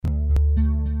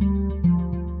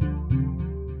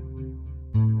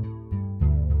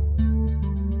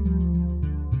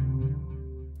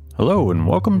Hello and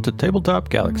welcome to Tabletop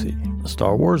Galaxy, a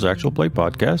Star Wars actual play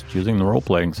podcast using the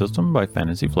role-playing system by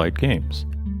Fantasy Flight Games.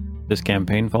 This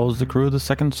campaign follows the crew of the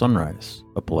Second Sunrise,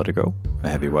 a politico, a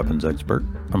heavy weapons expert,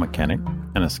 a mechanic,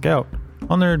 and a scout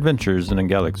on their adventures in a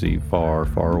galaxy far,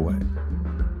 far away.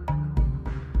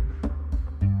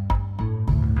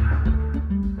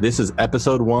 This is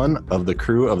episode 1 of the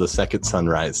crew of the Second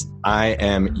Sunrise. I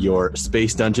am your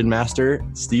Space Dungeon Master,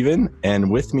 Steven,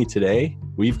 and with me today,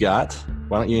 we've got,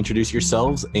 why don't you introduce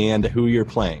yourselves and who you're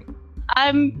playing?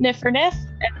 I'm Nifernith,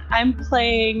 and I'm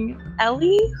playing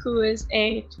Ellie, who is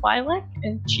a Twi'lek,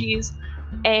 and she's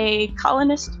a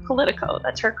colonist politico.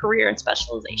 That's her career and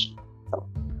specialization.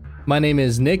 My name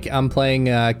is Nick. I'm playing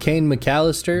Kane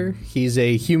McAllister. He's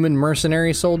a human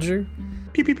mercenary soldier.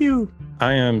 Pew, pew, pew.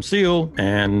 I am Seal,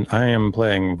 and I am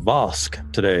playing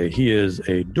Vosk today. He is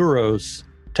a Duros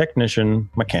technician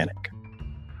mechanic.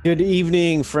 Good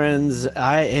evening, friends.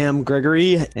 I am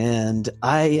Gregory, and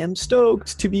I am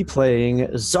stoked to be playing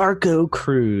Zarko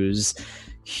Cruz,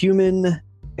 human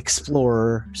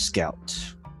explorer scout.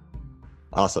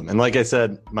 Awesome. And like I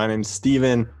said, my name's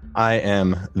Steven. I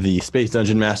am the Space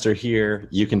Dungeon Master here.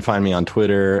 You can find me on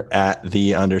Twitter at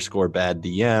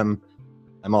 @the_baddDM.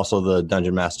 I'm also the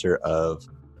Dungeon Master of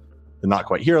the Not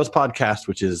Quite Heroes podcast,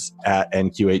 which is at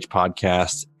NQH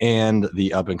Podcast, and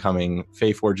the up-and-coming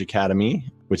Faeforge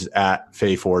Academy, which is at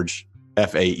Faeforge,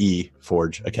 F-A-E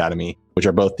Forge Academy, which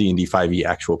are both D&D 5e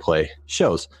actual play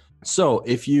shows. So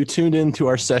if you tuned into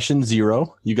our session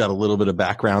 0, you got a little bit of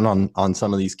background on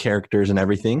some of these characters and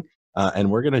everything,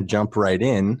 and we're going to jump right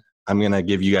in. I'm going to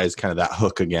give you guys kind of that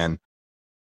hook again.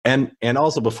 And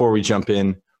also before we jump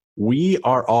in, we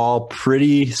are all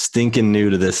pretty stinking new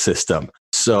to this system.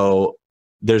 So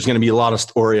there's going to be a lot of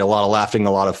story, a lot of laughing,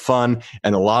 a lot of fun,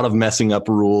 and a lot of messing up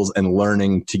rules and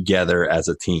learning together as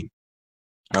a team.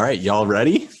 All right, y'all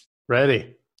ready?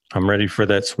 Ready. I'm ready for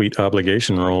that sweet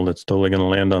obligation roll that's totally going to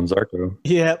land on Zarko.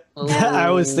 Yep. I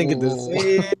was thinking the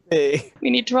same thing. We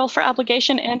need to roll for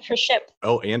obligation and for ship.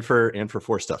 Oh, and for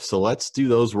force stuff. So let's do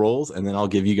those rolls, and then I'll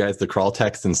give you guys the crawl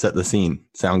text and set the scene.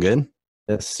 Sound good?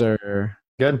 Yes, sir.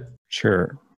 Good.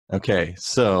 Sure. Okay,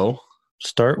 so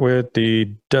Start with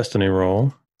the Destiny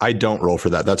roll. I don't roll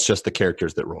for that. That's just the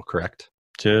characters that roll, correct?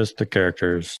 Just the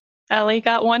characters. Ellie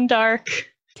got 1 dark.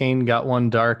 Kane got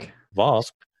 1 dark.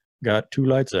 Vosk got 2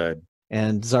 light side.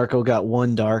 And Zarko got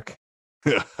 1 dark.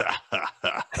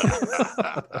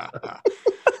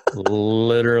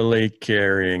 Literally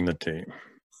carrying the team.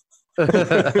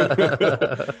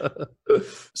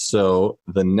 So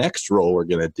the next roll we're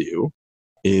going to do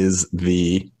is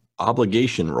the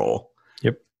obligation roll.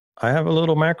 Yep. I have a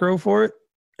little macro for it,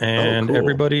 and cool.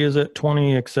 Everybody is at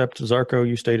 20 except Zarko.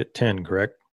 You stayed at 10,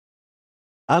 correct?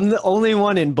 I'm the only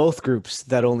one in both groups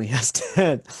that only has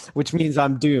 10, which means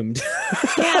I'm doomed.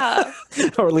 Yeah.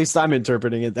 Or at least I'm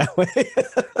interpreting it that way.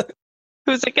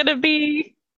 Who's it going to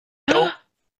be?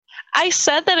 I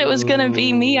said that it was going to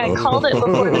be me. I called it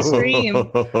before the stream.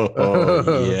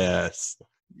 Oh, yes.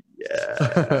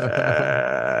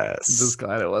 Yes. Just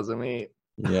glad it wasn't me.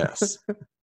 Yes.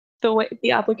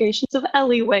 The obligations of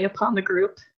Ellie weigh upon the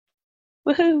group.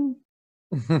 Woohoo!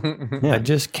 I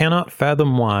just cannot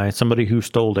fathom why somebody who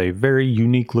stole a very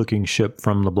unique looking ship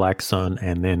from the Black Sun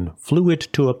and then flew it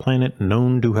to a planet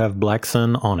known to have Black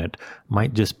Sun on it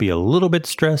might just be a little bit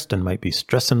stressed and might be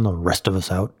stressing the rest of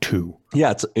us out too.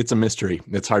 Yeah, it's a mystery.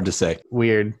 It's hard to say.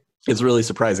 Weird. It's really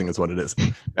surprising is what it is.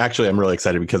 Actually, I'm really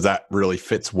excited because that really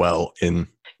fits well in.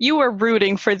 You were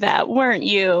rooting for that, weren't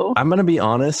you? I'm going to be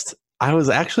honest. I was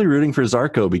actually rooting for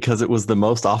Zarko because it was the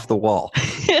most off the wall.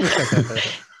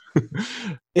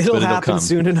 It'll happen come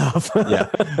soon enough. Yeah.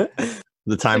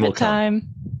 The time will come. Time.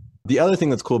 The other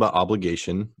thing that's cool about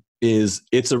obligation is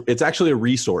it's actually a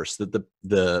resource that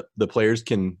the players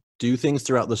can do things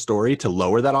throughout the story to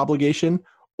lower that obligation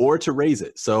or to raise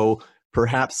it. So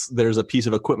perhaps there's a piece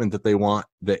of equipment that they want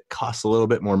that costs a little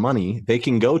bit more money. They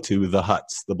can go to the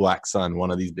Hutts, the Black Sun,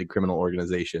 one of these big criminal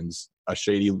organizations, a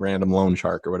shady random loan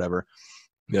shark or whatever.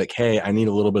 Be like, hey, I need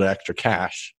a little bit of extra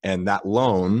cash. And that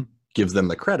loan gives them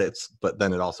the credits, but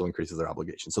then it also increases their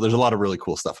obligation. So there's a lot of really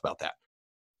cool stuff about that.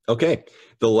 Okay,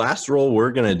 the last role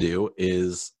we're going to do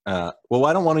is,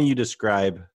 why don't one of you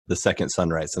describe the Second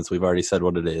Sunrise, since we've already said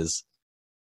what it is?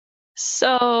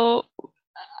 So,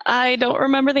 I don't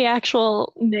remember the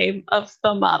actual name of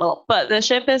the model, but the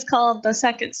ship is called the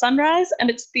Second Sunrise, and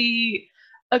it's the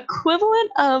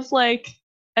equivalent of like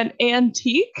an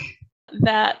antique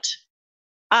that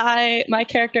my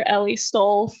character Ellie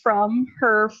stole from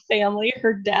her family,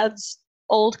 her dad's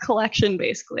old collection,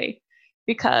 basically,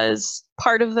 because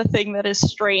part of the thing that is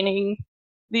straining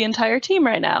the entire team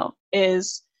right now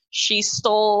is she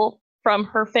stole from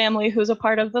her family who's a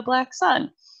part of the Black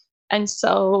Sun. And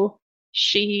so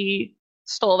she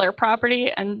stole their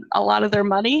property and a lot of their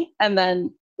money and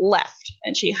then left.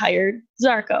 And she hired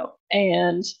Zarko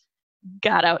and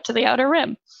got out to the Outer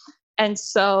Rim. And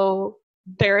so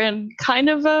they're in kind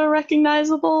of a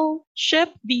recognizable ship,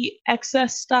 the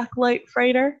XS Stocklight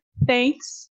Freighter.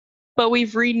 Thanks. But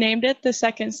we've renamed it the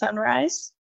Second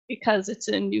Sunrise because it's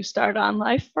a new start on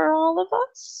life for all of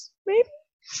us, maybe.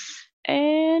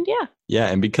 And yeah. Yeah,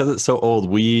 and because it's so old,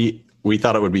 we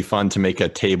thought it would be fun to make a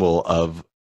table of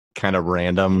kind of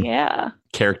random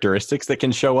characteristics that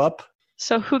can show up.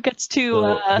 So who gets to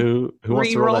who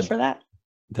wants to roll re-roll for that?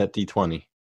 That D20.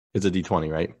 It's a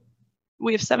D20, right?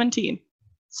 We have 17.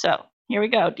 So here we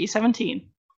go, D17.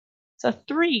 It's a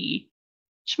 3,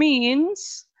 which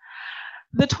means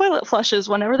the toilet flushes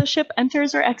whenever the ship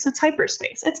enters or exits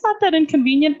hyperspace. It's not that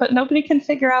inconvenient, but nobody can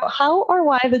figure out how or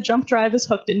why the jump drive is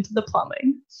hooked into the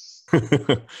plumbing.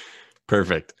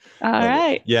 Perfect. All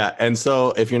right. Yeah, and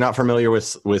so if you're not familiar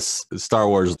with Star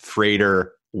Wars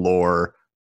freighter lore,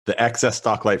 the XS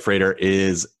Stocklight Freighter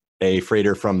is a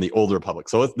freighter from the Old Republic.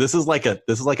 So this is like a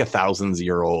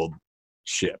 1,000-year-old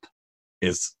ship.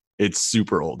 It's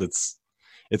super old. It's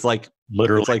like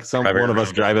Literally, it's like one of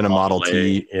us driving a Model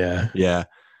T. Yeah,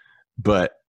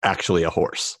 but actually a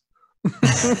horse.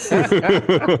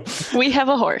 We have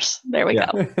a horse. There we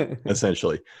go.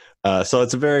 Essentially. So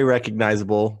it's a very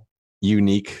recognizable,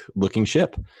 unique looking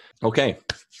ship. Okay.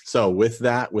 So with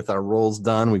our roles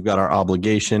done, we've got our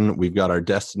obligation, we've got our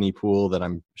destiny pool that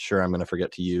I'm sure I'm going to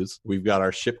forget to use. We've got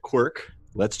our ship quirk.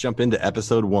 Let's jump into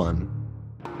episode 1.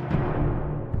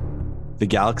 The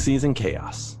galaxy is in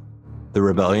chaos. The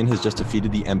rebellion has just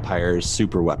defeated the Empire's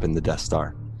superweapon, the Death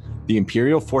Star. The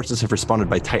Imperial forces have responded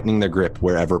by tightening their grip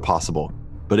wherever possible.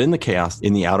 But in the chaos,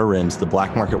 in the Outer Rims, the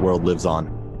black market world lives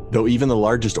on, though even the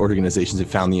largest organizations have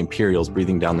found the Imperials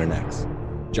breathing down their necks.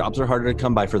 Jobs are harder to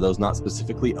come by for those not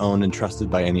specifically owned and trusted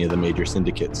by any of the major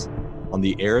syndicates. On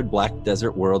the arid black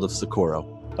desert world of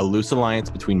Socorro, a loose alliance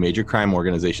between major crime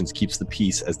organizations keeps the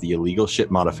peace as the illegal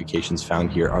ship modifications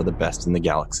found here are the best in the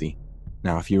galaxy.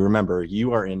 Now, if you remember,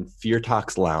 you are in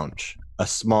Firtak's Lounge, a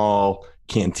small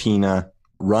cantina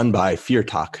run by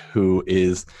Firtak, who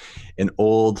is an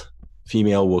old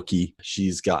female Wookiee.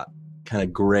 She's got kind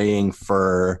of graying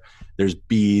fur. There's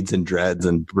beads and dreads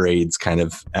and braids kind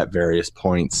of at various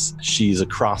points. She's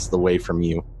across the way from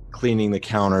you, cleaning the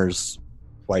counters,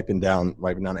 wiping down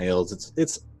ales.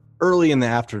 It's early in the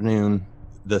afternoon.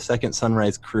 The Second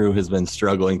Sunrise crew has been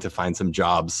struggling to find some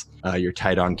jobs. You're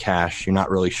tight on cash. You're not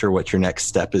really sure what your next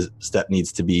step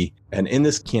needs to be. And in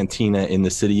this cantina in the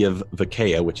city of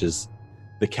Vakea, which is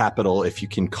the capital, if you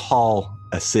can call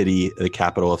a city the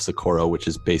capital of Socorro, which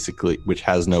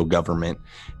has no government.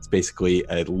 It's basically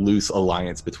a loose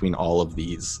alliance between all of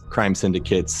these crime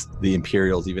syndicates. The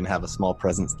Imperials even have a small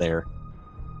presence there.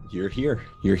 You're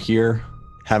here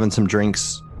having some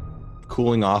drinks,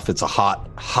 cooling off. It's a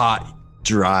hot,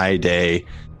 dry day.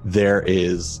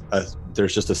 There's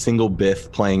just a single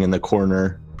Biff playing in the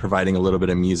corner, providing a little bit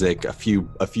of music, a few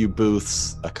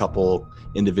booths, a couple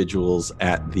individuals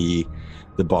at the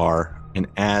bar. And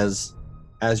as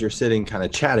you're sitting kind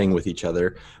of chatting with each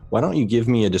other, why don't you give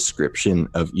me a description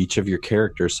of each of your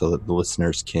characters so that the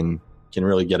listeners can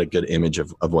really get a good image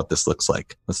of what this looks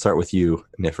like. Let's start with you,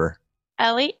 Niffer.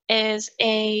 Ellie is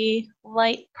a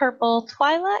light purple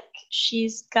Twi'lek.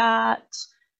 She's got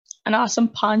an awesome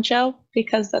poncho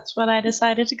because that's what I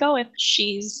decided to go with.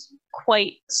 She's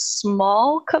quite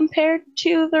small compared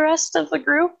to the rest of the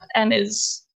group and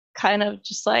is kind of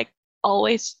just like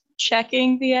always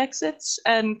checking the exits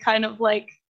and kind of like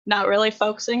not really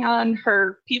focusing on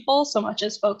her people so much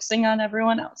as focusing on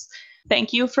everyone else.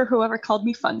 Thank you for whoever called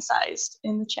me fun-sized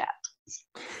in the chat.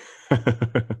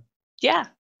 Yeah.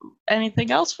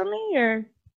 Anything else from me or?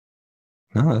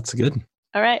 No, that's good.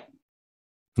 All right.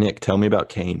 Nick, tell me about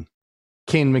Kane.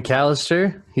 Kane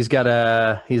McAllister. He's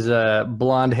a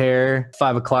blonde hair,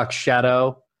 5 o'clock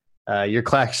shadow, your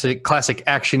classic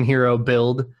action hero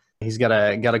build. He's got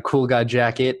a cool guy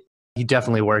jacket. He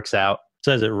definitely works out.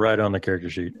 Says it right on the character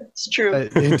sheet. It's true.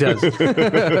 It does.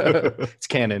 It's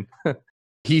canon.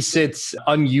 He sits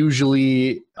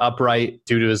unusually upright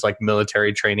due to his like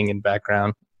military training and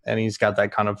background. And he's got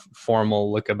that kind of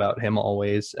formal look about him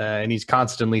always. And he's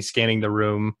constantly scanning the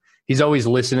room. He's always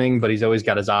listening, but he's always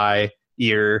got his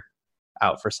ear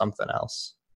out for something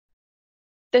else.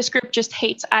 This group just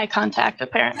hates eye contact,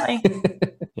 apparently.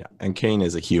 Yeah, and Kane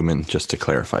is a human, just to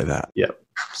clarify that. Yep.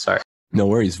 Sorry. No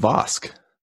worries, Vosk.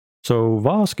 So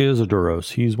Vosk is a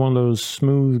Duros. He's one of those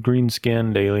smooth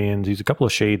green-skinned aliens. He's a couple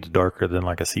of shades darker than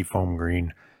like a seafoam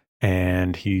green.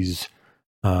 and he's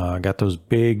got those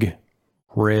big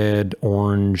red,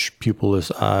 orange,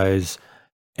 pupilless eyes,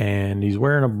 and he's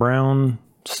wearing a brown,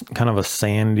 kind of a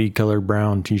sandy colored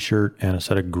brown t-shirt and a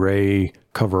set of gray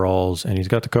coveralls, and he's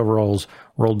got the coveralls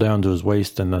rolled down to his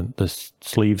waist, and the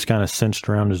sleeves kind of cinched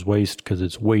around his waist because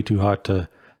it's way too hot to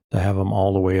have them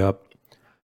all the way up.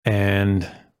 And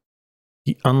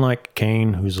he, unlike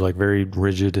Kane, who's like very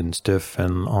rigid and stiff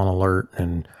and on alert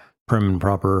and prim and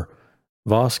proper,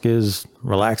 Vosk is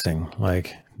relaxing.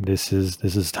 Like this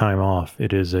is time off.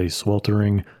 It is a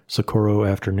sweltering Socorro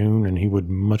afternoon, and he would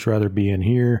much rather be in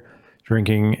here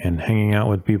drinking and hanging out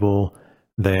with people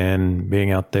than being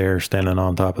out there standing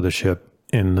on top of the ship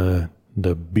in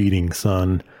the beating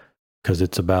sun, because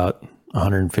it's about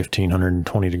 115,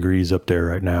 120 degrees up there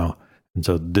right now. And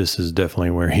so this is definitely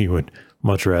where he would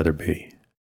much rather be.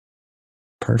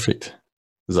 Perfect.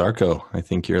 Zarko, I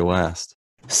think you're last.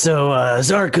 So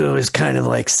Zarko is kind of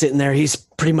like sitting there. He's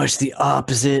pretty much the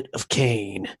opposite of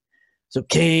Kane. So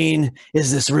Kane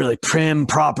is this really prim,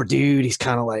 proper dude. He's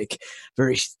kind of like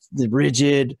very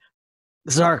rigid.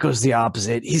 Zarko's the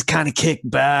opposite. He's kind of kicked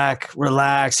back,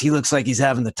 relaxed. He looks like he's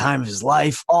having the time of his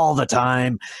life all the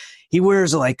time. He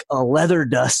wears like a leather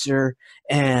duster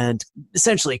and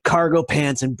essentially cargo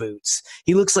pants and boots.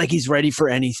 He looks like he's ready for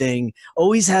anything.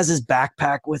 Always has his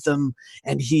backpack with him,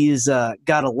 and he's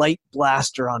got a light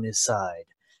blaster on his side.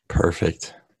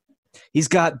 Perfect. He's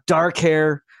got dark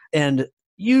hair and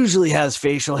usually has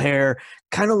facial hair.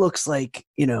 Kind of looks like,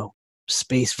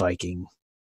 Space Viking.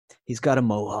 He's got a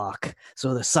mohawk,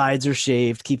 so the sides are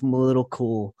shaved, keep him a little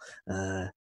cool.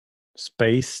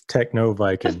 Space Techno There's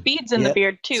Viking. beads in the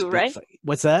beard too, right?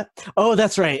 What's that? Oh,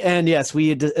 that's right. And yes, we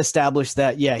had established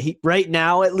that. Yeah, he right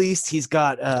now at least he's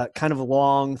got kind of a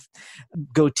long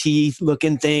goatee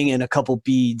looking thing and a couple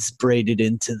beads braided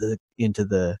into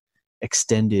the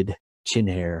extended chin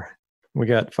hair. We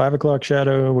got 5 o'clock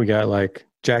shadow. We got like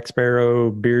Jack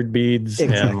Sparrow beard beads,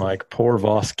 Exactly. and like poor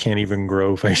Voss can't even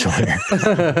grow facial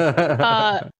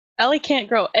hair. Ellie can't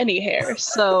grow any hair,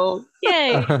 so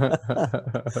yay.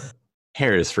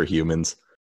 Hair is for humans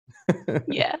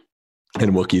Yeah.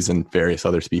 and Wookiees and various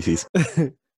other species.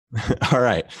 All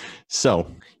right. So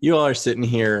you all are sitting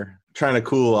here trying to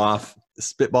cool off,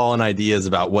 spitballing ideas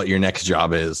about what your next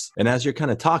job is. And as you're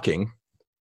kind of talking,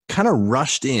 kind of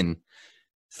rushed in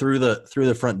through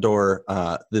the front door,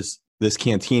 this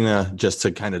cantina, just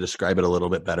to kind of describe it a little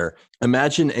bit better.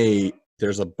 Imagine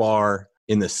there's a bar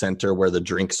in the center where the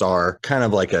drinks are, kind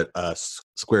of like a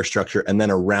square structure, and then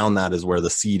around that is where the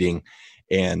seating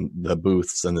and the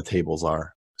booths and the tables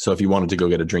are. So if you wanted to go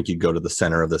get a drink, you'd go to the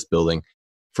center of this building.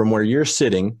 From where you're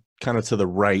sitting, kind of to the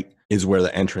right, is where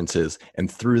the entrance is, and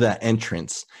through that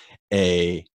entrance,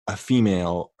 a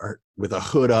female with a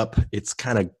hood up. It's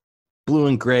kind of blue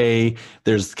and gray.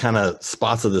 There's kind of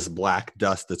spots of this black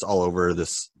dust that's all over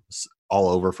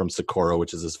from Socorro,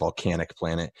 which is this volcanic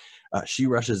planet. She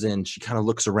rushes in. She kind of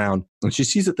looks around, and she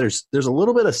sees that there's a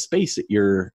little bit of space at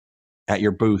your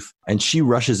booth, and she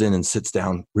rushes in and sits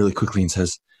down really quickly and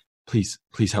says, "Please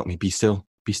help me. Be still,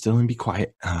 and be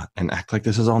quiet, and act like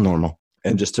this is all normal."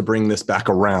 And just to bring this back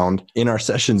around, in our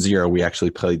session 0, we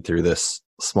actually played through this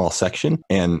small section,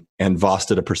 and Voss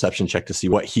did a perception check to see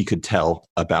what he could tell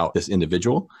about this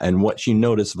individual. And what you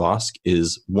notice, Vosk,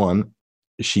 is one,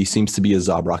 she seems to be a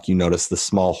Zabrak. You notice the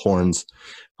small horns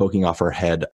poking off her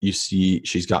head. You see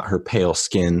she's got her pale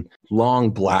skin, long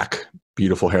black,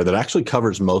 beautiful hair that actually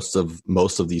covers most of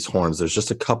these horns. There's just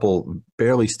a couple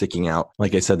barely sticking out.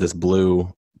 Like I said, this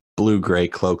blue-gray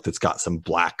cloak that's got some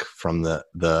black from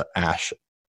the ash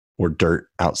or dirt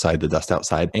outside, the dust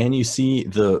outside. And you see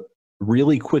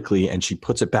really quickly, and she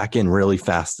puts it back in really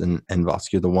fast. And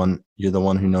Vosk, you're the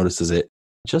one who notices it.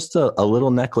 Just a little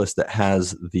necklace that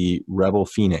has the Rebel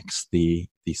Phoenix, the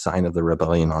sign of the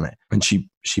rebellion on it. And she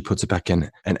puts it back in.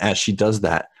 And as she does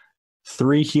that,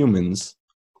 3 humans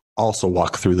also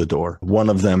walk through the door. One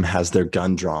of them has their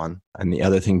gun drawn. And the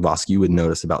other thing, Vosk, you would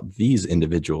notice about these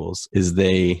individuals is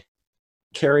they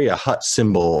carry a Hutt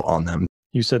symbol on them.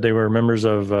 You said they were members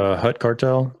of a Hutt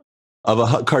cartel? Of a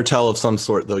Hutt cartel of some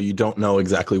sort, though you don't know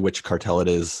exactly which cartel it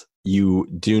is. You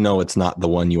do know it's not the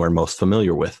one you are most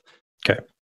familiar with. Okay.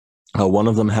 One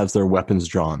of them has their weapons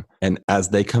drawn. And as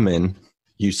they come in,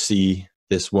 you see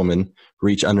this woman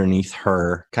reach underneath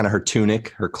her tunic,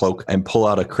 her cloak, and pull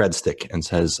out a cred stick and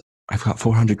says, "I've got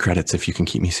 400 credits if you can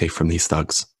keep me safe from these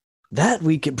thugs." That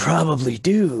we could probably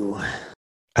do.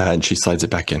 And she slides it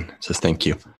back in, says, "Thank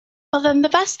you." Well, then the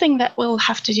best thing that we'll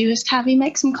have to do is have you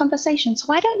make some conversation. So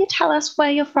why don't you tell us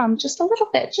where you're from just a little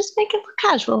bit? Just make it look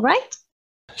casual, right?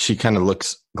 She kind of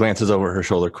glances over her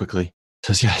shoulder quickly.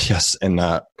 Says, yes, and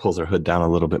pulls her hood down a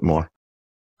little bit more.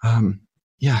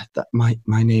 My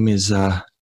name is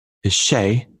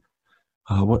Shay.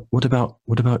 What about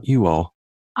you all?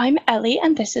 I'm Ellie,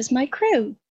 and this is my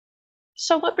crew.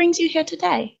 So what brings you here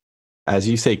today? As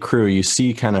you say crew, you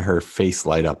see kind of her face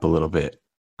light up a little bit.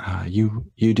 You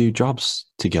do jobs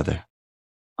together.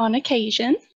 On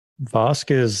occasion.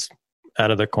 Vosk is out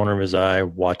of the corner of his eye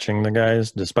watching the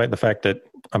guys, despite the fact that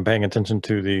I'm paying attention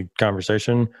to the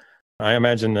conversation. I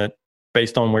imagine that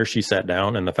based on where she sat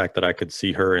down and the fact that I could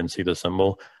see her and see the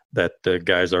symbol, that the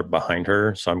guys are behind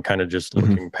her. So I'm kind of just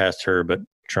looking past her, but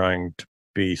trying to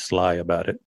be sly about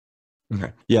it.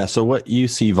 Okay. Yeah, so what you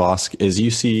see, Vosk, is you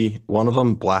see one of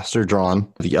them blaster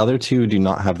drawn. The other two do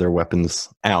not have their weapons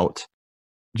out.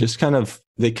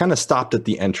 They kind of stopped at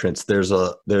the entrance. There's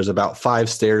about 5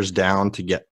 stairs down to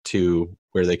get to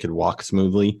where they could walk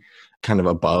smoothly, kind of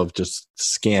above, just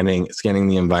scanning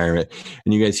the environment.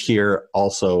 And you guys hear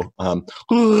also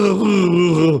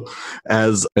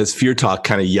as Fear Talk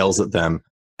kind of yells at them,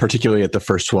 particularly at the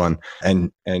first one,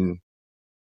 and kind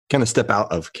of step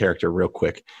out of character real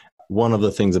quick. One of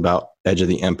the things about Edge of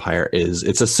the Empire is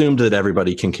it's assumed that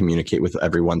everybody can communicate with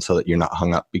everyone so that you're not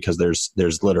hung up, because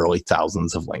there's literally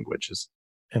thousands of languages.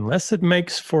 Unless it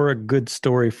makes for a good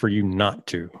story for you not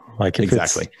to. Like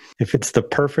if it's the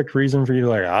perfect reason for you to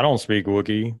like, I don't speak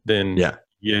Wookiee, then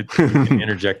you can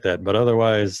interject that. But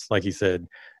otherwise, like he said,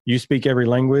 you speak every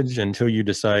language until you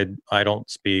decide I don't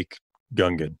speak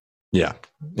Gungan. Yeah,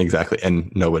 exactly.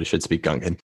 And nobody should speak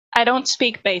Gungan. I don't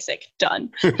speak basic.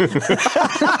 Done.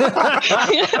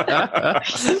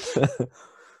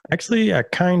 Actually, I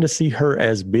kind of see her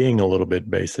as being a little bit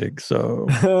basic. So,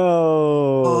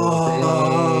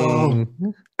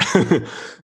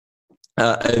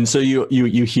 and so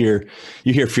you hear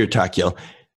Fear Talk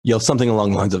yell something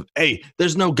along the lines of, "Hey,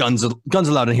 there's no guns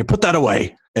allowed in here. Put that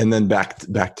away." And then back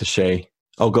to Shay.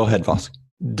 Oh, go ahead, Vosk.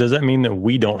 Does that mean that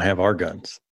we don't have our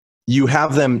guns? You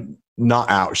have them not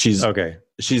out.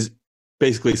 She's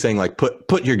basically saying like,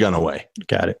 put your gun away.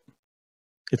 Got it.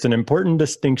 It's an important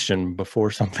distinction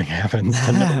before something happens.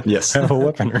 Yes, have a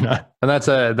weapon or not. And that's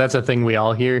a thing we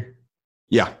all hear.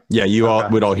 Yeah. You all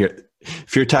would all hear.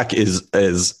 Feartak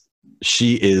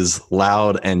she is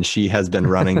loud, and she has been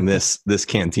running this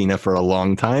cantina for a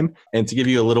long time. And to give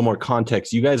you a little more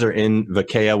context, you guys are in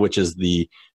Vakea, which is the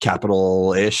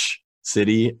capital-ish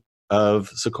city of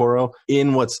Socorro,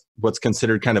 in what's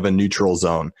considered kind of a neutral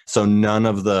zone. So none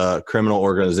of the criminal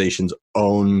organizations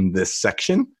own this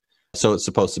section. So it's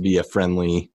supposed to be a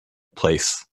friendly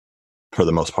place for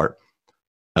the most part.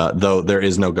 Though there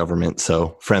is no government,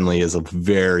 so friendly is a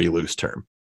very loose term.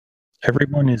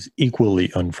 Everyone is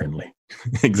equally unfriendly.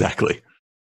 Exactly.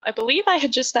 I believe I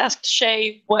had just asked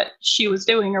Shay what she was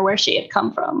doing or where she had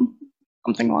come from.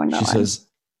 Something along that line. She says,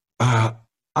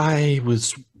 I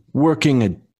was working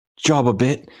a job a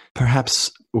bit.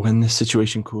 Perhaps when this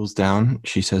situation cools down,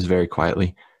 she says very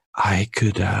quietly, I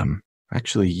could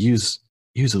actually use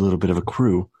a little bit of a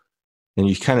crew. And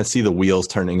you kind of see the wheels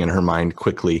turning in her mind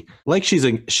quickly. Like she's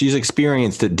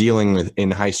experienced at dealing with in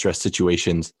high stress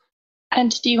situations.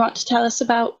 And do you want to tell us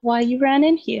about why you ran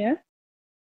in here?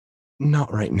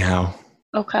 Not right now.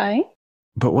 Okay.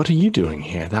 But what are you doing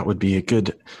here? That would be a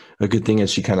good thing,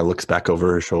 as she kind of looks back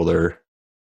over her shoulder.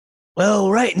 Well,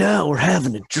 right now we're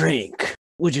having a drink.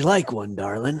 Would you like one,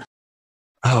 darling?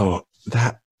 Oh,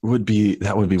 that would be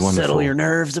wonderful. Settle your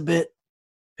nerves a bit.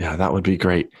 Yeah, that would be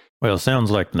great. Well,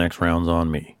 sounds like the next round's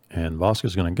on me. And Vosk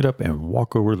is going to get up and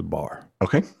walk over to the bar.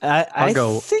 Okay. I'll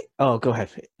go. Oh, go ahead.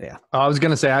 Yeah. I was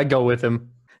going to say I'd go with him.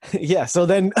 Yeah, so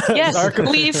then yes,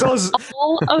 leave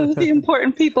all of the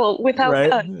important people without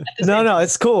guns. No,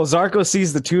 it's cool. Zarko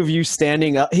sees the two of you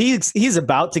standing up. He's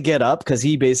about to get up because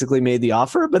he basically made the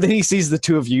offer, but then he sees the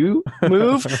two of you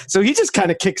move, so he just kind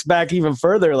of kicks back even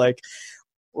further, like,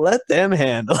 let them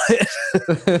handle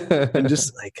it. And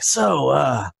just like, so,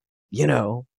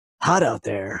 hot out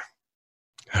there.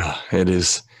 It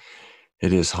is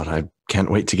hot. I can't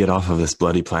wait to get off of this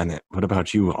bloody planet. What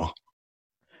about you all?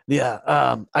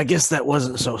 Yeah, I guess that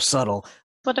wasn't so subtle.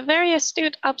 But a very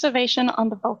astute observation on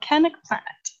the volcanic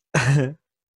planet.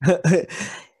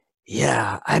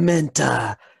 Yeah, I meant,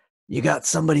 you got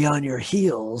somebody on your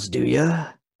heels, do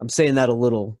ya? I'm saying that a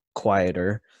little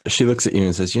quieter. She looks at you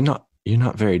and says, You're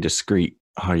not very discreet,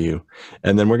 are you?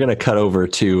 And then we're going to cut over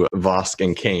to Vosk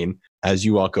and Kane. As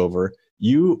you walk over,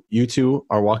 you two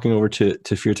are walking over to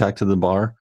Feartak to the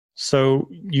bar. So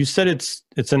you said it's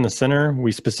in the center.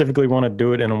 We specifically want to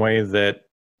do it in a way that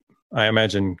I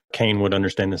imagine Kane would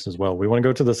understand this as well. We want to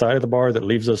go to the side of the bar that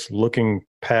leaves us looking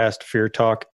past Fear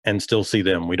Talk and still see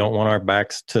them. We don't want our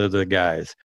backs to the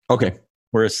guys. Okay.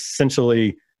 where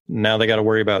essentially now they got to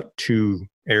worry about 2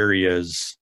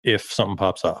 areas if something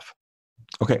pops off.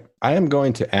 Okay. I am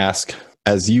going to ask,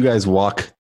 as you guys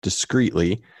walk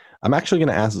discreetly, I'm actually going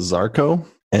to ask Zarko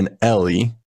and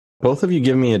Ellie. Both of you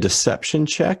give me a deception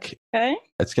check. Okay.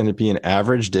 It's going to be an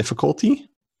average difficulty.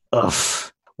 Ugh.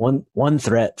 One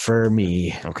threat for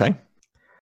me. Okay.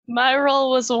 My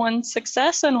roll was 1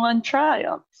 success and 1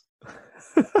 triumph.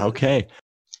 Okay.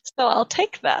 So I'll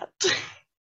take that.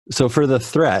 So for the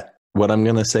threat, what I'm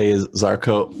going to say is,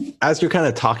 Zarko, as you're kind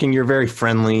of talking, you're a very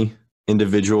friendly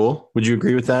individual. Would you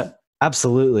agree with that?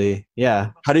 Absolutely.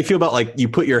 Yeah. How do you feel about, like, you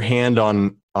put your hand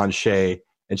on Shay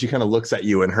and she kind of looks at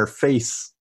you and her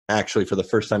face actually for the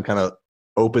first time kind of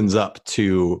opens up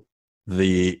to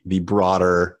the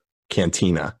broader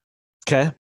cantina.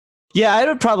 Okay. Yeah, I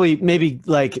would probably maybe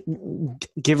like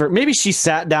give her, maybe she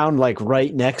sat down like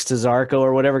right next to Zarko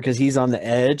or whatever because he's on the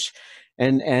edge.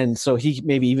 And so he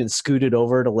maybe even scooted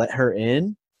over to let her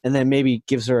in and then maybe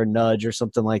gives her a nudge or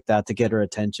something like that to get her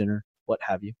attention or what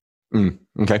have you.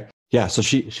 Okay. Yeah. So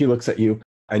she looks at you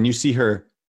and you see her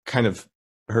kind of,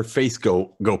 her face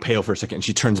go pale for a second. And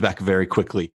she turns back very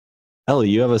quickly. Ellie,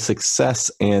 you have a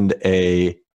success and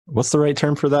a, what's the right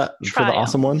term for that? Triumph. For the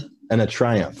awesome one? And a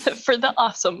triumph. For the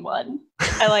awesome one.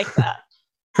 I like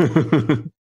that.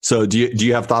 So do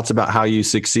you have thoughts about how you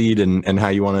succeed and how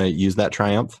you want to use that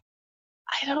triumph?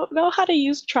 I don't know how to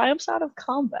use triumphs out of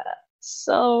combat.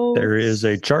 So There is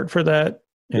a chart for that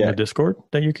in the Discord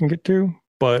that you can get to,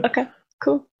 but okay,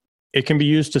 cool. it can be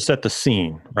used to set the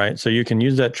scene, right? So you can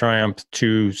use that triumph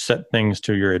to set things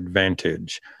to your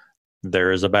advantage.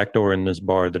 There is a back door in this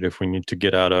bar that if we need to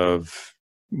get out of,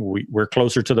 we're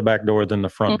closer to the back door than the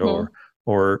front door,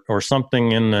 or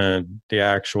something in the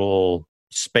actual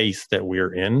space that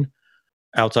we're in.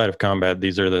 Outside of combat,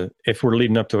 these are if we're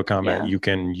leading up to a combat, you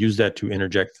can use that to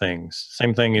interject things.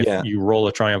 Same thing if you roll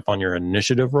a triumph on your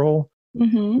initiative roll,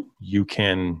 you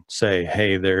can say,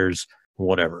 hey, there's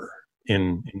whatever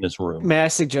in this room. May I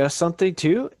suggest something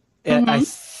too? I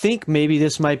think maybe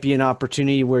this might be an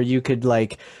opportunity where you could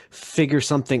like figure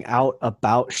something out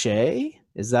about Shay.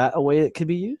 Is that a way it could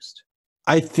be used?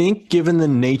 I think given the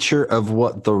nature of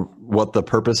what the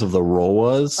purpose of the roll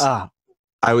was,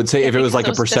 I would say if it was like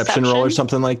a perception roll or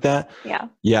something like that.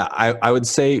 Yeah. I would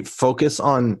say focus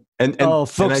on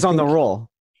focus on the roll.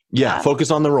 Yeah,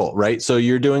 focus on the roll, right? So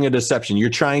you're doing a deception. You're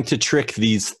trying to trick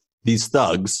these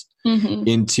thugs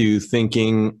into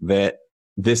thinking that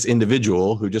this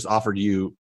individual who just offered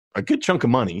you a good chunk of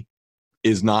money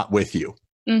is not with you.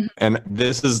 And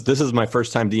this is my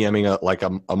first time DMing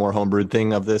a more homebrewed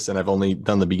thing of this, and I've only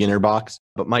done the beginner box.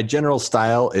 But my general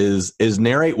style is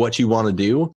narrate what you want to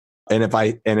do. And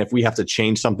if we have to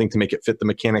change something to make it fit the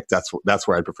mechanic, that's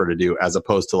where I prefer to do, as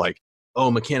opposed to like,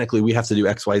 oh, mechanically we have to do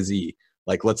XYZ.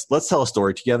 Like let's tell a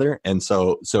story together. And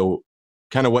so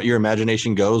kind of what your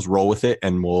imagination goes, roll with it,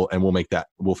 and we'll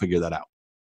figure that out.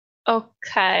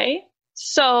 Okay.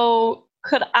 So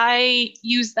could I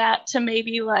use that to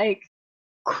maybe like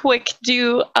quick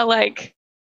do a like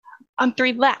on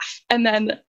 3 laugh, and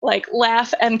then like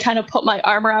laugh and kind of put my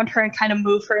arm around her and kind of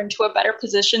move her into a better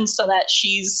position so that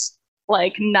she's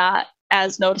like not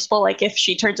as noticeable. Like if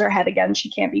she turns her head again, she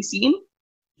can't be seen.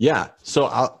 Yeah.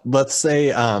 So let's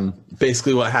say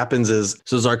basically what happens is,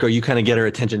 so Zarko, you kind of get her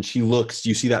attention. She looks,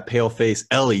 you see that pale face.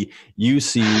 Ellie, you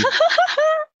see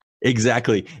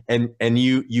exactly. And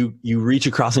you reach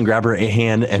across and grab her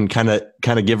hand and kind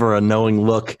of give her a knowing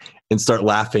look and start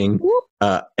laughing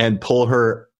and pull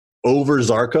her over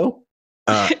Zarko.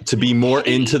 To be more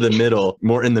in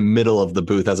the middle of the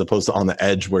booth, as opposed to on the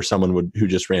edge where someone who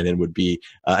just ran in would be.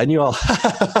 And you all,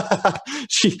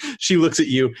 she looks at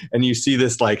you and you see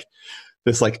this like,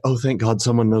 oh, thank God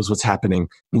someone knows what's happening.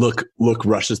 Look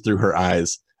rushes through her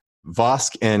eyes.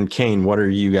 Vosk and Kane, what are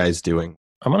you guys doing?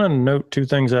 I'm going to note 2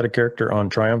 things out of character on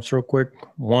triumphs real quick.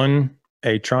 One,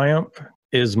 a triumph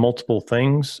is multiple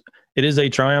things. It is a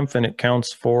triumph and it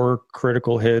counts for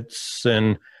critical hits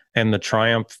and the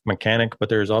triumph mechanic, but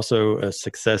there's also a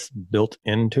success built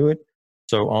into it.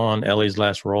 So on Ellie's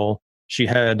last roll, she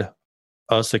had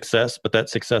a success, but that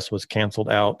success was canceled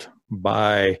out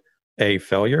by a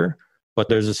failure. But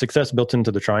there's a success built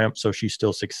into the triumph, so she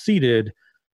still succeeded.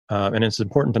 And it's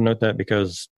important to note that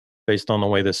because based on the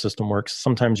way this system works,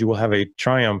 sometimes you will have a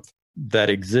triumph that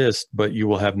exists, but you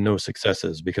will have no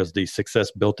successes because the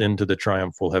success built into the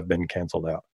triumph will have been canceled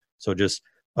out. So just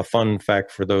a fun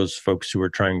fact for those folks who are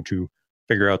trying to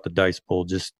figure out the dice pool,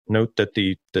 just note that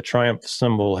the triumph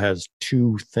symbol has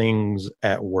 2 things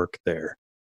at work there.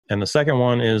 And the second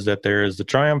one is that there is the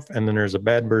triumph and then there's a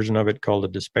bad version of it called a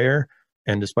despair.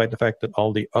 And despite the fact that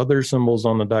all the other symbols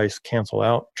on the dice cancel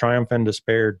out, Triumph and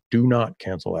Despair do not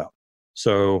cancel out.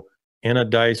 So in a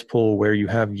dice pool where you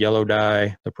have yellow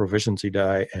die, the proficiency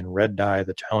die, and red die,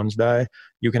 the challenge die,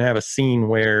 you can have a scene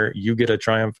where you get a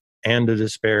Triumph and a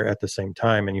Despair at the same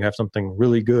time, and you have something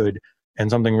really good and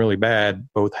something really bad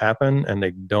both happen, and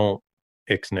they don't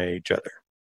ixnay each other.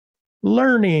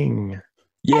 Learning.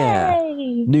 Yeah.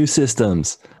 Yay! New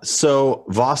systems. So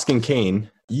Vosk and Kane,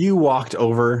 you walked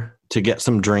over to get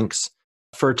some drinks.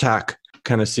 Furtak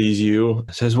kind of sees you,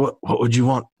 says, what would you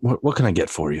want? What can I get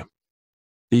for you?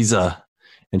 These and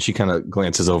she kind of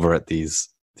glances over at these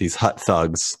hut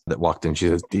thugs that walked in. She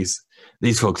says,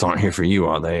 these folks aren't here for you,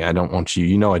 are they? I don't want you.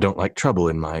 You know I don't like trouble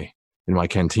in my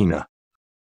cantina.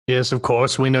 Yes, of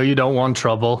course. We know you don't want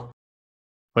trouble.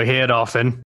 We hear it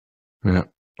often. Yeah,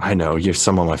 I know. You're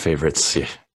some of my favorites. Yeah.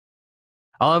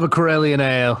 I'll have a Corellian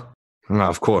ale.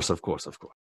 Of course.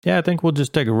 Yeah, I think we'll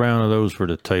just take a round of those for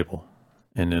the table.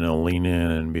 And then I'll lean in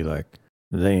and be like,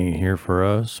 they ain't here for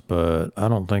us, but I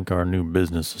don't think our new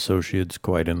business associate's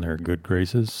quite in their good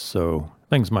graces, so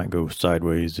things might go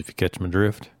sideways if you catch my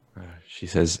drift. She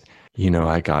says,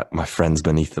 I got my friends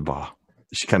beneath the bar.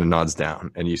 She kind of nods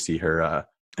down, and you see her,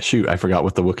 shoot, I forgot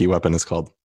what the Wookiee weapon is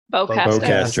called.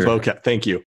 Bowcaster. Thank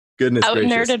you. Goodness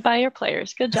gracious. Out-nerded by your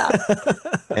players. Good job.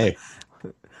 Hey,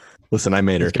 listen, I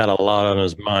made her. He's got a lot on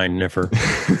his mind, Niffer.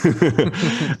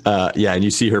 Yeah, and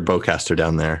you see her bowcaster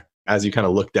down there. As you kind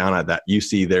of look down at that, you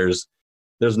see there's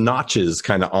notches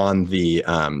kind of on the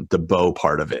bow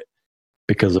part of it.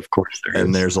 Because of course there is.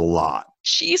 And there's a lot.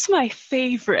 She's my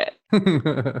favorite.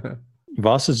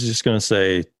 Voss is just going to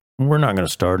say, we're not going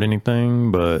to start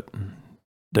anything, but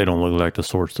they don't look like the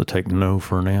sorts to take no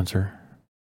for an answer.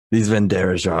 These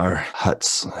Venderajar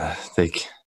huts,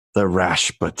 they're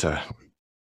rash, but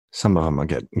some of them will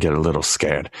get a little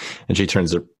scared. And she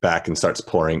turns her back and starts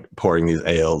pouring these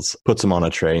ales, puts them on a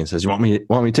tray, and says, "You want me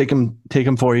to take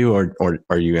them for you, or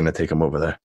are you going to take them over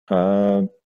there?"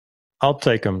 I'll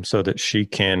take them so that she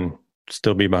can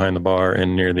still be behind the bar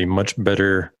and near the much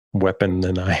better weapon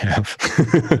than I have.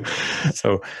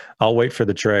 So I'll wait for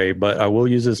the tray, but I will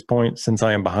use this point, since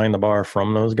I am behind the bar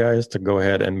from those guys, to go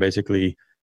ahead and basically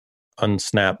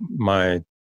unsnap my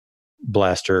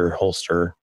blaster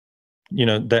holster.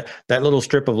 That little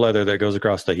strip of leather that goes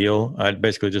across the heel, I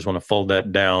basically just want to fold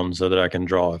that down so that I can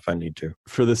draw if I need to.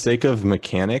 For the sake of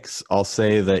mechanics, I'll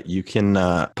say that you can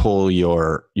pull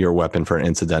your weapon for an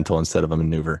incidental instead of a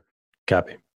maneuver.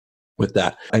 Copy. With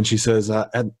that. And she says,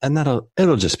 and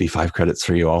it'll just be 5 credits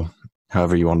for you all,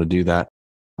 however you want to do that.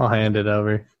 I'll hand it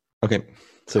over. Okay.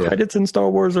 So yeah. Credits in Star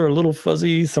Wars are a little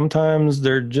fuzzy. Sometimes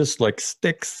they're just like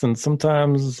sticks, and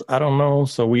sometimes I don't know.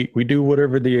 So we do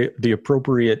whatever the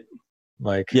appropriate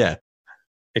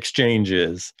exchange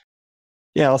is.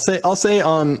 Yeah, I'll say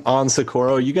on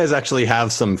Socorro, you guys actually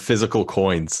have some physical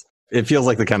coins. It feels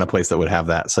like the kind of place that would have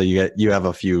that. So you have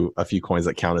a few coins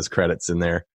that count as credits in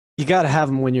there. You got to have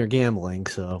them when you're gambling,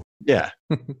 so. Yeah,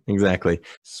 exactly.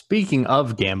 Speaking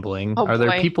of gambling, Oh, are there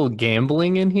boy. people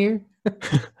gambling in here?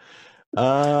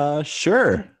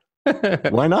 Sure.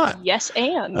 Why not? Yes,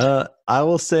 and. I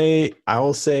will say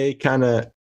kind of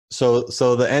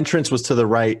so the entrance was to the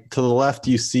right. To the left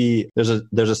you see there's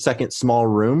a second small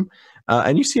room,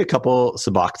 and you see a couple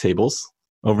sabacc tables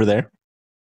over there.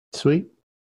 Sweet.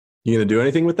 You gonna do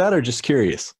anything with that, or just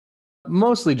curious?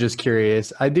 Mostly just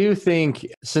curious. I do think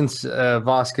since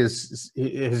Vosk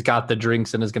has got the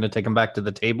drinks and is going to take them back to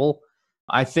the table,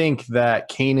 I think that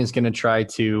Kane is going to try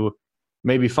to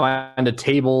maybe find a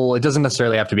table. It doesn't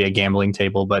necessarily have to be a gambling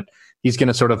table, but he's going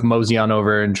to sort of mosey on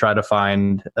over and try to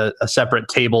find a separate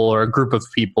table or a group of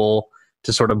people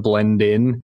to sort of blend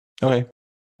in. Okay.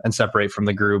 And separate from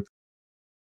the group.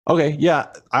 Okay,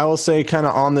 yeah. I will say kind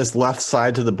of on this left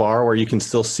side to the bar where you can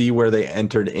still see where they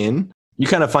entered in. You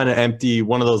kind of find an empty,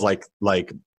 one of those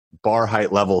like bar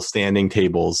height level standing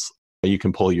tables that you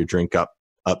can pull your drink up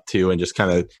to and just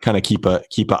kind of keep an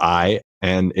eye.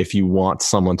 And if you want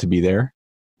someone to be there,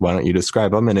 why don't you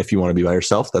describe them? And if you want to be by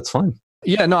yourself, that's fine.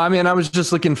 Yeah, no, I mean, I was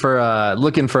just looking for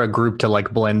a group to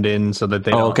like blend in so that they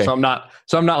don't. Okay. So I'm not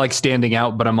like standing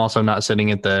out, but I'm also not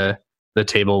sitting at the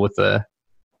table with the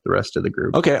rest of the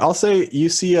group. Okay, I'll say you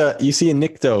see a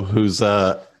Nikto who's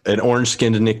an orange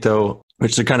skinned Nikto,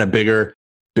 which are kind of bigger.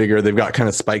 They've got kind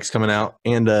of spikes coming out,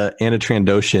 and a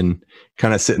Trandoshan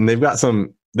kind of sitting. They've got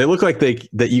some. They look like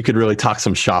that you could really talk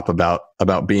some shop about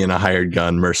being a hired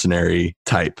gun mercenary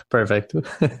type. Perfect.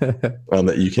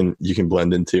 That you can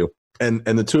blend into. And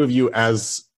the two of you,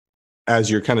 as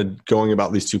you're kind of going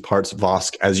about these two parts,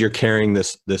 Vosk, as you're carrying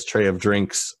this tray of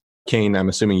drinks, Kane, I'm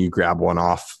assuming you grab one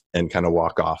off and kind of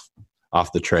walk off.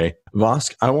 off the tray.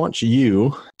 Vosk, I want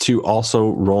you to also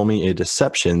roll me a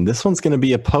deception. This one's going to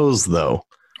be opposed, though.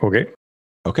 Okay.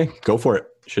 Okay, go for it.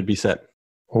 Should be set.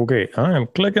 Okay, I am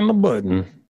clicking the button.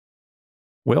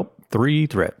 Well, 3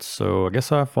 threats, so I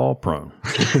guess I fall prone.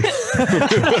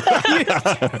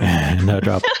 And I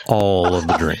drop all of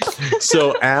the drinks.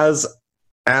 So as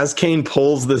Kane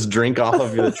pulls this drink off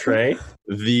of the tray,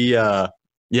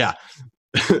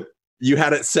 you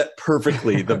had it set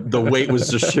perfectly. The weight was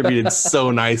distributed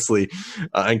so nicely,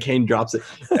 and Kane drops it,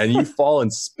 and you fall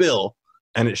and spill,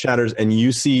 and it shatters, and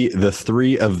you see the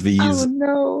 3 of these Oh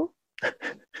no.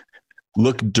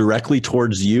 look directly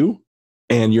towards you,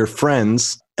 and your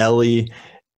friends Ellie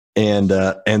and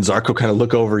Zarko kind of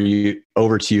look over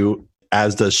to you,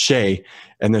 as does Shay,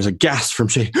 and there's a gasp from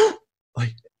Shay,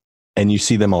 and you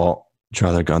see them all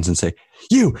draw their guns and say,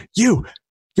 "You're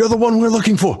the one we're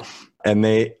looking for." And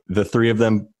the 3 of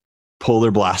them pull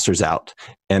their blasters out,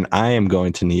 and I am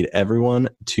going to need everyone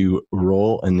to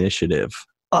roll initiative.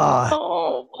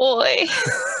 Oh boy.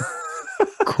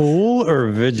 Cool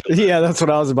or vigilant? Yeah, that's what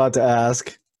I was about to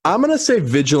ask. I'm gonna say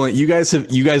vigilant. You guys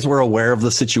were aware of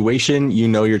the situation. You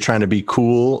know you're trying to be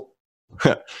cool,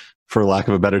 for lack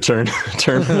of a better term.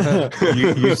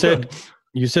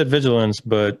 You said vigilance,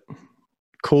 but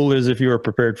cool is if you are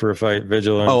prepared for a fight.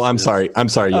 Vigilance. Oh, I'm sorry.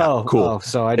 Yeah, cool. Oh,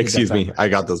 so I did Excuse that me.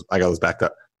 backwards. I got those backed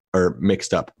up or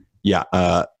mixed up. Yeah.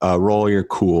 Roll your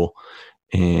cool,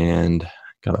 and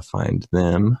gotta find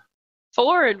them.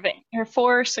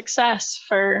 4 success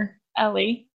for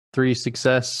Ellie. 3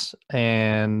 success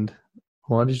and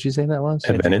what did you say that was?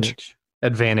 Advantage.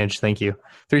 Advantage. Thank you.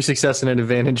 3 success and an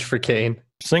advantage for Kane.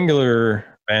 Singular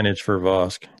advantage for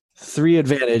Vosk. 3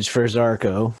 advantage for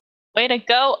Zarko. Way to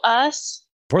go, us.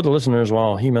 For the listeners,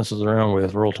 while he messes around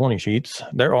with Roll20 sheets,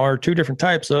 there are 2 different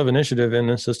types of initiative in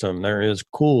this system. There is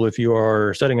cool if you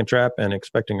are setting a trap and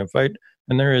expecting a fight,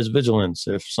 and there is vigilance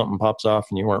if something pops off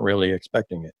and you weren't really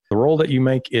expecting it. The roll that you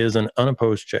make is an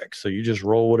unopposed check, so you just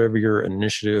roll whatever your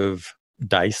initiative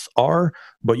dice are,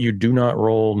 but you do not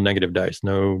roll negative dice,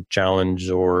 no challenge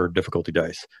or difficulty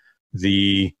dice.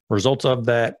 The results of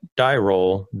that die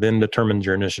roll then determines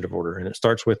your initiative order, and it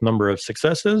starts with number of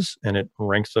successes, and it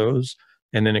ranks those.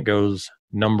 And then it goes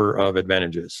number of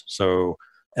advantages. So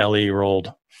Ellie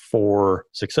rolled 4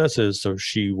 successes, so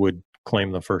she would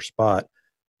claim the first spot.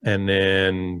 And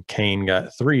then Kane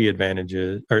got 3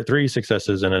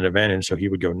 successes and an advantage, so he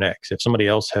would go next. If somebody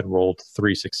else had rolled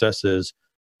 3 successes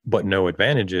but no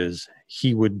advantages,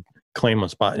 he would claim a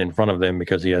spot in front of them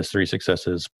because he has 3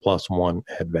 successes plus 1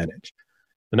 advantage.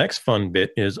 The next fun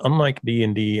bit is, unlike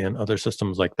D&D and other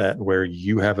systems like that where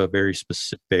you have a very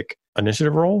specific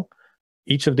initiative roll,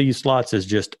 each of these slots is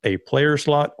just a player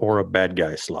slot or a bad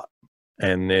guy slot.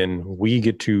 And then we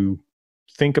get to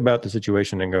think about the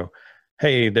situation and go,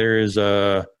 hey, there is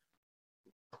a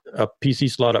PC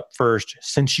slot up first.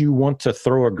 Since you want to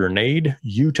throw a grenade,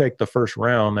 you take the first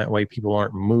round. That way people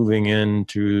aren't moving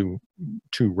into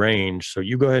range. So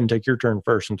you go ahead and take your turn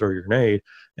first and throw your grenade,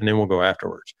 and then we'll go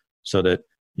afterwards, so that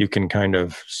you can kind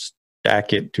of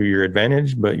stack it to your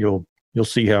advantage, but you'll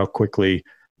see how quickly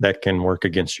that can work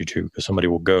against you too, because somebody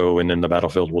will go and then the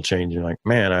battlefield will change. You're like,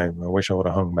 man, I wish I would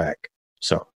have hung back.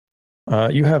 So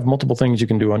you have multiple things you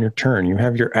can do on your turn. You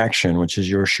have your action, which is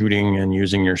your shooting and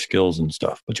using your skills and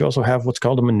stuff. But you also have what's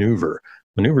called a maneuver.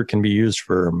 Maneuver can be used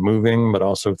for moving, but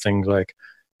also things like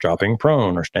dropping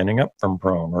prone or standing up from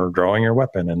prone or drawing your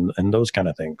weapon and those kind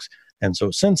of things. And so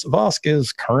since Vosk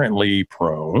is currently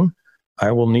prone,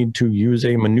 I will need to use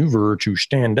a maneuver to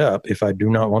stand up if I do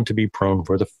not want to be prone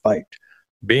for the fight.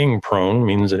 Being prone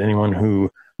means that anyone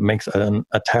who makes an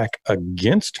attack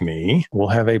against me will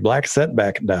have a black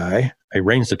setback die. A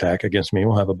ranged attack against me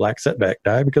will have a black setback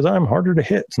die because I'm harder to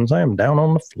hit since I am down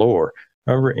on the floor.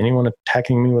 However, anyone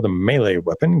attacking me with a melee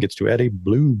weapon gets to add a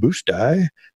blue boost die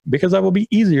because I will be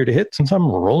easier to hit since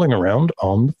I'm rolling around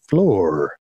on the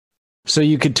floor. So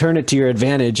you could turn it to your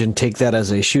advantage and take that as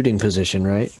a shooting position,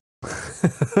 right?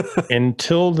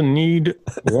 Until the need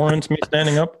warrants me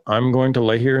standing up, I'm going to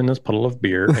lay here in this puddle of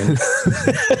beer and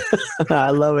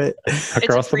I love it. It's a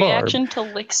across the free bar. action to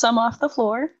lick some off the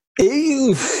floor.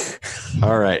 Ew.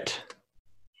 All right.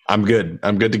 I'm good.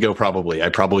 I'm good to go probably. I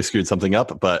probably screwed something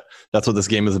up, but that's what this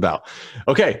game is about.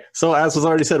 Okay, so as was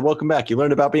already said, welcome back. You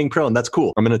learned about being prone. That's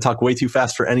cool. I'm going to talk way too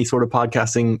fast for any sort of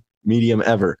podcasting medium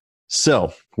ever.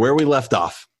 So where we left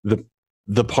off,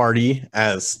 the party,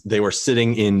 as they were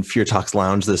sitting in Furtox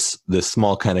Lounge, this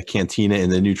small kind of cantina in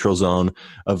the neutral zone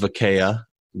of Achaea,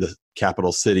 the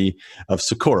capital city of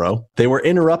Socorro, they were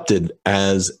interrupted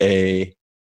as a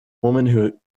woman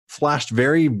who flashed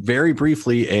very, very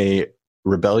briefly a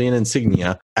Rebellion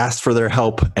Insignia, asked for their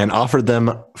help and offered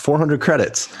them 400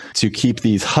 credits to keep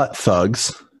these Hutt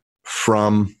thugs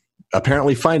from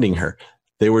apparently finding her.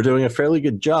 They were doing a fairly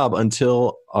good job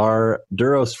until our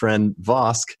Duros friend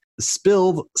Vosk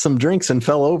spilled some drinks and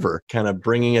fell over, kind of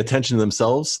bringing attention to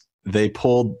themselves. They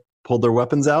pulled their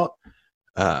weapons out,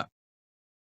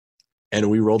 and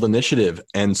we rolled initiative.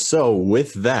 And so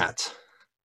with that,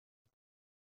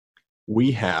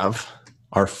 we have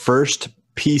our first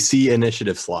PC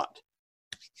initiative slot.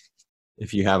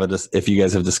 If you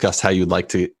guys have discussed how you'd like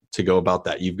to go about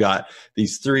that, you've got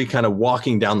these three kind of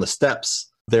walking down the steps.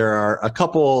 There are a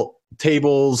couple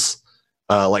tables,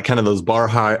 like kind of those bar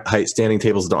height standing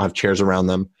tables that don't have chairs around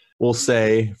them. We'll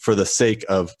say, for the sake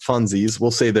of funsies,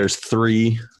 we'll say there's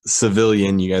 3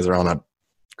 civilian. You guys are on a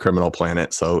criminal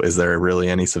planet, so is there really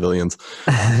any civilians?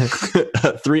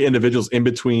 3 individuals in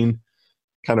between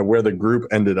kind of where the group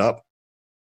ended up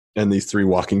and these 3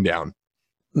 walking down.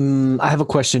 I have a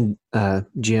question,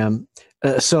 GM.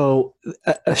 So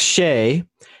Shay,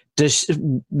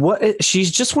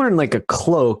 she's just wearing like a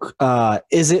cloak.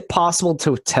 Is it possible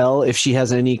to tell if she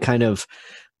has any kind of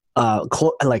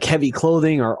like heavy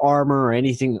clothing or armor or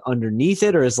anything underneath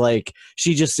it, or is like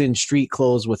she just in street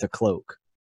clothes with a cloak?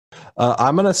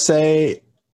 I'm gonna say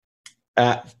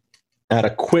at a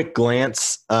quick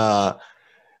glance,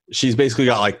 she's basically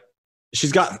got like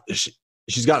she's got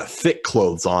thick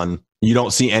clothes on. You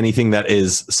don't see anything that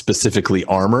is specifically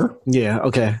armor. Yeah,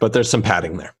 okay. But there's some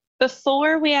padding there.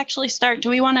 Before we actually start, do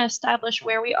we want to establish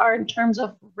where we are in terms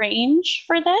of range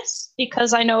for this?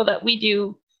 Because I know that we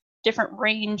do different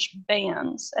range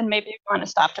bands, and maybe we want to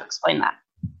stop to explain that.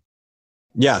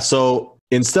 Yeah, so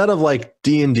instead of like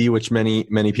D&D, which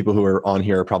many people who are on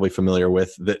here are probably familiar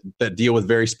with, that deal with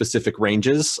very specific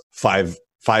ranges,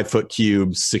 5-foot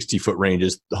cubes, 60-foot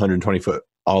ranges, 120-foot,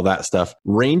 all that stuff.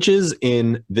 Ranges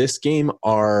in this game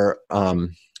are,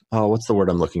 what's the word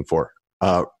I'm looking for?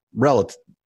 Relative.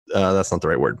 That's not the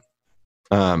right word.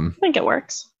 I think it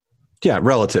works. Yeah,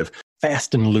 relative.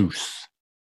 Fast and loose.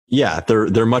 Yeah,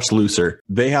 they're much looser.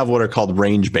 They have what are called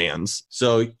range bands.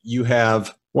 So you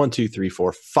have 5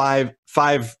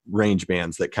 range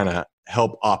bands that kind of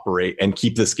help operate and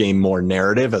keep this game more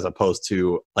narrative, as opposed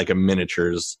to like a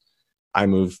miniatures. I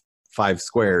move 5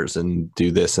 squares and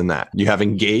do this and that. You have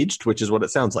engaged, which is what it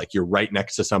sounds like. You're right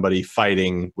next to somebody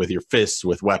fighting with your fists,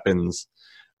 with weapons,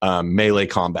 melee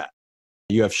combat.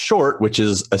 You have short, which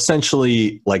is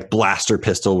essentially like blaster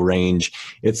pistol range.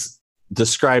 It's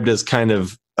described as kind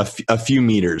of a few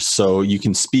meters, so you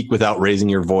can speak without raising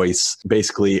your voice,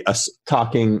 basically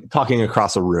talking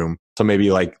across a room. So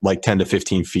maybe like 10 to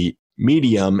 15 feet.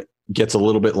 Medium gets a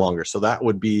little bit longer. So that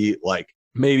would be like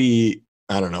maybe,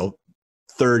 I don't know,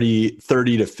 30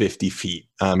 to 50 feet.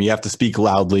 You have to speak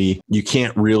loudly. You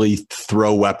can't really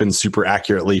throw weapons super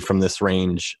accurately from this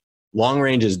range. Long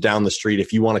range is down the street.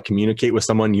 If you want to communicate with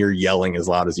someone, you're yelling as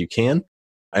loud as you can.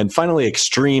 And finally,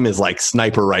 extreme is like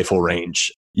sniper rifle range.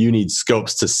 You need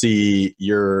scopes to see.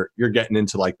 You're getting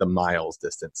into like the miles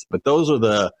distance. But those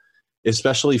are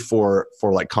especially for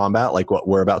like combat, like what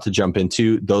we're about to jump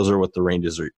into, those are what the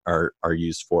ranges are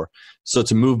used for. So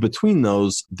to move between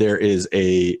those, there is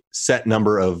a set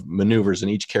number of maneuvers, and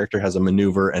each character has a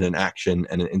maneuver and an action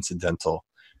and an incidental,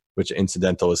 which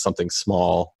incidental is something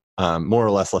small. More or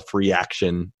less a free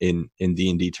action in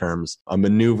D&D terms. A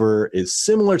maneuver is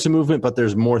similar to movement, but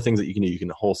there's more things that you can do. You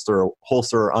can holster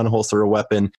or unholster a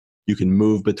weapon. You can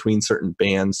move between certain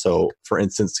bands. So, for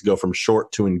instance, to go from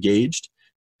short to engaged,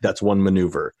 that's one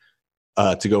maneuver.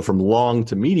 To go from long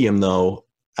to medium, though,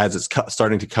 as it's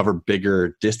starting to cover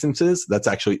bigger distances,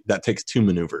 that takes 2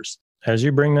 maneuvers. As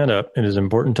you bring that up, it is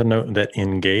important to note that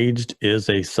engaged is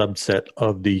a subset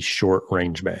of the short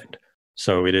range band.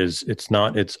 So it's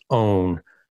not its own.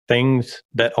 Things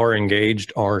that are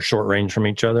engaged are short range from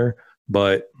each other,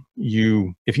 but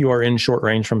if you are in short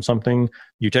range from something,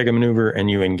 you take a maneuver and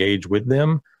you engage with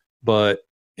them, but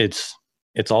it's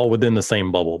all within the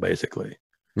same bubble, basically.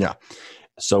 Yeah.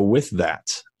 So with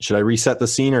that, should I reset the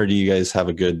scene, or do you guys have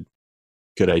a good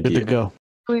idea? Good to go.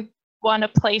 We want to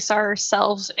place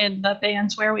ourselves in the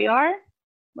bands where we are.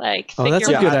 Like, that's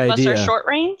a good idea. Are short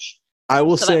range. I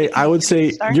would say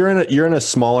you're in a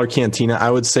smaller cantina.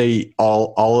 I would say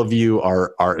all of you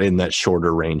are in that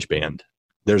shorter range band.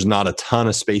 There's not a ton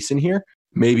of space in here.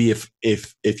 Maybe if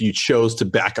you chose to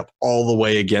back up all the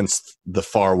way against the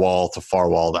far wall to far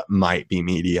wall, that might be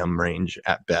medium range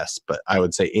at best. But I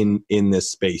would say in this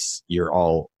space, you're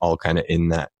all kind of in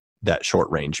that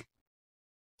short range.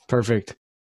 Perfect.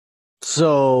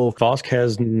 So Vosk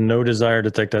has no desire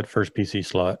to take that first PC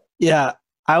slot. yeah,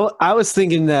 I was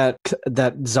thinking that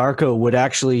Zarko would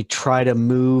actually try to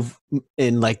move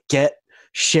and like get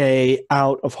Shay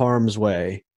out of harm's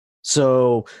way.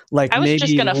 So like I was maybe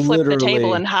just gonna flip the table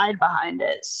literally- and hide behind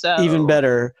it. So even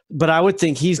better. But I would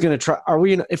think he's gonna try.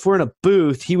 If we're in a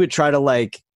booth, he would try to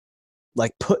like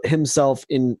put himself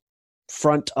in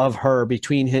front of her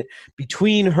between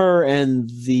her and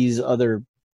these other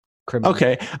criminals.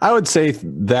 Okay, I would say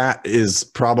that is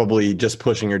probably just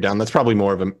pushing her down. That's probably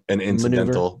more of an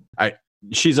incidental.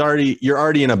 You're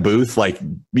already in a booth. Like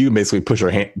you can basically put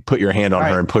your hand on All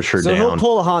right. her and push her So down. he'll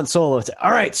pull a Han Solo. And say, all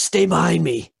right, stay behind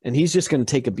me, and he's just gonna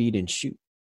take a beat and shoot.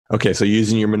 Okay, so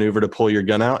using your maneuver to pull your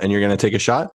gun out, and you're going to take a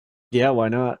shot. Yeah, why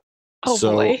not? Oh,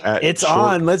 so boy. It's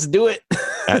on. Let's do it.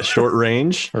 At short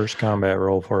range. First combat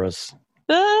roll for us.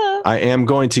 I am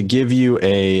going to give you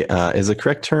is the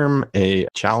correct term a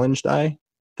challenge die?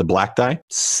 The black die?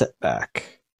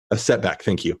 Setback. A setback,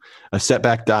 thank you. A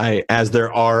setback die, as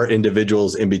there are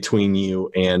individuals in between you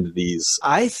and these.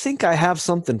 I think I have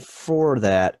something for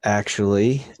that,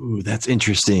 actually. Ooh, that's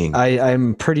interesting.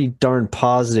 I'm pretty darn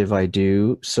positive I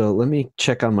do. So let me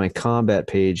check on my combat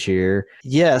page here.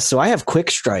 Yeah, so I have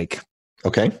Quick Strike.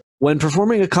 Okay. When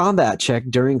performing a combat check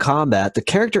during combat, the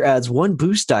character adds 1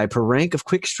 boost die per rank of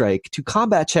Quick Strike to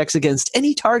combat checks against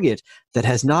any target that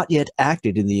has not yet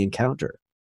acted in the encounter.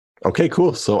 Okay,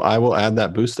 cool. So I will add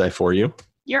that boost die for you.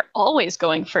 You're always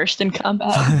going first in combat.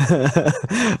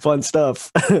 Fun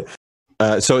stuff.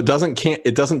 So it doesn't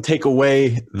take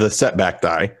away the setback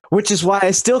die. Which is why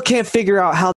I still can't figure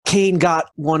out how Kane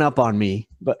got one up on me.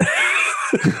 But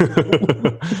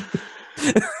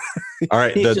All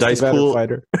right, he's the just a dice better pool.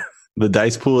 fighter. The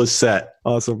dice pool is set.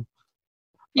 Awesome.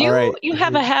 You All right. you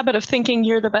have a habit of thinking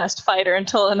you're the best fighter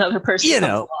until another person You comes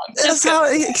know, along. that's Just go. how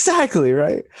exactly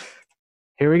right.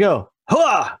 Here we go.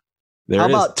 Hooah! There How it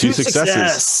is. about 2 2 successes.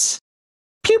 success?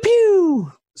 Pew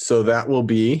pew. So that will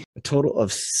be A total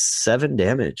of 7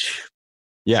 damage.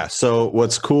 yeah. So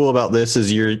what's cool about this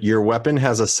is your weapon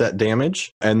has a set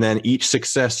damage, and then each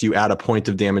success you add a point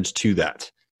of damage to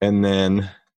that, and then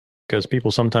Because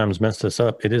people sometimes mess this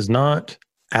up. It is not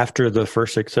after the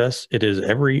first success. It is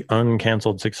every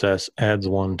uncanceled success adds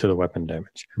 1 to the weapon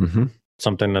damage.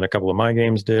 Something that a couple of my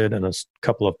games did, and a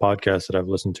couple of podcasts that I've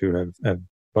listened to have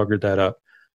buggered that up.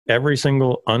 Every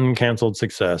single uncanceled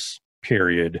success,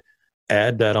 period,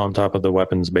 add that on top of the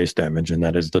weapon's base damage, and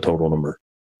that is the total number.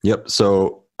 Yep.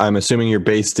 So I'm assuming your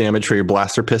base damage for your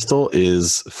blaster pistol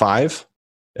is 5,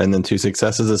 and then 2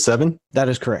 successes is 7. That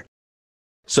is correct.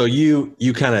 So you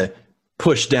kind of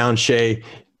push down Shay,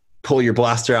 pull your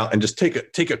blaster out, and just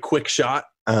take a quick shot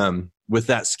with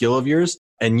that skill of yours,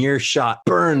 and your shot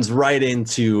burns right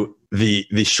into the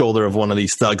shoulder of one of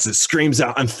these thugs. It screams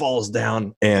out and falls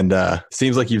down, and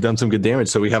seems like you've done some good damage.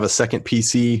 So we have a second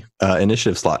PC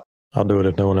initiative slot. I'll do it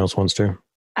if no one else wants to.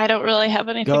 I don't really have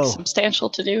anything Go. substantial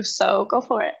to do, so go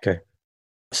for it.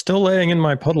 Still laying in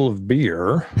my puddle of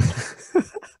beer.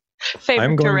 Favorite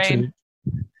I'm going terrain. to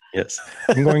yes,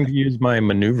 I'm going to use my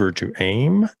maneuver to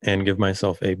aim and give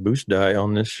myself a boost die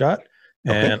on this shot,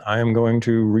 and I am going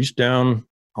to reach down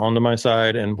onto my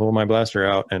side and pull my blaster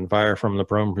out and fire from the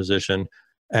prone position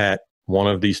at one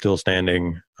of the still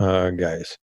standing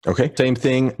guys. Okay. Same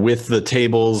thing with the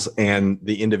tables and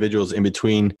the individuals in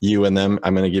between you and them.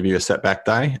 I'm going to give you a setback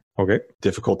die. Okay,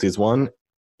 Difficulty is 1.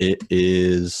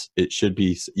 It should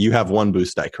be, you have 1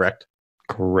 boost die, correct?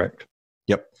 correct.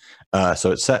 Yep.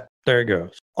 So it's set. There it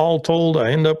goes. All told,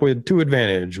 I end up with 2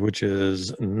 advantage, which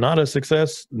is not a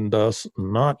success, thus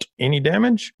not any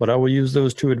damage, but I will use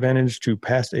those 2 advantage to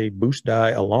pass a boost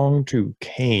die along to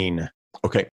Kane.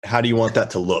 Okay. How do you want that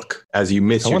to look as you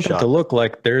miss I your want shot? it to look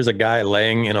like there's a guy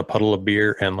laying in a puddle of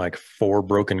beer and like 4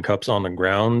 broken cups on the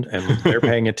ground, and they're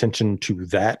paying attention to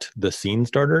that, the scene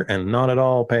starter, and not at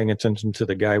all paying attention to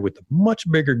the guy with the much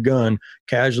bigger gun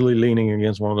casually leaning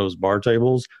against one of those bar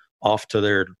tables off to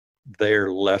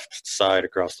their left side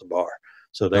across the bar.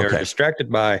 So they are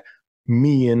distracted by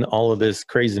me and all of this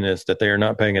craziness that they are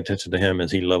not paying attention to him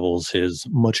as he levels his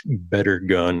much better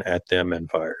gun at them and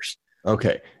fires.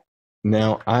 Okay.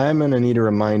 Now I'm going to need a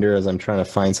reminder as I'm trying to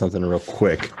find something real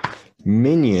quick.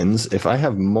 Minions, if I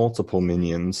have multiple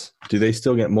minions, do they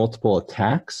still get multiple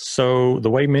attacks? So the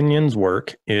way minions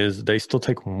work is they still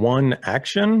take 1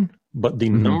 action, but the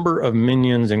number of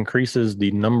minions increases the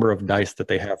number of dice that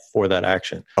they have for that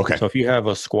action. Okay. So if you have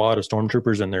a squad of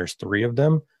stormtroopers and there's 3 of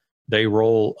them, they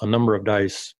roll a number of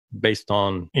dice based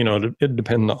on, it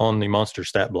depends on the monster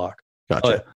stat block. Gotcha.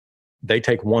 But they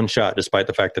take 1 shot despite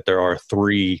the fact that there are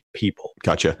 3 people.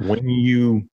 Gotcha. When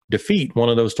you defeat one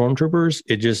of those stormtroopers,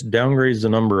 it just downgrades the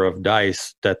number of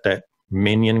dice that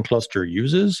minion cluster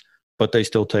uses, but they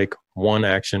still take 1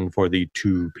 action for the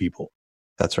 2 people.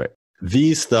 That's right.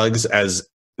 These thugs, as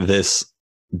this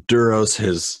Duros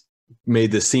has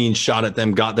made the scene, shot at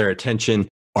them, got their attention,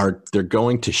 they're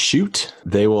going to shoot.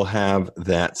 They will have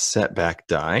that setback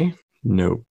die.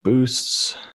 No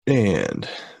boosts. And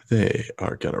they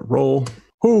are going to roll.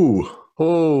 Ooh.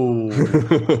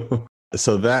 Oh,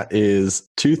 So that is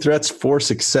 2 threats, 4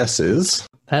 successes,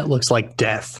 that looks like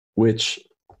death. which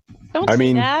Don't I say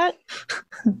mean- that.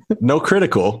 no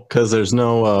critical because there's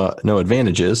no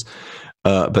advantages.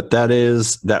 But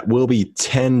that will be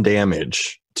 10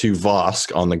 damage to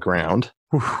Vosk on the ground.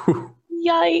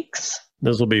 Yikes.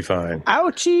 This will be fine.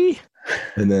 Ouchie.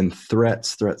 And then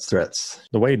threats.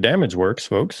 The way damage works,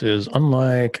 folks, is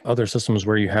unlike other systems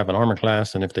where you have an armor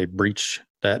class, and if they breach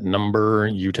that number,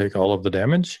 you take all of the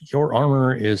damage. Your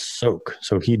armor is soak.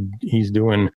 So he's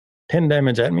doing 10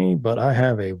 damage at me, but I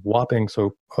have a whopping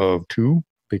soak of 2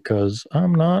 because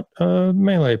I'm not a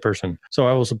melee person. So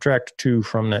I will subtract 2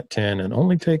 from that 10 and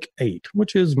only take 8,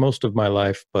 which is most of my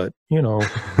life, but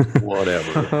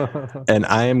whatever. And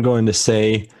I am going to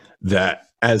say that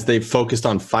as they've focused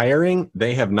on firing,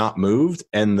 they have not moved,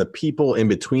 and the people in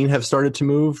between have started to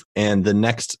move. And the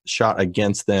next shot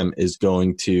against them is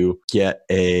going to get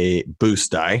a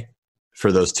boost die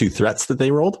for those 2 threats that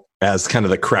they rolled. As kind of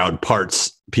the crowd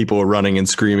parts, people are running and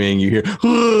screaming. You hear,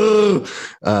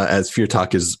 as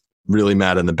Firtak is really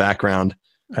mad in the background.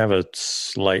 I have a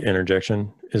slight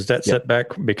interjection. Is that Yep. setback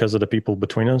because of the people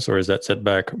between us, or is that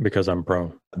setback because I'm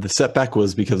prone? The setback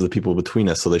was because of the people between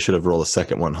us, so they should have rolled a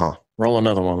second one, huh? Roll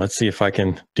another one. Let's see if I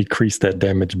can decrease that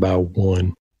damage by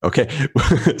 1. Okay,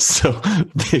 so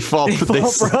they fall.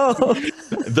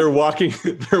 They're walking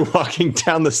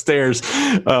down the stairs,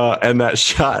 and that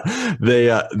shot.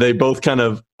 They both kind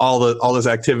of all this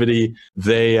activity.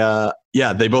 They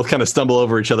both kind of stumble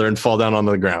over each other and fall down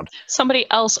onto the ground. Somebody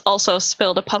else also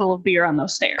spilled a puddle of beer on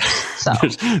those stairs. So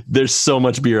There's so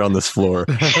much beer on this floor,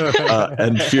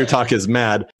 and Firtak is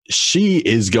mad. She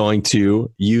is going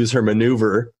to use her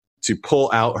maneuver to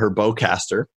pull out her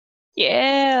bowcaster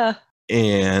yeah,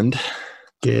 and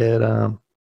Get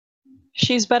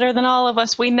she's better than all of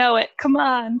us. We know it. Come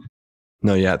on.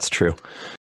 no, yeah, it's true.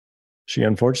 She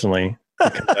unfortunately,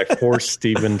 because I forced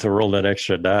Steven to roll that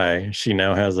extra die, she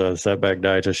now has a setback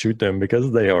die to shoot them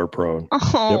because they are prone.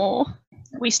 Oh,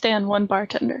 we stand one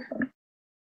bartender.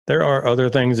 There are other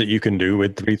things that you can do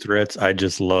with 3 threats. I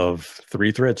just love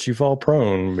 3 threats. You fall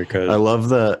prone because I love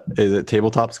the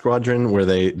Tabletop Squadron where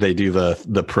they do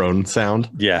the prone sound.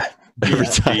 yeah. Every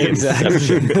time,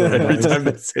 exactly. every time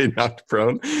they say knocked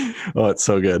prone. Oh, it's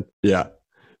so good. Yeah.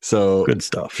 So Good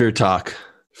stuff. Firtak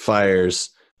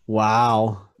fires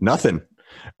Wow. nothing.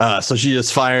 So she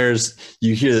just fires.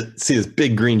 You see this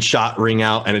big green shot ring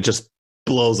out, and it just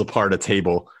blows apart a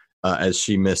table as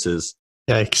she misses.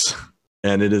 Yikes.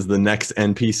 And it is the next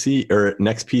NPC or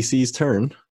next PC's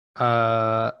turn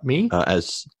Me?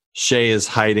 as Shay is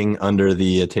hiding under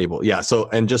the table. Yeah. So,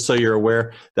 and just so you're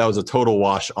aware, that was a total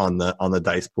wash on the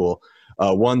dice pool.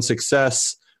 1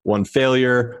 success, 1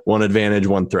 failure, 1 advantage,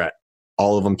 1 threat.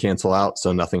 All of them cancel out,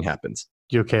 so nothing happens.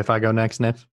 You okay if I go next,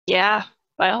 Nif? Yeah,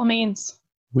 by all means.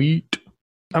 Sweet.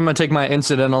 I'm going to take my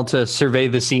incidental to survey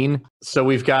the scene. So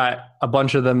we've got a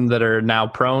bunch of them that are now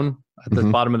prone at the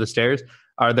Mhm. bottom of the stairs.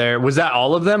 Was that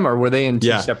all of them, or were they in 2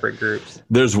 Yeah. separate groups?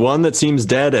 There's 1 that seems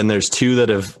dead, and there's 2 that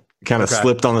have kind of Okay.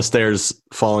 slipped on the stairs,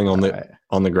 falling on All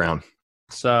right. the ground.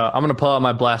 So I'm going to pull out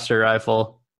my blaster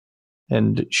rifle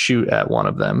and shoot at one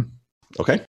of them.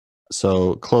 Okay.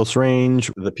 So close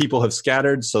range. The people have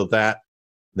scattered, so that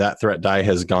threat die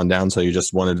has gone down. So you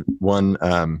just wanted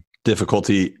 1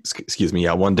 difficulty. Excuse me.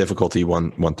 Yeah, 1 difficulty,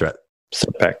 one threat.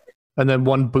 Setback. And then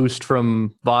 1 boost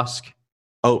from Vosk.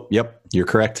 Oh, yep, you're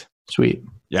correct. Sweet.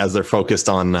 Yeah, as they're focused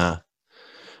on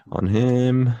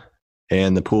him,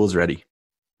 and the pool's ready.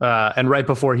 And right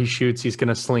before he shoots, he's going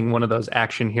to sling one of those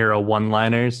action hero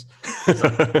one-liners.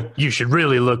 You should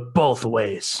really look both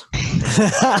ways.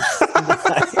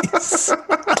 Nice.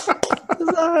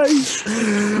 Nice.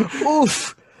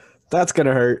 Oof. That's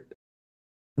gonna hurt.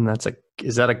 And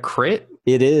is that a crit?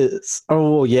 It is.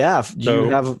 Oh yeah. So- You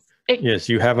have Yes,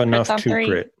 you have enough on to 3.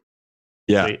 crit.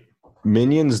 Yeah, Sweet.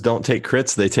 minions don't take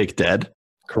crits; they take dead.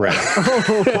 Correct.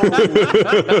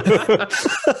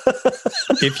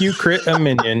 If you crit a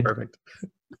minion, Perfect.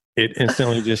 it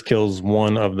instantly just kills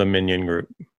 1 of the minion group.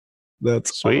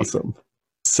 That's Sweet. awesome.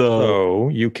 So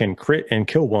you can crit and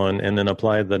kill 1 and then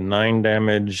apply the 9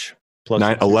 damage plus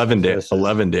 11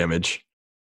 successes. damage.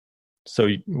 So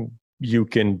you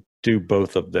can do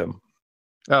both of them.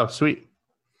 Oh, sweet.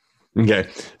 Okay.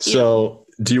 So,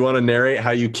 do you want to narrate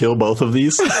how you kill both of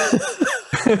these?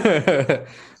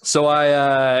 So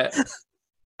I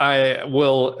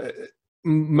will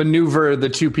maneuver the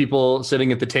two people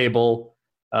sitting at the table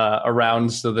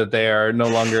around so that they are no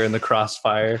longer in the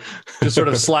crossfire. Just sort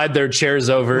of slide their chairs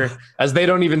over as they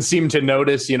don't even seem to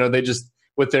notice. They just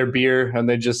with their beer and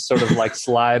they just sort of like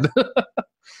slide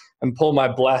and pull my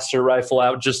blaster rifle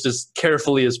out just as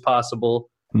carefully as possible.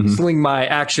 Mhm. Sling my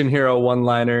action hero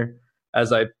one-liner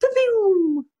as I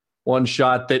one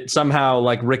shot that somehow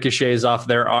like ricochets off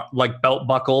their like belt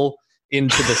buckle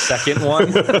into the second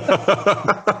one.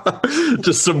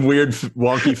 Just some weird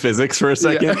wonky physics for a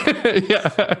second.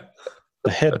 Yeah.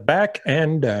 The head back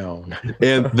and down.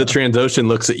 And the Transocean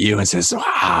looks at you and says,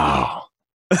 "Wow,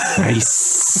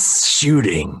 nice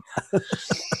shooting."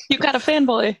 You got a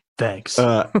fanboy. Thanks.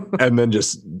 And then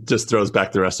just throws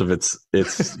back the rest of its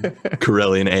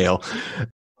Corellian ale.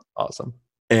 Awesome.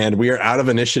 And we are out of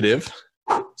initiative.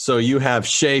 So you have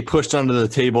Shay pushed onto the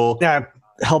table. Yeah,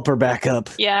 help her back up.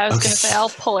 Yeah, I was Okay. going to say, I'll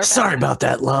pull her back. Sorry about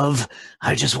that, love.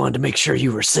 I just wanted to make sure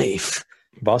you were safe.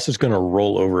 Boss is going to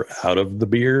roll over out of the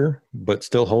beer, but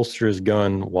still holster his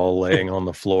gun while laying on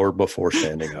the floor before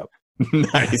standing up.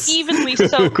 Nice. Evenly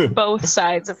soak both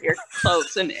sides of your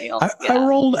clothes in ale. I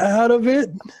rolled out of it.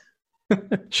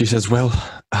 She says, "Well,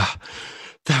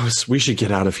 we should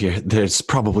get out of here. There's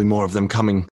probably more of them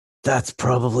coming." That's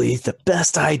probably the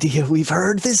best idea we've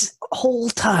heard this whole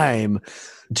time.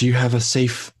 Do you have a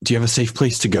safe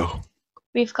place to go?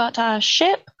 We've got our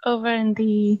ship over in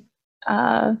the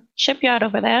shipyard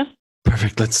over there.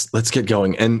 Perfect. Let's get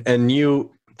going. And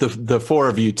you, the four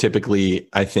of you typically,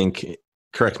 I think,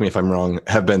 correct me if I'm wrong,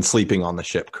 have been sleeping on the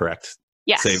ship, correct?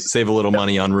 Yes. Save a little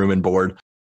money on room and board.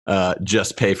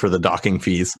 Just pay for the docking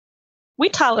fees. We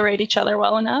tolerate each other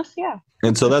well enough, yeah.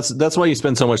 And so that's why you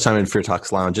spend so much time in Fear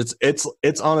Talks Lounge.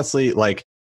 It's honestly like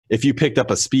if you picked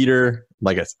up a speeder,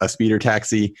 like a speeder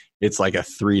taxi, it's like a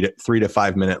 3 to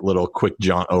 5 minute little quick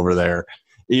jaunt over there.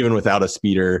 Even without a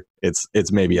speeder, it's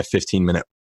maybe a 15-minute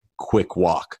quick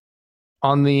walk.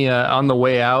 On the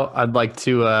way out, I'd like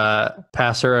to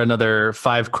pass her another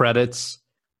 5 credits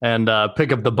and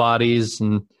pick up the bodies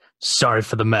and sorry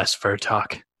for the mess,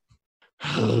 Furtalk.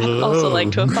 I'd also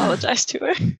like to apologize to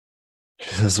her.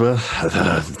 She says, "Well,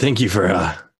 thank you for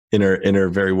in her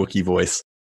very Wookiee voice.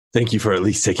 Thank you for at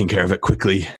least taking care of it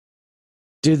quickly."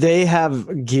 Do they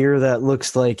have gear that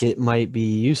looks like it might be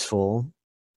useful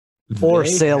or They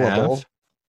saleable? have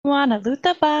Wanna loot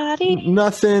the body?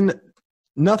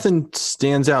 nothing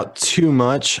stands out too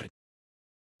much.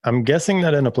 I'm guessing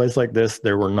that in a place like this,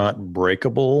 there were not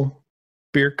breakable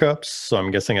beer cups. So I'm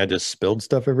guessing I just spilled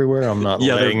stuff everywhere. I'm not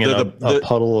Yeah, laying in they're a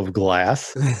puddle of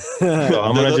glass. So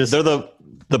I'm they're gonna just they're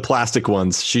the plastic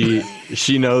ones. She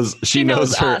knows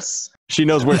her. us. She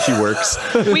knows where she works.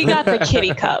 We got the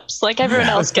kitty cups. Like everyone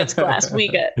else gets glass. We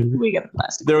get the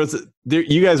plastic.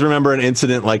 You guys remember an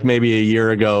incident like maybe a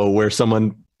year ago where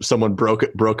someone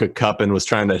broke a cup and was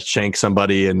trying to shank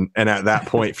somebody, and at that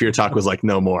point Fear Talk was like,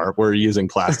 "No more. We're using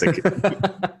plastic."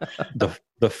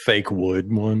 the fake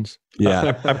wood ones.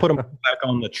 Yeah. I put them back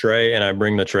on the tray and I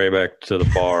bring the tray back to the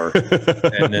bar.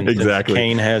 And then Exactly. If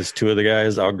Kane has 2 of the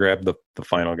guys, I'll grab the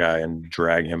final guy and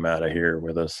drag him out of here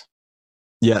with us.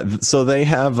 Yeah, so they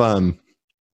have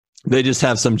they just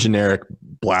have some generic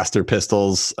blaster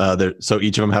pistols. So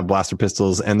each of them have blaster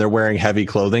pistols, and they're wearing heavy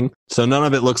clothing. So none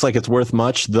of it looks like it's worth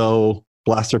much, though.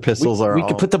 Blaster pistols we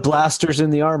could put the blasters in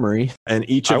the armory. and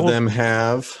each of them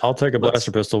have. I'll take a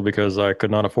blaster pistol because I could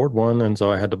not afford one, and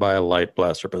so I had to buy a light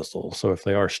blaster pistol. So if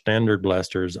they are standard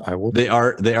blasters, I will. They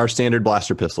are standard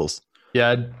blaster pistols.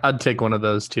 Yeah, I'd take one of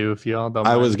those too if y'all don't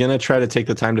I mind. was gonna try to take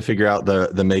the time to figure out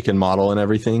the make and model and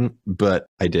everything, but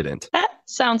I didn't. That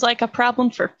sounds like a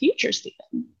problem for future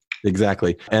Stephen.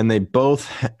 Exactly. And they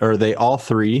all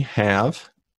three have.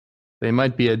 They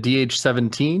might be a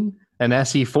DH-17, an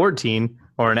SE-14,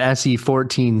 or an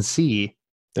SE-14C.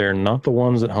 They're not the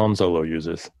ones that Han Solo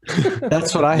uses.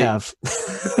 That's what I have.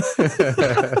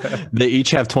 They each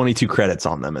have 22 credits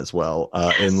on them as well,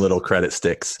 in little credit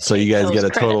sticks. So you guys Those get a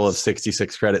total of credits.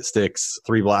 66 credit sticks,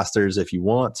 3 blasters if you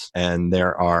want, and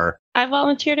there are. I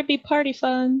volunteer to be party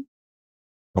fun.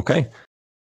 Okay.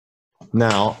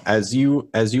 Now, as you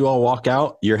all walk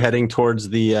out, you're heading towards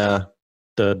the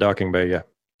docking bay, yeah.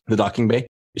 docking bay.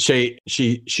 She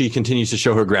continues to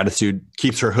show her gratitude,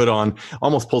 keeps her hood on,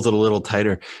 almost pulls it a little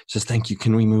tighter. Says, "Thank you.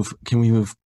 Can we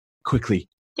move quickly?"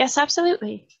 Yes,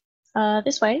 absolutely.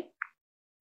 This way.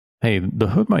 Hey, the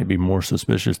hood might be more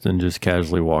suspicious than just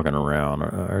casually walking around.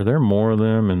 Are there more of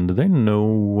them, and do they know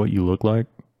what you look like?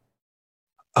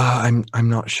 I'm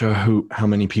not sure how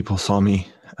many people saw me.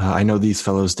 I know these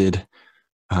fellows did,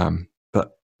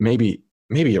 but maybe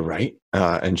you're right.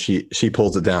 and she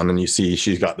pulls it down, and you see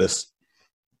she's got this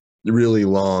really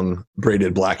long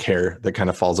braided black hair that kind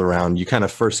of falls around. You kind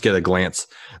of first get a glance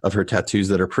of her tattoos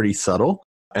that are pretty subtle,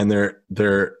 and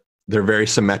they're very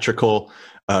symmetrical,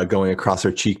 going across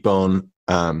her cheekbone,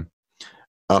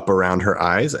 up around her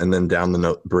eyes, and then down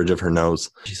the bridge of her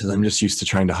nose. She says, "I'm just used to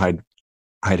trying to hide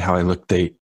how I look.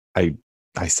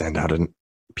 I stand out and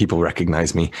people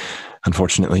recognize me,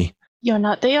 unfortunately." You're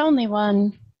not the only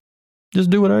one. Just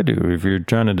do what I do. If you're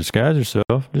trying to disguise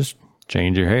yourself, just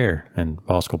change your hair. And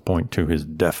Bosk will point to his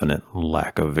definite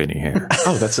lack of any hair.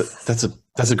 Oh,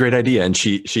 that's a great idea. And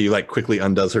she like quickly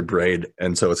undoes her braid,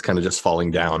 and so it's kind of just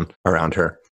falling down around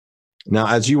her. Now,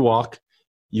 as you walk,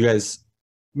 you guys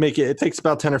make it. It takes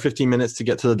about 10 or 15 minutes to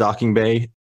get to the docking bay.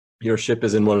 Your ship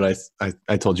is in what did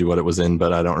I told you what it was in,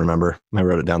 but I don't remember. I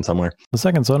wrote it down somewhere. The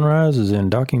second sunrise is in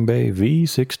Docking Bay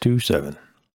V627.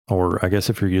 Or I guess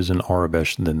if you're using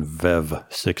Arabesh, then Vev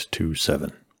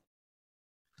 627.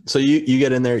 So you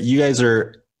get in there. You guys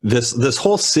are this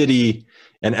whole city,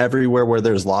 and everywhere where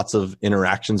there's lots of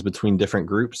interactions between different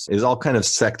groups is all kind of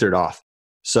sectored off.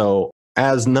 So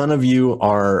as none of you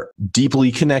are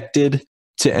deeply connected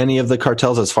to any of the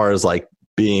cartels, as far as like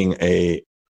being an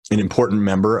important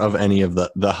member of any of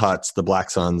the Huts, the Black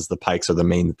Suns, the Pikes are the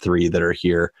main three that are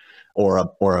here, or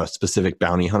a specific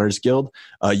bounty hunters guild,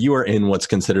 you are in what's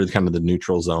considered kind of the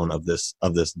neutral zone of this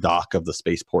dock of the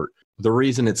spaceport. The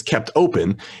reason it's kept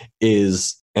open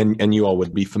is, and you all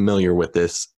would be familiar with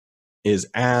this, is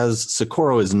as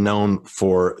Socorro is known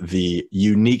for the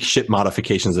unique ship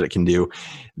modifications that it can do,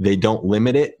 they don't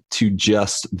limit it to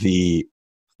just the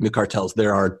cartels.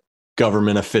 There are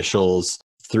government officials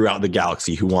throughout the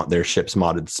galaxy who want their ships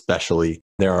modded specially.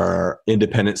 There are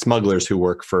independent smugglers who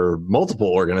work for multiple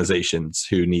organizations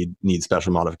who need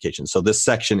special modifications. So this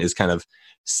section is kind of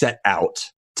set out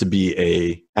to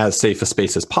be as safe a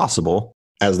space as possible,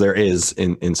 as there is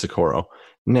in Socorro.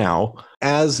 Now,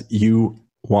 as you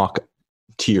walk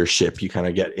to your ship, you kind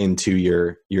of get into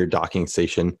your docking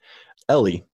station.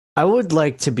 Ellie, I would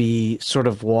like to be sort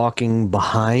of walking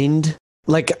behind.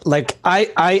 Like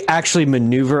I actually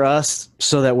maneuver us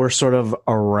so that we're sort of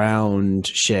around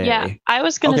Shay. Yeah, I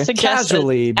was going to suggest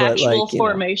casually, an but actual like,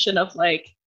 formation of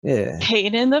like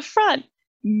Kane in the front,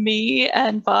 me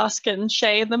and Bosk and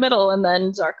Shay in the middle, and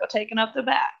then Zarko taking up the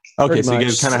back. Okay, so you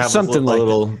guys kind of have something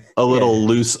a little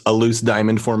loose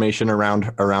diamond formation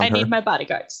around I her. need my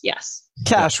bodyguards. Yes.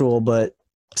 Casual, but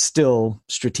still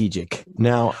strategic.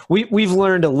 Now we've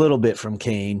learned a little bit from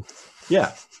Kane.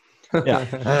 Yeah.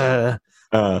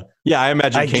 Yeah, I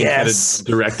imagine Kane kind of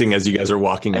directing as you guys are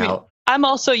walking out. I'm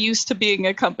also used to being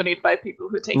accompanied by people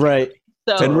who take right. care of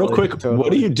me, so. And real quick,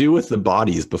 what do you do with the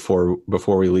bodies before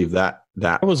we leave that?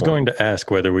 I was going to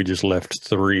ask whether we just left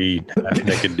 3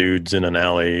 half-naked dudes in an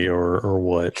alley or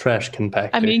what. Trash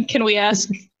compactor. I mean, can we ask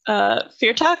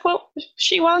Firtak what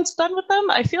she wants done with them?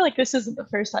 I feel like this isn't the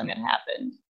first time it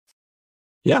happened.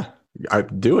 Yeah, I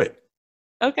do it.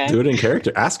 Okay. Do it in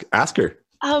character. Ask her.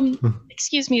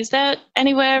 Excuse me, is there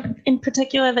anywhere in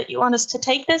particular that you want us to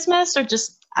take this mess, or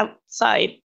just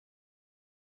outside?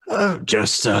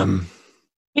 Just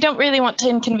We don't really want to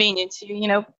inconvenience you. You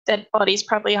know, dead bodies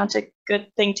probably aren't a good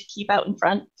thing to keep out in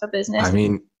front for business. I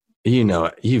mean,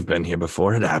 you've been here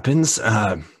before. It happens.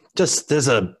 Just there's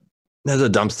a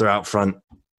dumpster out front.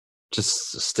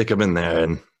 Just stick them in there,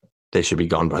 and they should be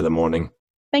gone by the morning.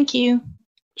 Thank you.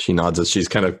 She nods as she's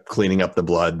kind of cleaning up the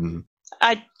blood, and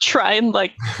I try and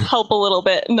like help a little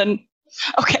bit, and then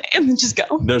okay, and then just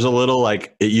go. There's a little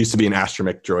like it used to be an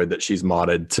astromech droid that she's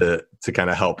modded to kind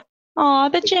of help. Aw,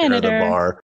 the janitor. The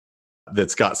bar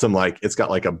that's got some it's got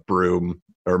like a broom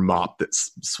or mop that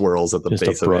swirls at the Just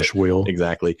base a brush of it. wheel.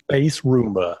 Exactly. Base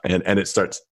Roomba. And it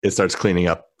starts cleaning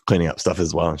up stuff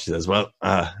as well. And she says, well,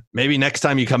 maybe next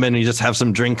time you come in, you just have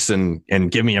some drinks and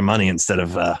give me your money instead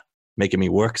of making me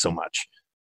work so much.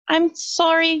 I'm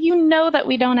sorry, you know that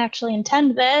we don't actually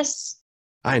intend this.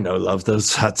 I know, love.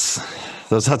 Those huts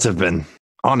have been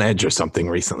on edge or something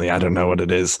recently. I don't know what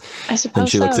it is. I suppose And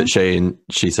she looks so. at Shay and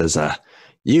she says,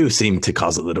 you seem to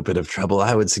cause a little bit of trouble.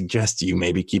 I would suggest you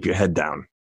maybe keep your head down.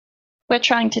 We're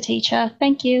trying to teach her.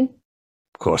 Thank you.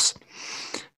 Of course.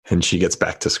 And she gets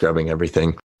back to scrubbing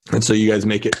everything. And so you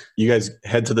guys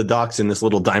head to the docks in this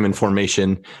little diamond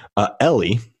formation.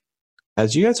 Ellie,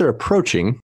 as you guys are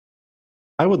approaching,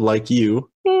 I would like you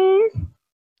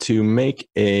to make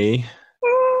a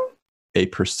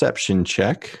perception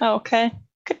check. Oh, okay.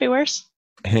 Could be worse.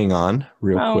 Hang on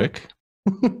real Oh. quick.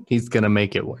 He's going to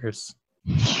make it worse.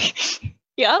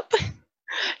 Yep.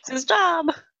 It's his job.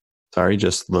 Sorry,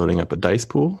 just loading up a dice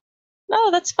pool. No,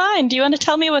 that's fine. Do you want to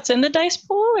tell me what's in the dice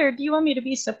pool, or do you want me to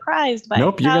be surprised by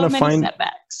Nope, you're how gonna many find-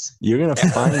 setbacks? You're going to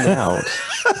find out.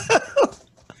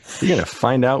 You're going to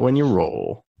find out when you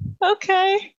roll.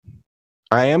 Okay.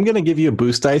 I am going to give you a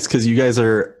boost dice because you guys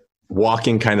are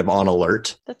walking kind of on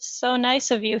alert. That's so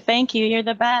nice of you. Thank you. You're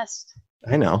the best.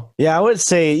 I know. Yeah, I would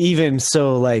say even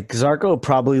so, like Zarko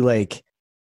probably like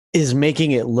is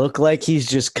making it look like he's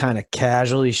just kind of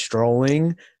casually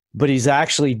strolling, but he's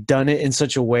actually done it in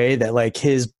such a way that like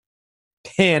his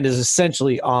hand is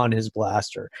essentially on his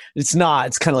blaster. It's not,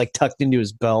 it's kind of like tucked into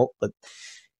his belt, but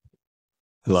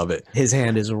I love it. his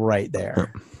hand is right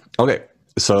there. Okay.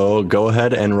 So go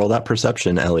ahead and roll that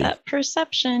perception, Ellie. That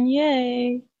perception,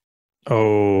 yay.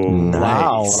 Oh,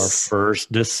 Wow. Our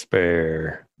first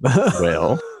despair.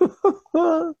 Well,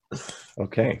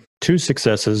 okay. 2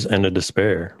 successes and a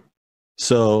despair.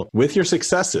 So with your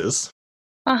successes,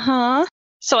 Uh-huh.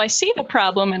 So I see the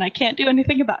problem and I can't do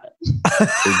anything about it.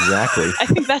 exactly. I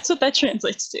think that's what that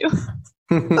translates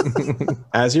to.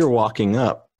 As you're walking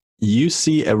up, you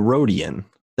see a Rhodian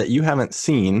that you haven't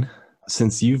seen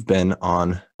since you've been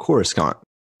on Coruscant.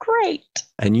 Great.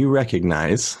 And you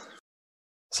recognize,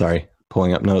 sorry,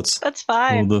 pulling up notes. That's Hold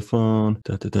fine. the phone.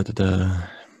 Da, da, da, da, da.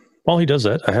 While he does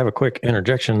that, I have a quick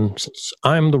interjection since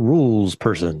I'm the rules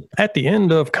person. At the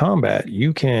end of combat,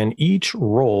 you can each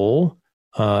roll,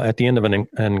 at the end of an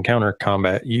encounter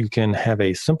combat, you can have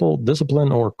a simple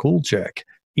discipline or cool check.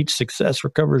 Each success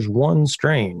recovers 1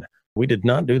 strain. We did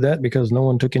not do that because no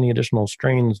one took any additional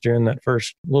strains during that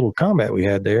first little combat we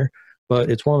had there, but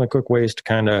it's one of the quick ways to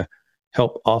kind of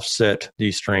help offset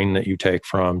the strain that you take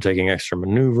from taking extra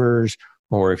maneuvers,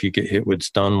 or if you get hit with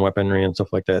stun weaponry and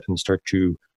stuff like that and start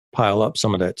to pile up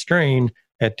some of that strain.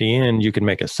 At the end, you can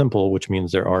make it simple, which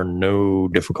means there are no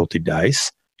difficulty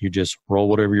dice. You just roll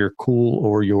whatever your cool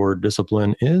or your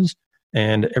discipline is,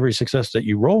 and every success that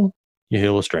you roll, you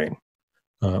heal a strain.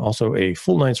 Also, a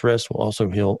full night's rest will also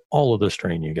heal all of the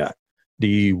strain you got.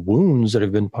 The wounds that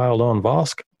have been piled on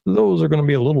Vosk, those are going to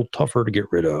be a little tougher to get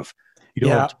rid of. You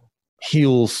don't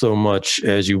heal so much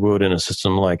as you would in a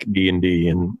system like D&D,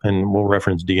 and we'll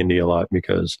reference D&D a lot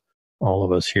because all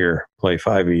of us here play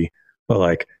 5e, but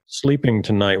like sleeping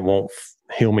tonight won't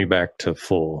heal me back to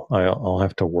full. I'll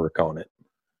have to work on it.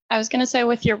 I was going to say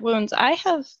with your wounds, I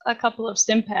have a couple of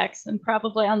stim packs, and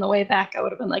probably on the way back, I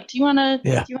would have been like, do you want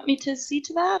me to see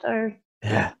to that? Or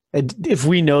Yeah. And if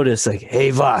we notice, like, hey,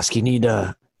 Vosk, you need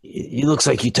it looks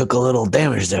like you took a little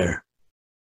damage there.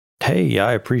 Hey,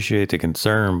 I appreciate the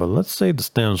concern, but let's save the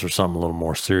stems for something a little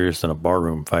more serious than a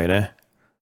barroom fight, eh?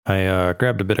 I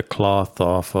grabbed a bit of cloth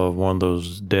off of one of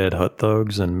those dead hut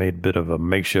thugs and made a bit of a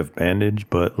makeshift bandage,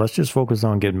 but let's just focus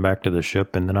on getting back to the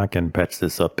ship, and then I can patch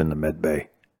this up in the med bay.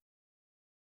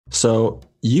 So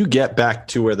you get back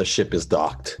to where the ship is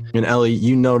docked. And Ellie,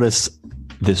 you notice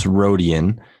this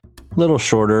Rhodian, a little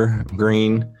shorter,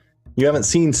 green. You haven't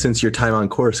seen since your time on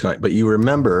Coruscant, but you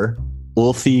remember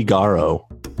Ulthi Garo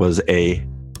was a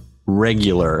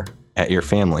regular at your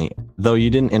family. Though you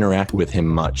didn't interact with him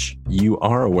much, you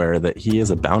are aware that he is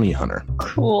a bounty hunter.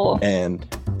 cool. And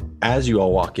as you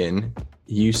all walk in,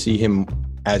 you see him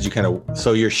as you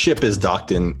so your ship is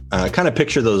docked in, kind of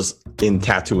picture those in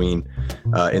Tatooine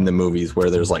in the movies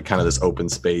where there's like kind of this open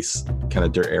space, kind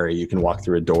of dirt area. You can walk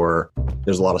through a door.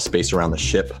 There's a lot of space around the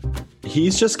ship.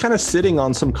 He's just kind of sitting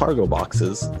on some cargo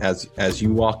boxes as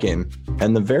you walk in.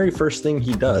 And the very first thing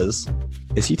he does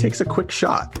is he takes a quick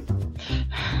shot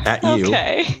at you.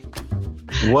 Okay.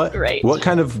 Great. What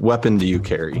kind of weapon do you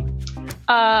carry?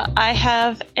 I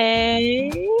have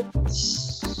a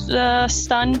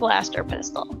stun blaster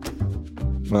pistol.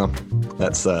 Well,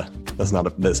 that's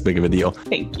not this big of a deal.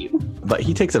 Thank you. But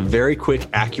he takes a very quick,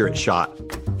 accurate shot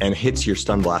and hits your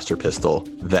stun blaster pistol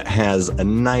that has a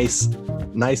nice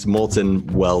molten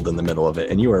weld in the middle of it.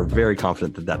 And you are very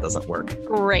confident that that doesn't work.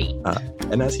 Great.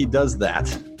 And as he does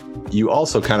that, you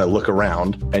also kind of look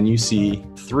around and you see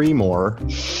 3 more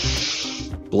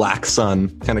Black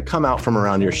Sun kind of come out from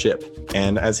around your ship.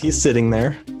 And as he's sitting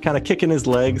there, kind of kicking his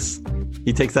legs,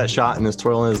 he takes that shot and is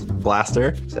twirling his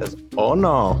blaster, says, "Oh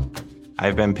no,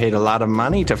 I've been paid a lot of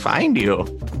money to find you."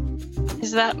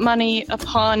 Is that money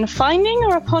upon finding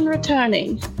or upon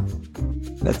returning?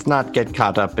 Let's not get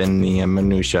caught up in the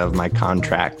minutia of my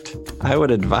contract. I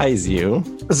would advise you.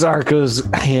 Zarko's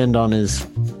hand on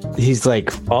he's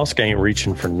like, Vosk ain't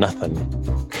reaching for nothing.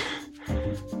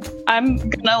 I'm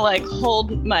gonna like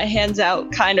hold my hands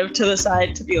out kind of to the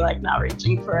side to be like not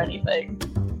reaching for anything.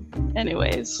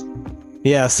 Anyways.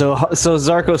 yeah, so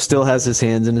Zarko still has his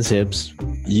hands in his hips.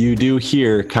 You do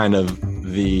hear kind of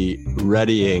the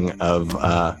readying of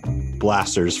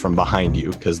blasters from behind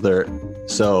you because they're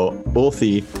So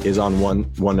Ulthi is on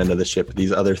one end of the ship.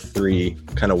 These other three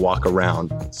kind of walk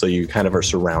around. So you kind of are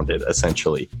surrounded,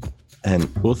 essentially. And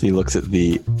Ulthi looks at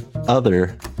the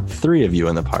other three of you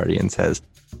in the party and says,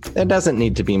 "There doesn't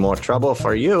need to be more trouble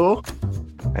for you.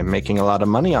 I'm making a lot of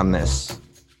money on this."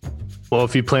 Well,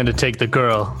 if you plan to take the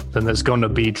girl, then there's going to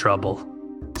be trouble.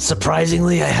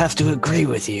 Surprisingly, I have to agree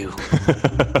with you.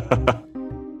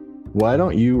 Why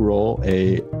don't you roll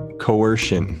a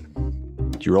coercion?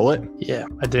 Did you roll it? Yeah,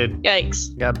 I did.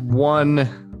 Yikes. Got one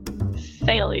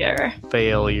Failure.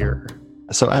 failure.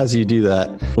 So as you do that,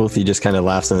 Ulthi just kind of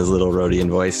laughs in his little Rhodian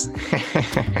voice.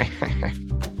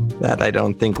 That I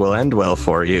don't think will end well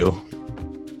for you.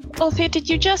 Ulthi, did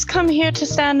you just come here to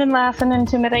stand and laugh and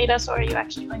intimidate us, or are you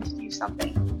actually going to do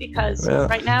something? Because Well-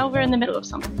 right now we're in the middle of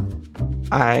something.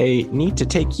 I need to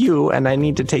take you and I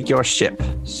need to take your ship.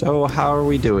 So how are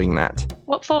we doing that?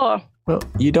 What for? Well,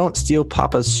 you don't steal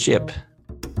Papa's ship.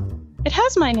 It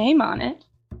has my name on it.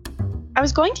 I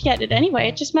was going to get it anyway,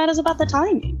 it just matters about the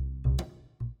timing.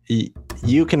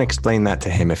 You can explain that to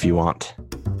him if you want.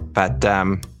 But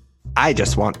I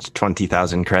just want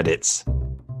 20,000 credits.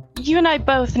 You and I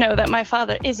both know that my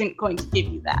father isn't going to give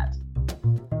you that.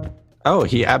 Oh,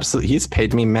 he's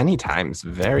paid me many times,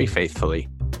 very faithfully.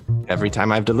 Every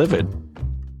time I've delivered.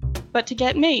 But to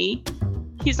get me,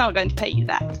 he's not going to pay you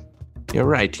that. You're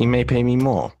right, he may pay me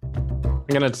more. I'm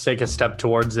going to take a step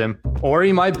towards him, or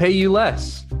he might pay you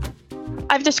less.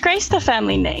 I've disgraced the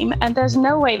family name, and there's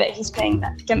no way that he's paying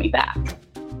that to get me back.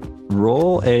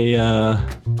 Roll a...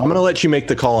 I'm going to let you make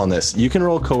the call on this. You can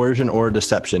roll coercion or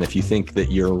deception if you think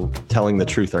that you're telling the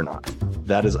truth or not.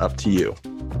 That is up to you.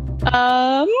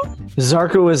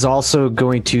 Zarko is also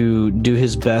going to do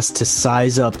his best to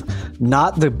size up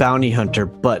not the bounty hunter,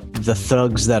 but the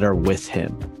thugs that are with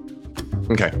him.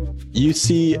 Okay. You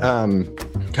see kind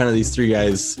of these three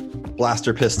guys,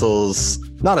 blaster pistols,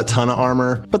 not a ton of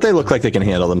armor, but they look like they can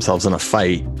handle themselves in a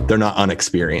fight. They're not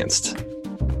unexperienced.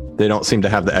 They don't seem to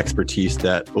have the expertise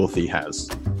that Ulthi has.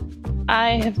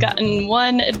 I have gotten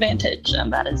one advantage,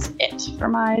 and that is it for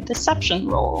my deception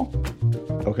roll.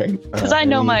 Okay. Because I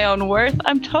know my own worth.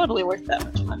 I'm totally worth that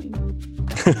much money.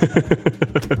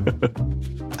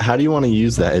 How do you want to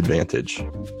use that advantage?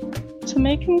 To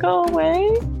make him go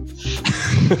away?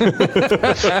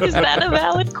 Is that a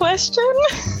valid question?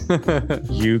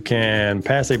 You can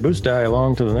pass a boost die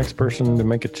along to the next person to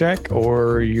make a check,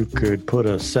 or you could put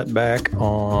a setback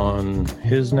on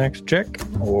his next check,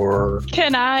 or...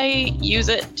 Can I use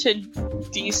it to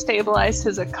destabilize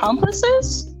his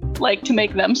accomplices? Like to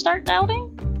make them start doubting?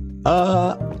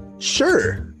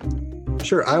 Sure.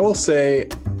 Sure. I will say,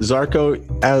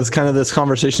 Zarko, as kind of this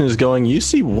conversation is going, you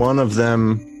see one of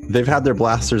them, they've had their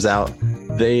blasters out.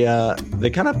 They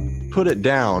kind of put it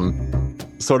down,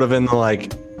 sort of in the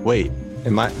like, wait,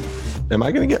 am I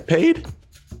going to get paid?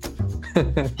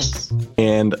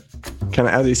 And kind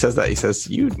of as he says that, he says,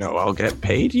 you know I'll get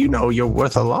paid. You know you're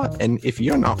worth a lot. And if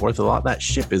you're not worth a lot, that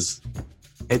ship it's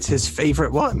his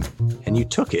favorite one. And you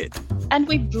took it. And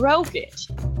we broke it.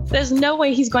 There's no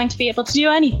way he's going to be able to do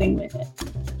anything with it.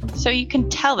 So you can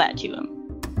tell that to him.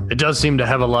 It does seem to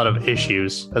have a lot of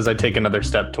issues as I take another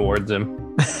step towards him.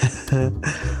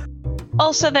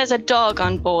 Also, there's a dog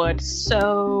on board,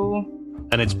 so...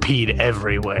 And it's peed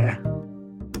everywhere.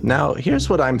 Now, here's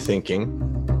what I'm thinking.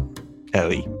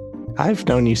 Ellie, I've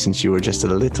known you since you were just a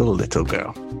little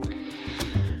girl.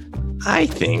 I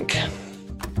think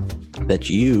that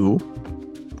you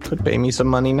could pay me some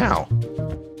money now.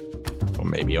 Or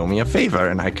maybe owe me a favor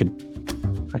and I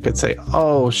could say,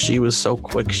 oh, she was so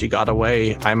quick she got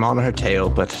away. I'm on her tail,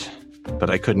 but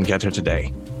I couldn't get her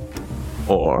today.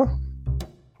 Or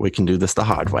we can do this the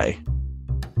hard way.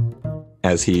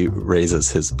 As he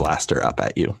raises his blaster up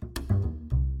at you.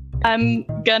 I'm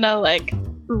gonna, like,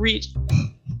 reach...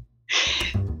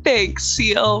 Thanks,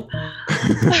 Seal.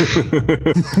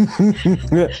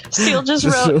 Seal just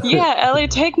wrote, yeah, Ellie,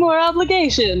 take more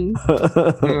obligation.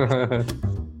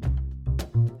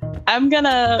 I'm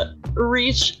gonna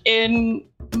reach in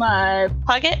my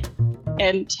pocket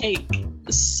and take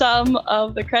some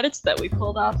of the credits that we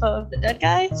pulled off of the dead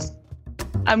guys.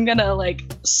 I'm gonna, like,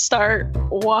 start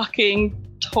walking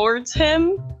towards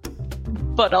him,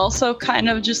 but also kind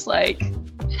of just, like,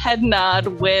 head nod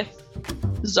with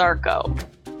Zarko.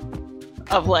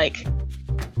 Of, like,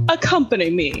 accompany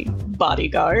me,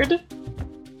 bodyguard.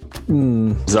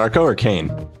 Zarko or Kane?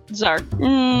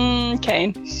 Yeah,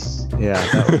 Kane.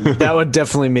 that would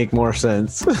definitely make more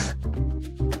sense.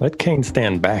 Let Kane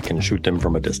stand back and shoot them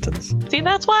from a distance. See,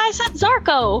 that's why I said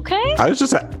Zarko, okay? I was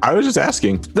just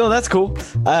asking. No, that's cool.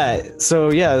 So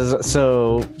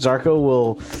Zarko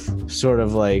will sort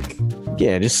of like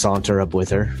Yeah, just saunter up with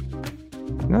her.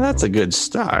 Now that's a good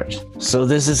start. So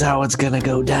this is how it's gonna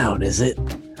go down, is it?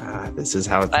 This is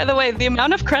how it's By the way, the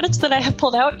amount of credits that I have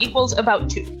pulled out equals about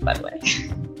 2, by the way.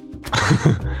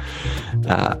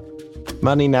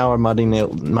 money now or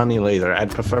money later.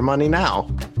 I'd prefer money now.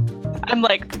 I'm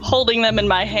like holding them in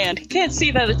my hand. You can't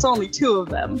see that it's only 2 of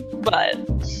them, but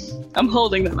I'm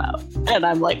holding them out and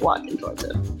I'm like walking towards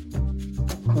it.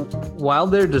 While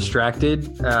they're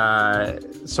distracted,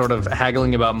 sort of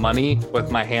haggling about money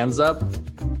with my hands up,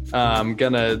 I'm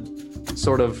gonna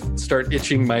sort of start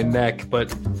itching my neck,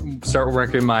 but start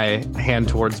working my hand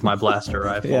towards my blaster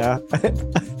rifle. Yeah.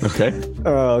 Okay.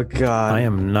 Oh god. I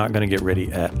am not going to get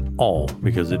ready at all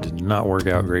because it did not work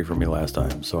out great for me last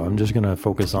time. So I'm just going to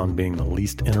focus on being the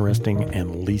least interesting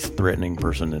and least threatening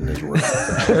person in this room.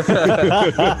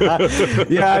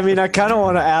 Yeah, I mean, I kind of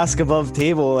want to ask above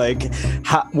table, like,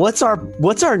 what's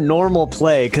our normal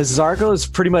play? Because Zarko is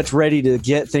pretty much ready to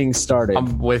get things started.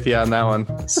 I'm with you on that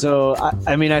one. So,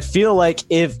 I mean, I feel like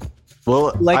if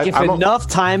I'm enough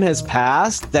time has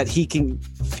passed that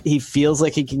he feels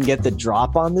like he can get the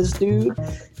drop on this dude,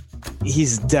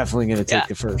 he's definitely going to take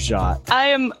the first shot.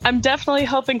 I'm definitely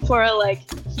hoping for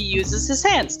he uses his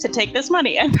hands to take this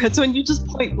money, and that's when you just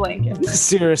point blank him.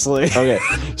 Seriously. Okay.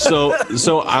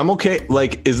 So I'm okay.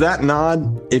 Like, is that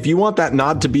nod? If you want that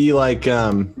nod to be like,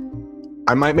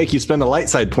 I might make you spend a light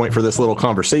side point for this little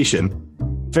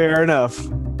conversation. Fair enough.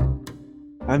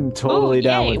 I'm totally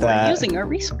down with that. We're using our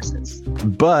resources.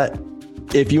 But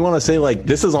if you want to say like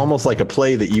this is almost like a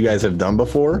play that you guys have done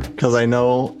before, because I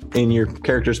know in your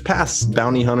characters' past,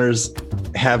 bounty hunters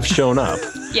have shown up.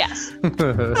 Yes.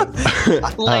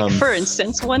 For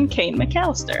instance, one Kane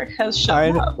McAllister has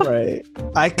shown up. Right.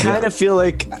 I kind of feel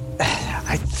like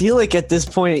at this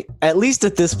point, at least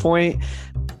at this point,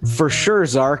 for sure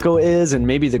Zarko is, and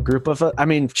maybe the group of us. I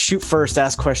mean, shoot first,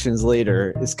 ask questions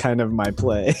later is kind of my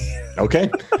play.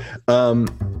 Okay.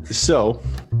 So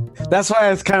that's why I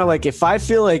was kind of like, if I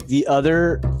feel like the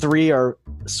other 3 are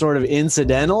sort of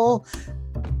incidental,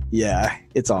 yeah,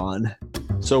 it's on.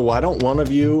 So why don't one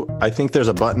of you? I think there's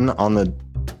a button on the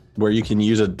where you can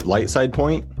use a light side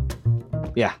point.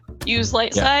 Yeah. Use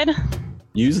light side.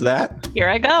 Use that. Here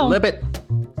I go. Flip it.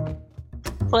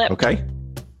 Flip. Okay.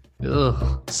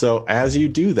 Ugh. So as you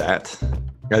do that,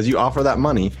 as you offer that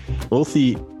money,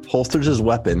 Lilthi holsters his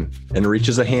weapon and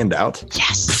reaches a hand out.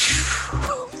 Yes.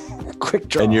 Quick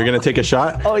draw. And you're going to take a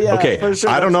shot? Oh, yeah. Okay. For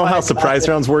sure. I don't know how That's surprise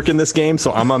rounds work in this game,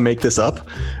 so I'm going to make this up.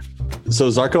 So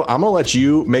Zarko, I'm going to let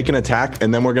you make an attack,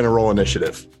 and then we're going to roll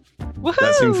initiative. Woohoo! Does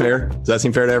that seem fair? Does that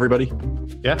seem fair to everybody?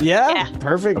 Yeah.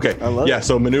 Perfect. Okay. I love it.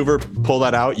 So maneuver, pull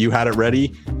that out. You had it ready.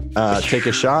 Take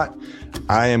a shot.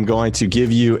 I am going to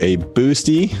give you a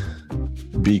boosty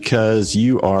because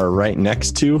you are right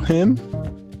next to him,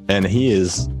 and he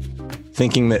is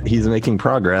thinking that he's making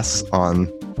progress on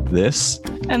this.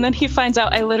 And then he finds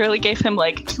out I literally gave him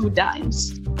 2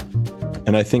 dimes.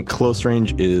 And I think close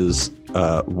range is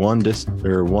one.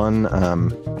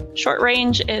 Short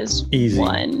range is Easy.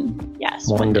 1. Yes,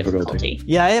 One 1 difficulty. difficulty.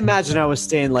 Yeah, I imagine I was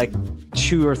staying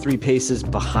 2 or 3 paces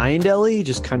behind Ellie,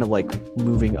 just kind of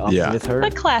moving up with her.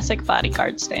 The classic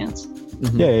bodyguard stance.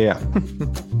 Yeah.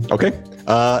 Okay.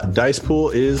 Dice pool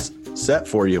is set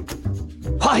for you.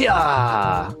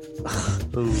 Hiya!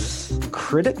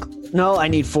 Critical? No, I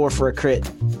need 4 for a crit.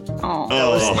 Oh. That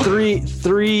was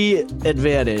 3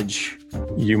 advantage.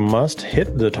 You must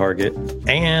hit the target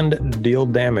and deal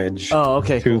damage Oh,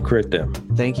 okay. to crit them.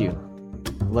 Thank you.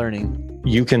 Learning.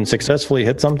 You can successfully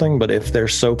hit something, but if their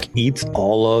soak eats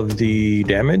all of the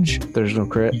damage, There's no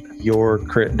crit. your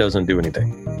crit doesn't do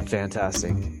anything.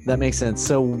 Fantastic. That makes sense.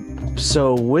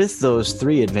 So with those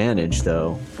 3 advantage,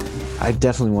 though, I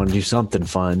definitely want to do something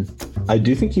fun. I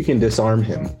do think you can disarm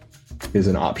him is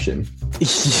an option.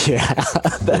 Yeah,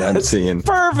 That I'm seeing.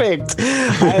 perfect.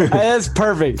 That's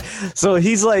perfect. So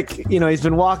he's he's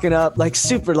been walking up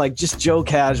super just Joe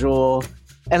casual,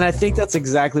 and I think that's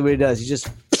exactly what he does. He just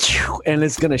and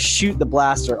it's gonna shoot the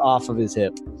blaster off of his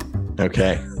hip.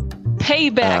 Okay.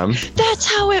 Payback. That's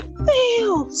how it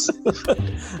feels.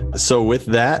 So with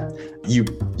that, you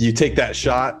take that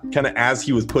shot kind of as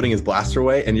he was putting his blaster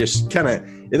away, and just kind of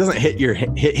it doesn't hit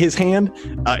his hand.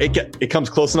 It comes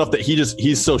close enough that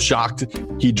he's so shocked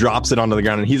he drops it onto the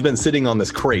ground, and he's been sitting on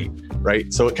this crate,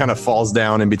 right? So it kind of falls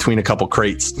down in between a couple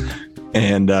crates,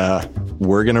 and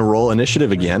we're gonna roll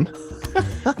initiative again.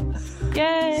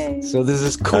 Yay. So this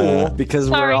is cool because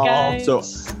Sorry, we're all guys. So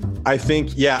I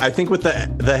think with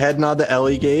the head nod that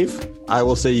Ellie gave, I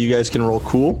will say you guys can roll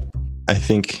cool. I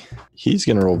think he's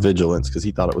going to roll vigilance because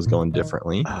he thought it was going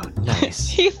differently. Oh, nice.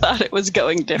 He thought it was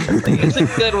going differently. It's a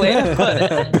good way to put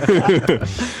it.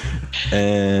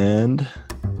 And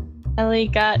Ellie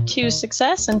got 2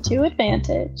 success and 2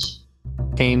 advantage.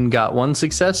 Kane got 1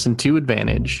 success and 2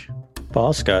 advantage.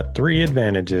 Boss got 3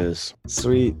 advantages.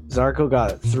 Sweet. Zarko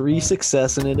got 3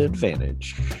 success and an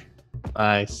advantage.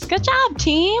 Nice. Good job,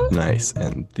 team. nice.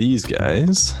 And these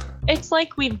guys, It's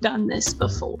like we've done this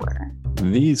before.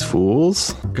 these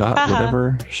fools got Haha.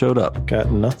 whatever showed up.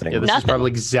 Got nothing. Yeah, this is Nothing.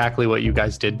 probably exactly what you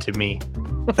guys did to me.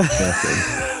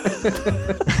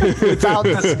 Without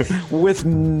this, with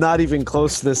not even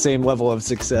close to the same level of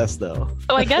success, though.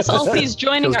 Oh, I guess Alfie's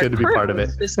joining Feels our good to be crew part of it.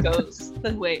 if this goes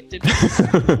the way it did.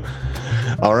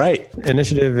 All right.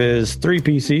 Initiative is 3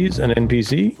 PCs, an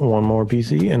NPC, 1 more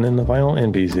PC, and then the final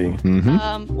NPC.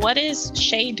 Mm-hmm. What is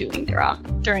Shay doing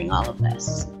during all of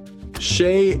this?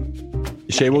 Shay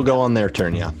will go on their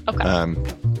turn, yeah. Okay.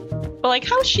 But like,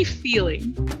 how's she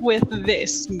feeling with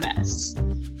this mess?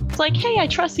 It's like, hey, I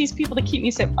trust these people to keep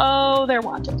me safe. Oh, they're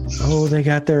wanted. Oh, they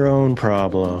got their own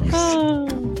problems. Oh,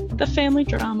 the family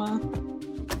drama.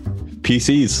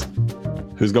 PCs.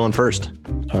 Who's going first?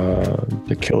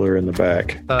 The killer in the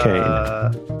back,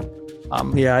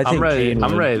 Kane. Yeah, I think I'm ready. Kane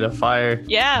I'm would. ready to fire.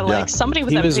 Yeah, like somebody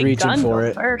with He a was big reaching gun for go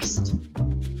it. first.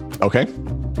 Okay.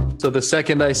 So the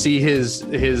second I see his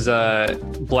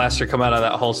blaster come out of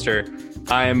that holster,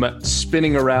 I'm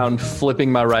spinning around,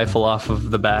 flipping my rifle off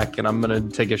of the back, and I'm gonna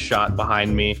take a shot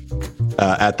behind me.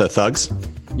 At the thugs?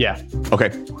 Yeah, Okay.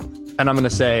 and I'm gonna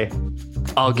say,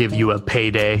 "I'll give you a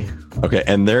payday." Okay.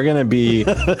 And they're going to be,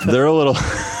 they're a little,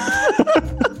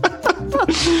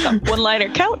 One-liner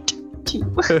count. 2.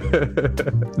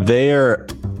 they're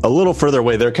a little further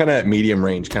away. They're kind of at medium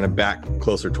range, kind of back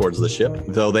closer towards the ship,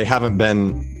 though they haven't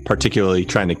been particularly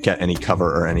trying to get any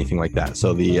cover or anything like that.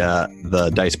 So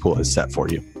the dice pool is set for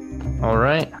you. All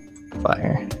right,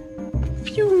 fire.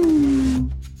 Phew.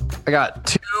 I got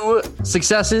 2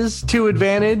 successes, 2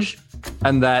 advantage,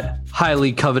 and that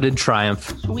highly coveted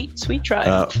triumph. Sweet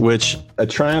try. Which a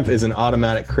triumph is an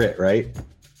automatic crit, right?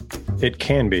 It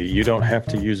can be. You don't have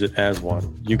to use it as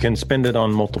one. You can spend it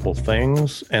on multiple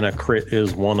things, and a crit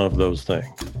is one of those things.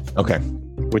 Okay.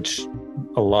 Which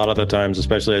a lot of the times,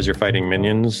 especially as you're fighting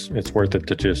minions, it's worth it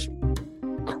to just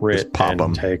crit Just pop and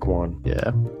 'em. take one.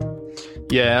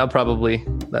 Yeah, I'll probably.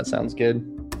 That sounds good.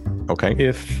 Okay.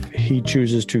 If he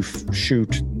chooses to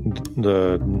shoot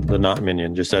the not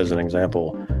minion, just as an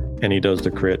example, and he does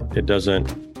the crit, it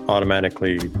doesn't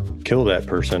automatically kill that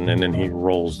person, and then he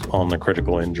rolls on the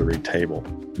critical injury table.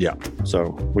 Yeah. So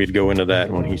we'd go into that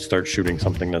when he starts shooting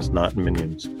something that's not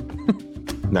minions.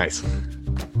 Nice.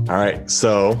 All right.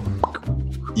 So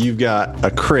you've got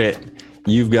a crit.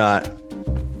 You've got,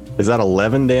 is that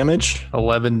 11 damage?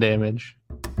 11 damage.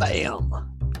 Bam.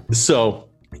 So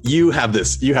you have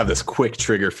this quick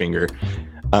trigger finger,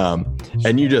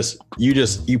 and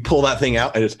you pull that thing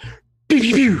out and just pew,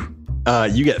 pew, pew.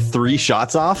 You get 3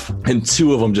 shots off, and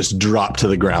 2 of them just drop to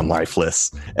the ground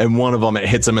lifeless, and one of them, it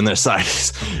hits him in their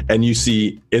sides, and you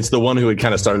see it's the one who had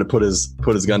kind of started to put his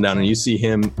gun down, and you see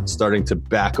him starting to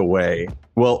back away.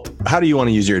 Well, how do you want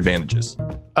to use your advantages?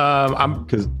 I'm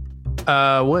Because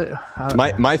what?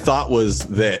 my thought was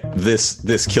that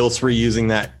this kill spree using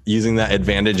that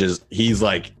advantage is he's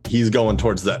going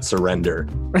towards that surrender.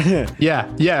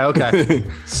 Yeah. Okay.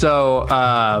 So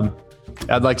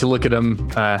I'd like to look at him.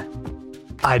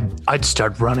 I'd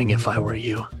start running if I were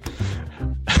you.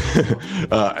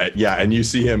 Yeah, and you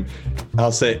see him.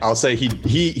 I'll say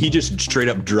he just straight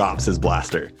up drops his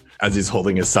blaster as he's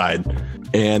holding his side,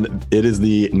 and it is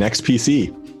the next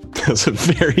PC. That's a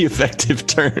very effective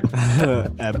turn.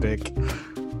 Epic.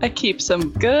 I keep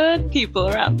some good people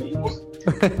around me.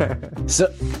 So,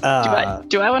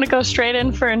 Do I want to go straight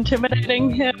in for intimidating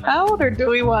him out, or do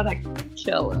we want to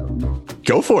kill him?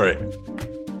 Go for it.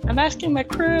 I'm asking my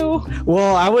crew.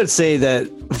 well, I would say that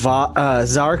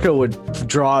Zarko would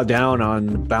draw down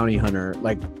on Bounty Hunter,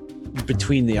 like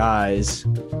between the eyes.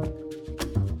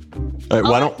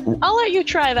 Why don't I'll let you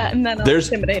try that, and then I'll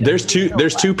intimidate him. there's two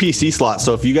PC slots.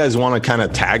 So if you guys want to kind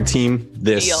of tag team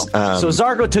this, Deal. So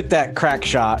Zarko took that crack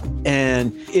shot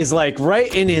and is like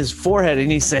right in his forehead,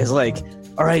 and he says like,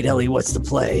 "All right, Ellie, what's the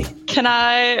play?" Can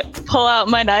I pull out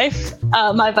my knife,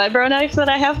 my vibro knife that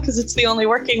I have, because it's the only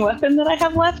working weapon that I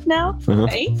have left now? Uh-huh.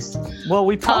 Thanks. Well,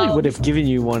 we probably Um, would have given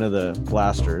you one of the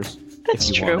blasters That's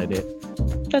if you true. wanted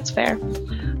it. That's fair.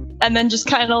 And then just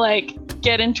kind of like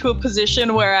get into a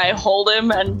position where I hold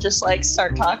him and just like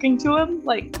start talking to him.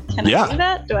 Like, can Yeah. I do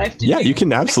that? Do I have to? yeah, do you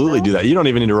can absolutely do that. You don't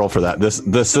even need to roll for that.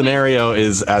 The scenario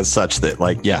is as such that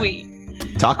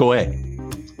Sweet. talk away.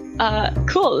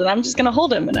 Cool. Then I'm just gonna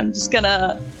hold him and I'm just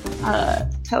gonna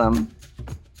tell him,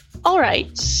 All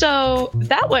right, so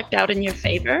that worked out in your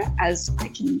favor, as I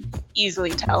can easily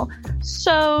tell.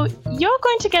 So you're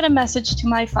going to get a message to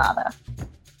my father.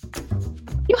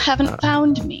 You haven't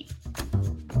found me.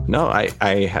 No, I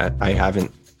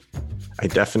haven't. I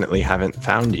definitely haven't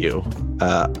found you.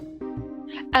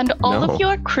 And all No. of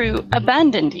your crew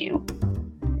abandoned you.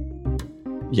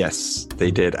 Yes, they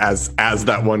did. As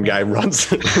that one guy runs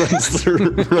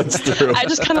through. I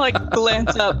just kind of like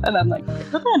glance up and I'm like,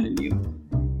 abandoned you.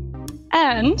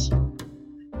 And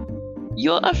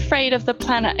you're afraid of the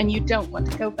planet and you don't want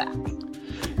to go back.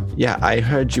 Yeah, I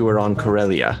heard you were on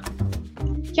Corellia.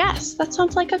 Yes, that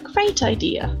sounds like a great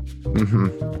idea.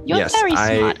 Mm-hmm. You're Yes, very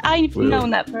smart. I've will- known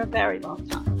that for a very long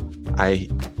time.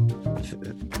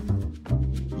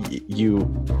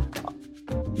 You.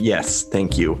 Yes,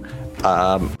 thank you.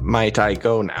 Might I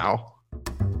go now?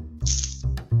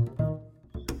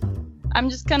 I'm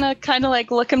just gonna kind of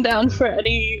like look him down for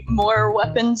any more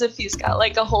weapons if he's got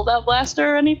like a holdout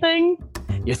blaster or anything.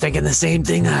 You're thinking the same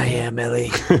thing I am,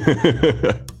 Ellie.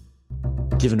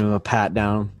 Giving him a pat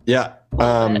down. Yeah.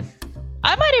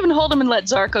 I might even hold him and let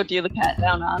Zarko do the pat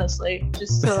down, honestly,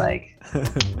 just to like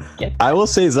get. I will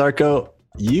say, Zarko,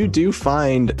 you do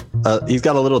find he's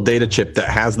got a little data chip that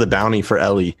has the bounty for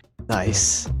Ellie,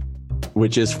 Nice.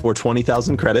 which is for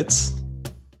 20,000 credits.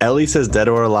 Ellie says dead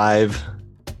or alive,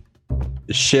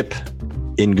 ship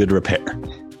in good repair.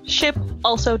 Ship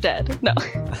also dead. No.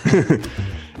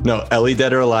 No, Ellie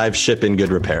dead or alive, ship in good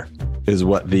repair is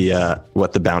what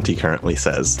the bounty currently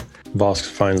says. Vosk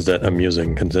finds that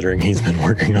amusing considering he's been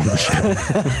working on the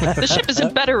ship. The ship is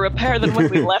in better repair than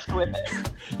when we left with it.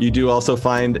 You do also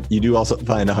find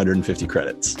 150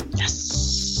 credits.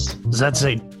 Yes. Does that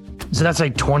say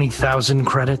 20,000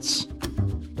 credits?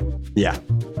 Yeah.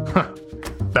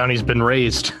 Bounty's been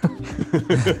raised.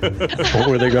 What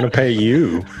were they going to pay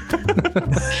you?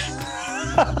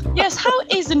 Yes, how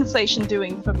is inflation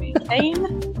doing for me, Kane?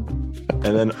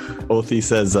 And then Othi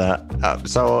says, am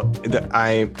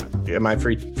I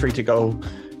free to go?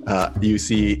 You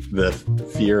see the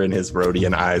fear in his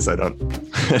Rhodian eyes. I don't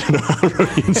know how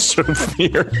Rhodians show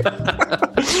fear.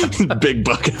 Big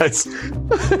buck eyes.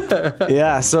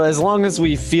 Yeah, so as long as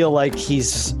we feel like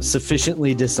he's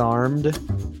sufficiently disarmed,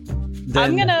 then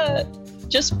I'm gonna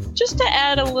just to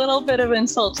add a little bit of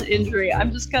insult to injury,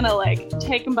 I'm just gonna like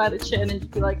take him by the chin and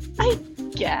be like, I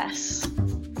guess.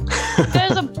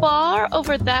 There's a bar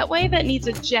over that way that needs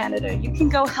a janitor. You can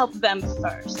go help them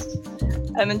first.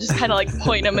 And then just kind of like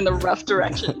point him in the rough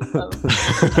direction of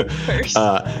first.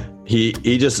 He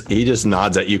just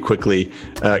nods at you quickly,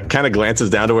 kind of glances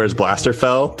down to where his blaster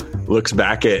fell, looks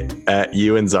back at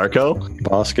you and Zarko.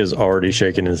 Vosk is already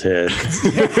shaking his head.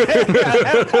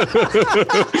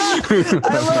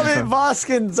 I love it.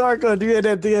 Vosk and Zarko do it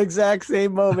at the exact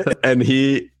same moment. And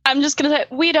I'm just gonna say,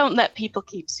 we don't let people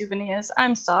keep souvenirs.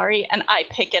 I'm sorry. And I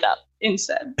pick it up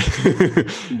instead.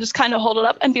 Just kind of hold it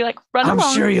up and be like, run I'm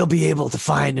along. sure you'll be able to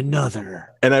find another.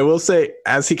 And I will say,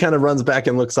 as he kind of runs back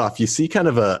and looks off, you see kind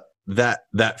of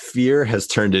that fear has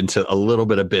turned into a little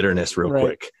bit of bitterness real Right.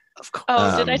 quick. Of course.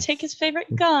 Oh, did I Um, take his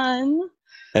favorite gun?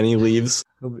 And he leaves.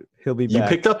 He'll be You back.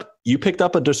 picked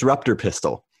up a disruptor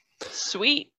pistol,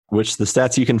 Sweet. which the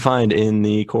stats you can find in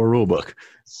the core rulebook.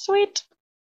 Sweet.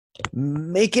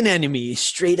 Make an enemy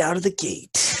straight out of the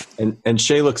gate. And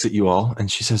Shay looks at you all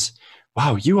and she says,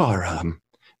 "Wow, you are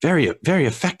very, very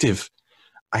effective.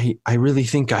 I really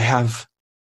think I have."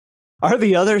 Are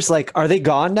the others are they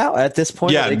gone now at this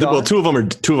point? Yeah, Are they well, gone? two of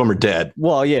them are dead,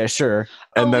 Well, yeah, sure.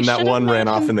 and Oh, then we that should've one made ran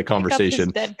off him in the pick up his conversation.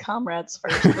 dead comrades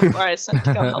first before I sent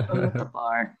to go help him with the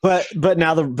bar. But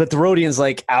now the Rhodian's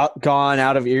gone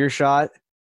out of earshot.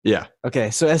 Yeah, Okay,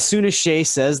 so as soon as Shay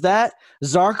says that,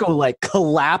 Zarko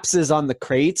collapses on the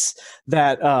crates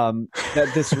that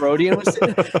this Rhodian was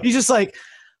in. He's just like,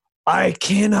 I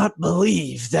cannot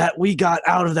believe that we got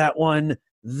out of that one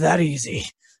that easy.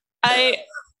 I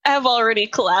have already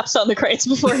collapsed on the crates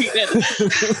before he did.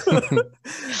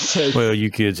 Well, you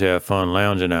kids have fun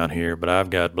lounging out here, but I've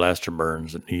got blaster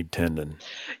burns that need tending.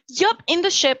 Yup, in the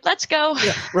ship. Let's go.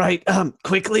 Right.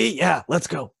 Quickly. Yeah, let's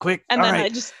go. Quick. And then All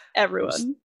right.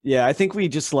 everyone. Yeah, I think we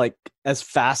just as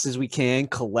fast as we can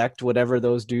collect whatever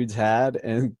those dudes had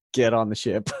and get on the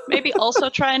ship. Maybe also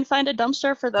try and find a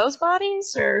dumpster for those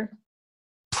bodies, or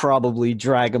Probably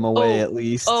drag them away Oh, at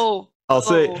least. I'll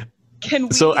say. Can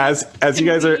we? So as you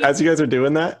guys are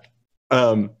doing that,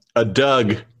 a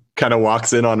Doug kind of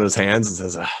walks in on his hands and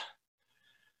says,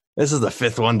 "This is the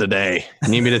fifth one today. You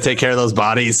need me to take care of those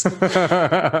bodies?"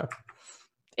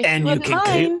 If and you wouldn't can keep-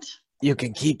 mind. You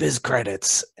can keep his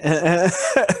credits.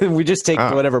 We just take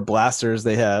Ah. whatever blasters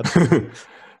they had.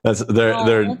 That's they're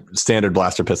Oh. standard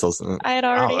blaster pistols. I had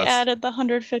already that's- added the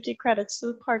 150 credits to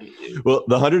the party. Well,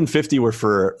 the 150 were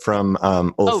from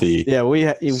Ulfi.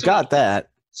 Yeah, you've Sweet. got that.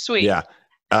 Sweet. Yeah.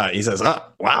 He says,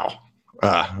 wow.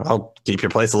 I'll keep your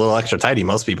place a little extra tidy.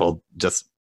 Most people just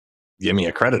give me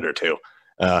a credit or two.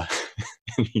 And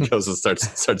he goes and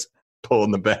starts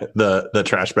pulling the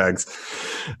trash bags.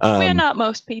 We're not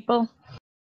most people.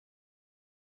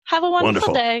 Have a wonderful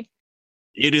Wonderful. day.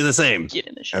 You do the same. Get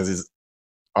in the ship. As he's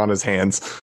on his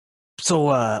hands. So,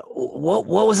 what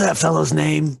was that fellow's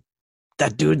name?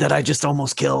 That dude that I just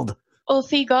almost killed.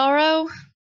 Ulthigaro?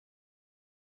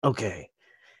 Okay.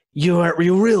 You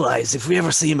realize if we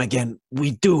ever see him again,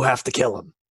 we do have to kill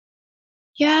him.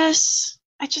 Yes.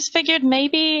 I just figured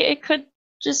maybe it could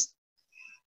just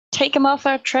take him off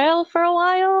our trail for a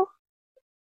while.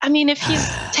 I mean, if he's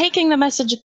taking the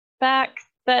message back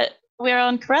that we're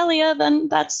on Corellia, then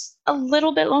that's a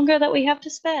little bit longer that we have to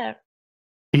spare.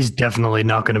 He's definitely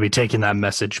not going to be taking that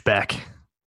message back.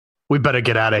 We better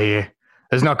get out of here.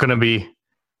 They're not going to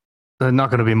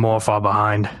be more far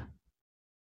behind.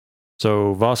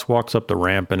 So Voss walks up the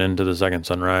ramp and into the second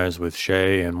sunrise with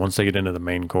Shay, and once they get into the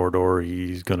main corridor,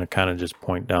 he's going to kind of just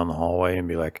point down the hallway and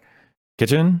be like,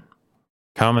 kitchen,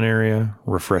 common area,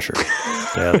 refresher.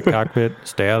 Stay out of the cockpit,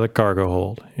 stay out of the cargo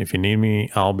hold. If you need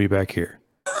me, I'll be back here.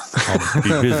 I'll be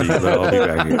busy, but I'll be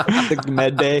back here. The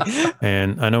med bay.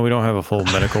 And I know we don't have a full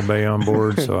medical bay on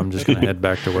board, so I'm just going to head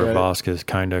back to where Right. Vosk has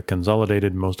kind of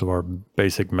consolidated most of our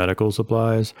basic medical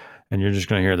supplies. And you're just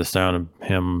going to hear the sound of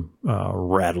him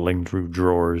rattling through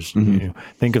drawers. Mhm. You know,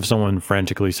 think of someone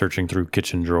frantically searching through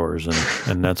kitchen drawers,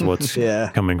 and that's what's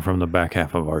Yeah. coming from the back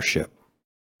half of our ship.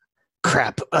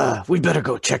 Crap. We better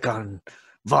go check on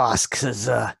Voss, because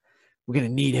we're going to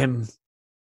need him.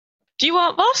 Do you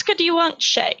want Vosk or do you want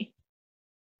Shay?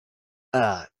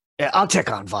 Yeah, I'll check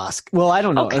on Voss. Well, I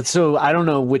don't know. Okay. So I don't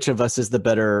know which of us is the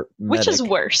better Which is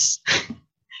medic. worse?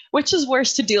 Which is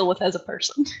worse to deal with as a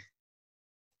person?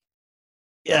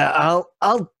 Yeah,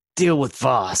 I'll deal with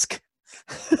Vosk.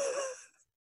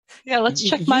 Yeah, let's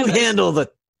check my You list. handle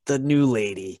the new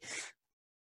lady.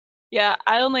 Yeah,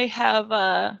 I only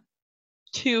have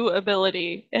 2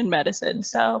 ability in medicine,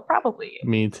 so probably you.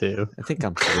 Me too. I think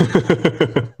I'm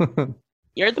third.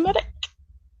 You're the medic.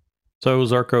 So,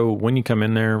 Zarko, when you come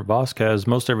in there, Vosk has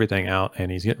most everything out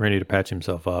and he's getting ready to patch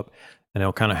himself up. And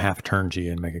he'll kind of half turn to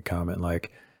you and make a comment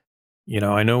like, you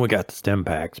know, I know we got the stem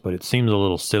packs, but it seems a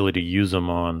little silly to use them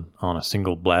on a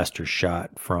single blaster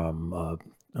shot from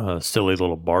a silly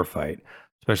little bar fight,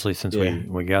 especially since Yeah.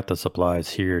 we got the supplies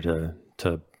here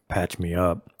to patch me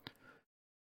up.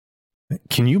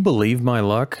 Can you believe my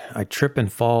luck? I trip and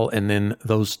fall, and then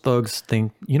those thugs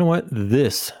think, you know what?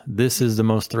 This is the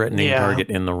most threatening Yeah. target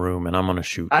in the room, and I'm going to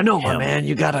shoot I know, my him.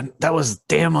 man. That was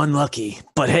damn unlucky.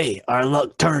 But hey, our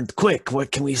luck turned quick.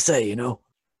 What can we say, you know?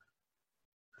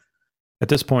 At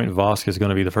this point, Vosk is going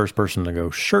to be the first person to go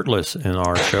shirtless in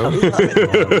our show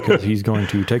it. because he's going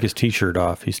to take his t-shirt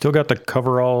off. He's still got the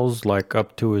coveralls like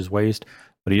up to his waist,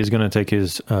 but he is going to take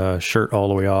his shirt all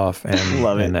the way off and,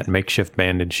 Love it. and that makeshift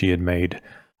bandage he had made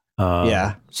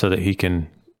Yeah. so that he can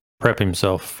prep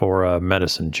himself for a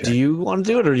medicine check. Do you want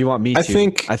to do it or do you want me to?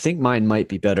 I think mine might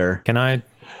be better. Can I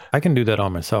can do that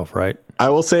on myself, right? I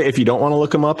will say if you don't want to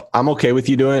look them up, I'm okay with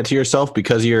you doing it to yourself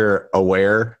because you're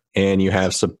aware and you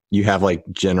have like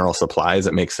general supplies.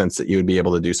 It makes sense that you would be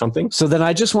able to do something. So then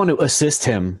I just want to assist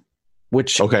him,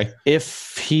 which Okay.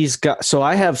 if he's got, so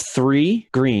I have 3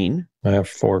 green. I have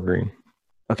 4 green.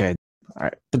 Okay. All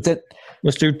right. But that,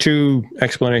 Let's do 2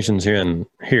 explanations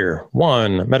here.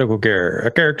 1, medical care.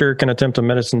 A character can attempt a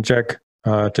medicine check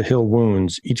to heal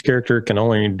wounds. Each character can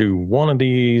only do 1 of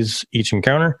these each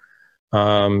encounter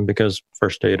because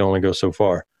first aid only goes so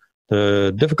far.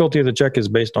 The difficulty of the check is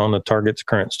based on the target's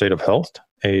current state of health.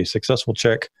 A successful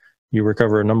check, you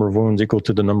recover a number of wounds equal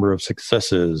to the number of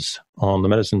successes on the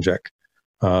medicine check.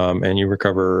 And you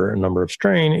recover a number of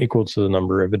strain equal to the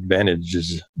number of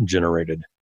advantages generated.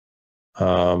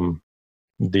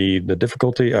 The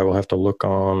difficulty I will have to look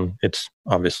on. It's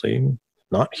obviously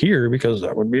not here because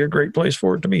that would be a great place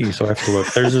for it to be. So I have to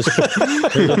look. There's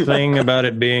a thing about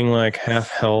it being like half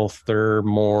health or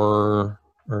more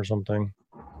or something.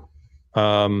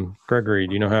 Gregory,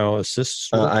 do you know how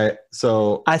assists work?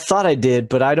 I thought I did,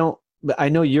 but I don't, but I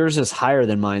know yours is higher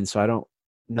than mine, so I don't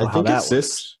know I how think that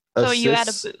assists So you add a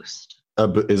assists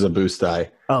boost. is a boost die.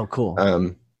 works. Oh,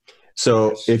 cool.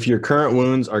 So if your current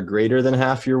wounds are greater than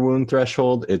half your wound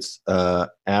threshold, it's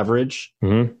average,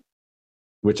 Mhm.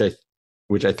 which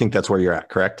I think that's where you're at,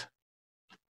 correct?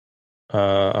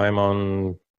 I'm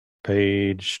on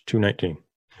page 219.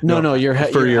 No, you're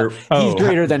for your. he's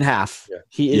greater than half. Yeah.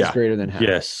 He is Yeah. greater than half.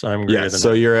 Yes, I'm greater Yeah. than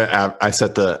So that. you're at. I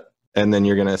set the, and then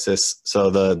you're gonna assist. So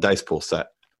the dice pool set.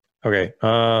 Okay.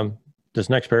 This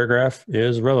next paragraph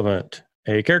is relevant.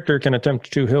 A character can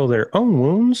attempt to heal their own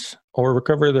wounds or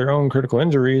recover their own critical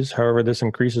injuries. However, this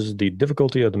increases the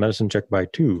difficulty of the medicine check by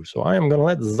 2. So I am going to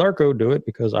let Zarko do it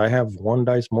because I have 1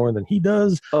 dice more than he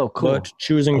does. Oh, cool. But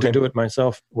choosing to Okay. do it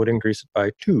myself would increase it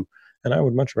by 2. And I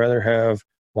would much rather have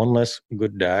 1 less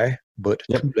good die, but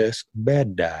Yep. 2 less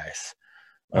bad dice.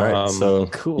 All right. So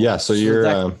cool. yeah. So you're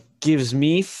that gives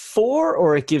me 4,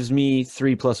 or it gives me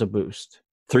 3 plus a boost.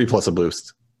 3 plus a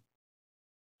boost,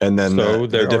 and then So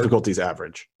the difficulty's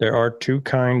average. There are 2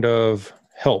 kind of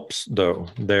helps, though.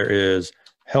 There is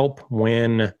help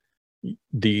when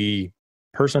the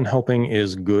person helping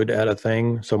is good at a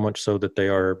thing, so much so that they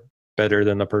are better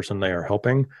than the person they are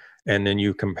helping. And then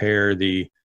you compare the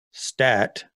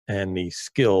stat and the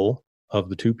skill of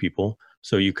the 2 people.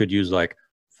 So you could use like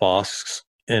Fosk's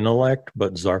intellect,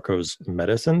 but Zarko's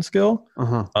medicine skill.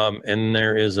 Uh-huh. And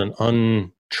there is an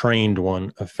untrained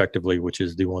one, effectively, which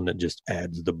is the one that just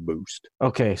adds the boost.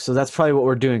 Okay, so that's probably what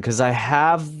we're doing because I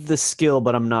have the skill,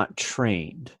 but I'm not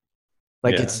trained.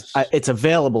 Like Yes. it's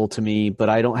available to me, but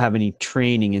I don't have any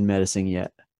training in medicine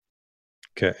yet.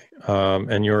 Okay.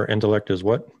 And your intellect is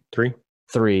what? 3?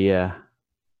 3, yeah.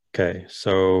 Okay.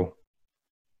 So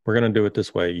we're going to do it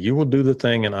this way. You will do the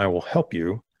thing and I will help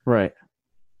you. Right.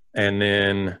 And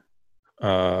then,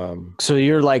 So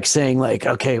you're like saying like,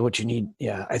 okay, what you need.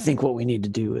 Yeah, I think what we need to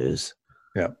do is.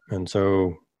 yeah. And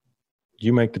so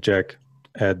you make the check,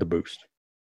 add the boost.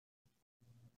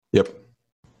 Yep.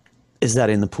 Is that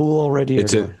in the pool already? or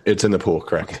It's do it's in the pool.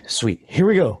 Correct. Okay, sweet. Here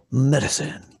we go.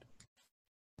 Medicine.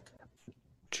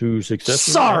 2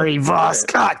 successes. Sorry, Voss.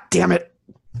 God damn it.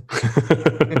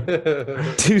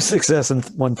 2 success and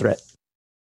 1 threat.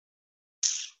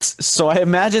 So I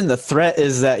imagine the threat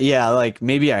is that, yeah, like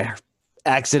maybe I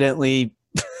accidentally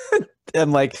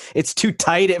am like, it's too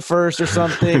tight at first or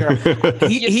something. Or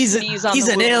You he's sneeze on he's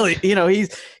the an wound. alien,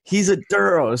 he's a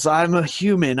Duros. I'm a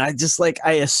human. I just like,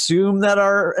 I assume that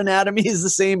our anatomy is the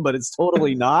same, but it's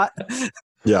totally not.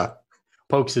 Yeah.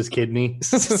 Pokes his kidney.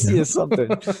 Yeah, something.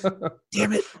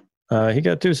 Damn it. He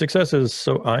got 2 successes,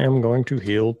 so I am going to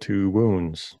heal 2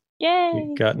 wounds. Yay!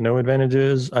 He got no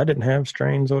advantages. I didn't have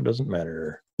strain, so it doesn't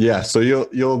matter. Yeah. So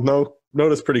you'll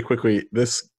notice pretty quickly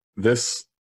this there's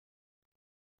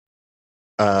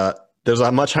a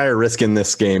much higher risk in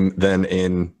this game than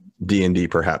in D&D,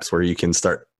 perhaps, where you can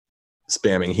start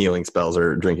spamming healing spells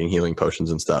or drinking healing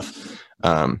potions and stuff.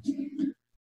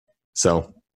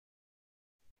 So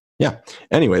yeah.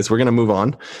 Anyways, we're gonna move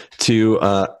on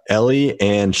to Ellie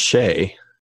and Shay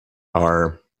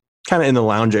are kind of in the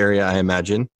lounge area, I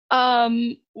imagine.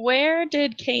 Where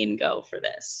did Kane go for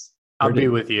this? I'll be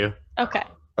with you. Okay.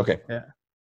 Okay.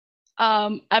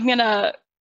 I'm gonna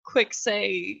quick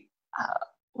say,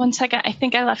 1 second. I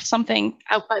think I left something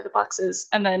out by the boxes,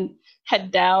 and then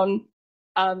head down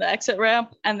the exit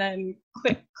ramp, and then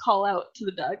quick call out to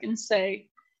the Doug and say,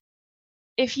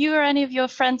 if you or any of your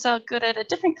friends are good at a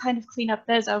different kind of cleanup,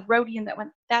 there's a Rhodian that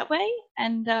went that way,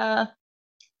 and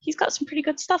he's got some pretty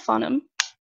good stuff on him.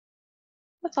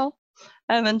 That's all.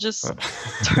 And then just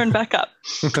turn back up.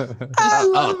 I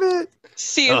love it.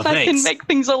 See if I can make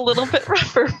things a little bit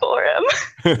rougher for him.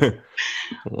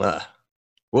 Well,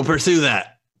 we'll pursue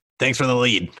that. Thanks for the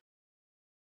lead.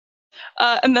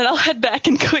 And then I'll head back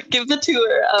and quick give the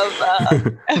tour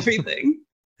of everything.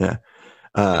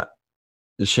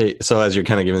 Shay, so as you're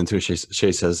kind of giving it to her,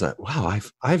 Shay says, "Wow,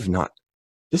 I've not.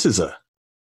 This is a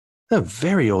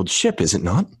very old ship, is it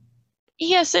not?"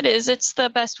 Yes, it is. It's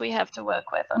the best we have to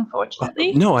work with,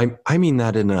 unfortunately. No, I mean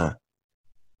that in a.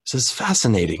 This is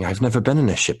fascinating. I've never been in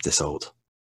a ship this old.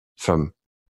 From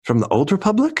the Old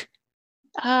Republic?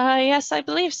 Yes, I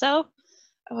believe so.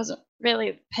 I wasn't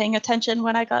really paying attention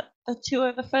when I got the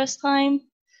tour the first time.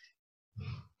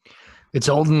 It's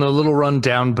old and a little run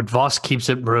down, but Voss keeps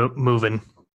it moving.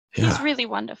 Yeah. He's really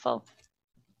wonderful.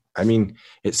 I mean,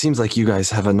 it seems like you guys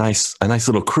have a nice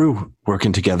little crew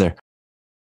working together.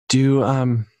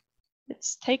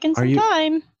 It's taken Are some you-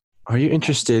 time. Are you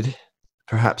interested,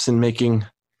 perhaps, in making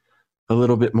a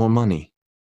little bit more money?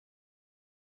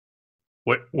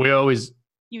 We always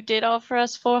You did offer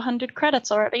us 400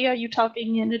 credits already. Are you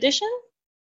talking in addition?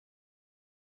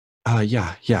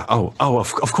 Yeah. Oh,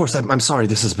 of course. I'm sorry.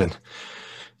 This is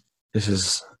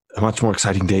a much more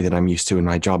exciting day than I'm used to in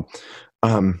my job.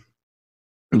 And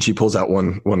she pulls out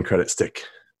one credit stick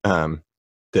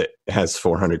that has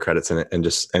 400 credits in it, and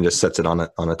just sets it on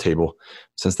a table.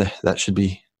 Says that should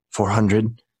be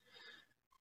 400.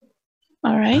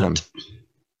 All right.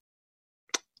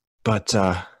 But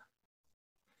I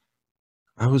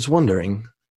was wondering,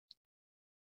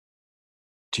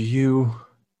 are you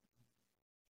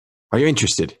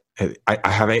interested? I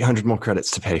have 800 more credits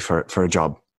to pay for a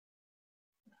job.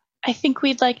 I think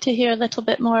we'd like to hear a little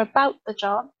bit more about the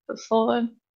job before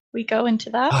we go into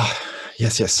that.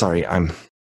 Yes. Sorry, I'm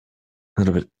a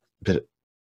little bit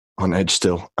on edge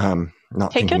still.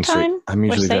 Not Take your thinking straight. time. I'm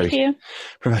usually We're safe very here.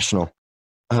 professional.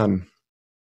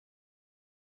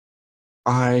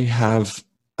 I have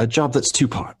a job that's two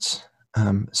parts.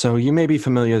 So you may be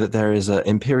familiar that there is an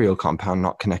Imperial compound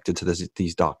not connected to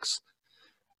these docks,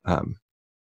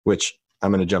 which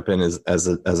I'm going to jump in as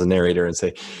a narrator and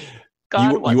say,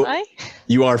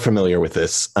 you are familiar with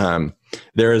this.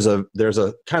 There's a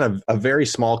kind of a very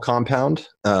small compound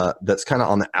that's kind of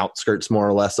on the outskirts, more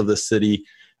or less, of the city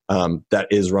that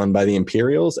is run by the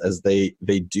Imperials, as they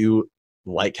do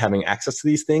like having access to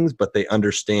these things, but they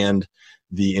understand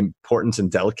the importance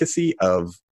and delicacy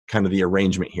of kind of the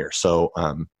arrangement here. So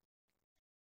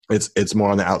it's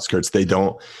more on the outskirts. They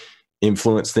don't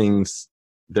influence things.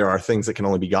 There are things that can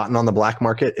only be gotten on the black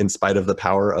market in spite of the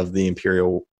power of the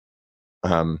Imperial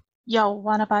Yo,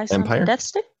 wanna buy some Empire? death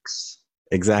sticks?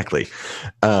 Exactly.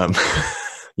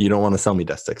 You don't want to sell me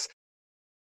death sticks.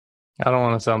 I don't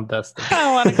want to sound destined.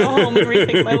 I want to go home and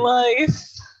rethink my life.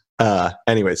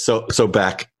 Anyway, so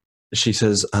back, she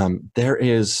says,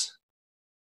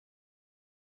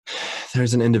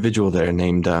 there's an individual there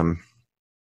named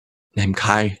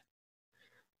Kai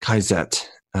Zet,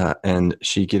 and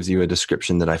she gives you a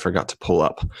description that I forgot to pull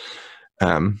up.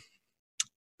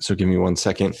 So give me 1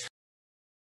 second.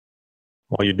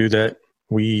 While you do that,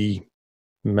 we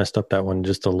messed up that one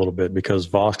just a little bit because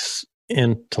Vosk's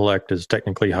intellect is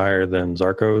technically higher than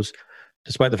Zarko's.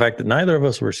 Despite the fact that neither of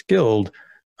us were skilled,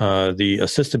 the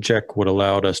assisted check would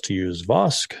allow us to use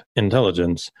Vosk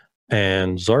intelligence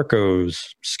and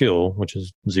Zarko's skill, which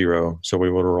is 0. So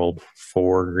we would have rolled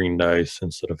 4 green dice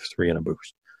instead of 3 in a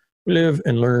boost. Live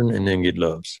and learn and then get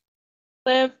loves.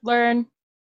 Live, learn,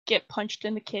 get punched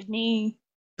in the kidney.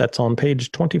 That's on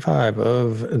page 25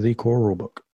 of the core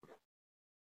rulebook.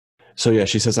 So yeah,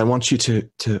 she says, I want you to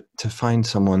find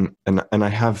someone, and I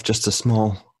have just a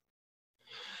small,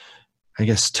 I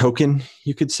guess, token,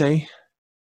 you could say,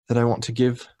 that I want to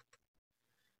give,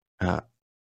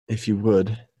 if you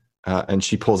would. And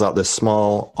she pulls out this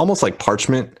small, almost like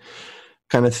parchment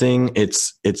kind of thing.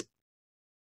 It's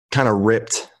kind of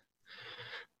ripped,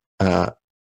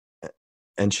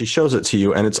 and she shows it to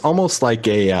you, and it's almost like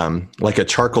a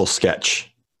charcoal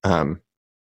sketch.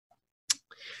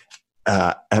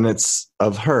 And it's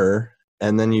of her,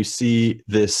 and then you see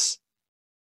this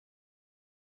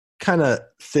kind of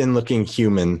thin-looking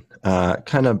human,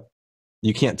 kind of,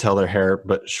 you can't tell their hair,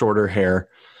 but shorter hair,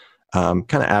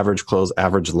 kind of average clothes,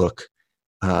 average look.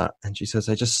 And she says,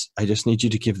 I just need you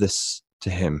to give this to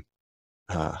him.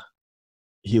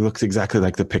 He looks exactly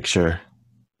like the picture.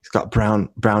 He's got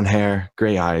brown hair,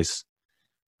 gray eyes.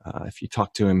 If you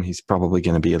talk to him, he's probably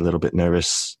going to be a little bit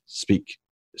nervous, speak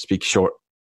short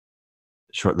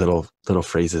little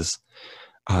phrases.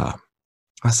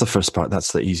 That's the first part.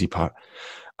 That's the easy part.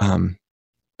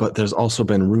 But there's also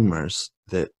been rumors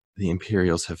that the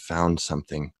Imperials have found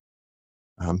something,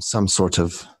 some sort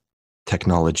of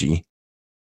technology.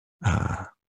 And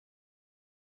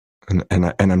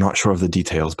I'm not sure of the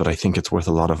details, but I think it's worth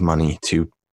a lot of money to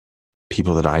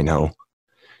people that I know.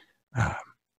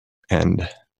 And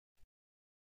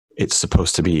it's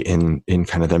supposed to be in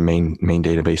kind of their main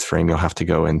database frame. You'll have to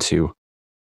go into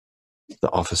the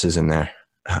offices in there.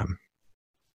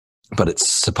 But it's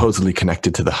supposedly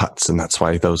connected to the huts, and that's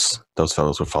why those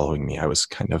fellows were following me. I was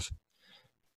kind of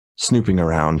snooping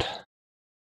around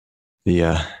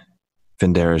the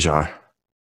Vendarajar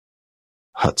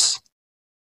huts.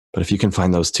 But if you can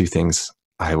find those two things,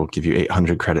 I will give you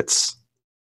 800 credits.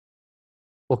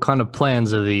 What kind of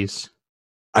plans are these?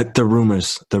 The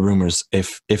rumors.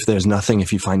 If there's nothing,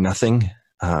 if you find nothing,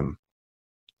 but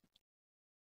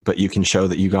you can show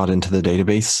that you got into the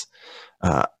database,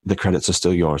 the credits are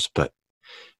still yours. But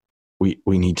we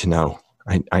need to know.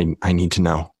 I need to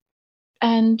know.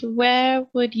 And where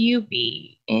would you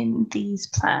be in these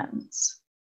plans?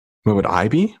 Where would I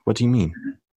be? What do you mean?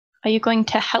 Are you going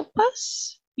to help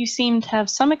us? You seem to have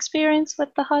some experience with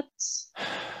the huts.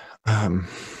 Or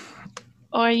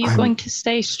are you going to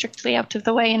stay strictly out of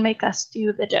the way and make us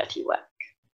do the dirty work?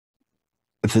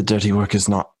 The dirty work is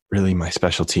not really my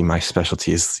specialty. My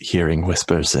specialty is hearing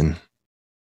whispers and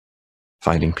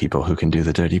finding people who can do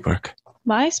the dirty work.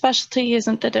 My specialty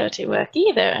isn't the dirty work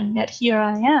either, and yet here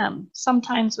I am.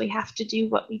 Sometimes we have to do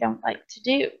what we don't like to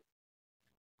do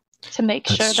to make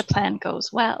sure the plan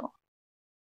goes well.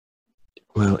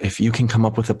 Well, if you can come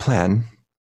up with a plan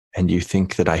and you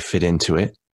think that I fit into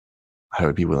it, I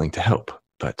would be willing to help.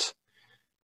 But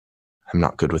I'm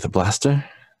not good with a blaster.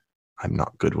 I'm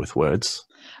not good with words.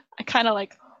 I kind of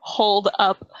like hold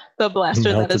up the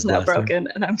blaster that Melted is now blaster. broken,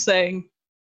 and I'm saying,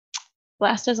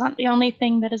 blasters aren't the only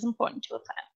thing that is important to a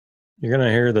plan. You're going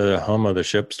to hear the hum of the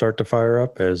ship start to fire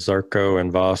up as Zarko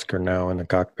and Vosk are now in the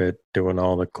cockpit doing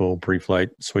all the cool pre-flight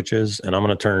switches. And I'm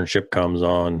going to turn ship comms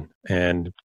on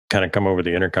and kind of come over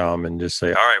the intercom and just say,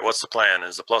 all right, what's the plan?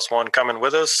 Is the +1 coming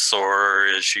with us, or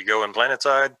is she going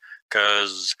planetside?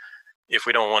 Because if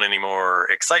we don't want any more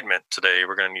excitement today,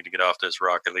 we're going to need to get off this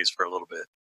rock at least for a little bit.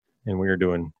 And we are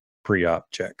doing pre-op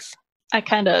checks. I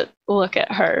kind of look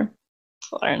at her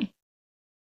to learn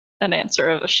an answer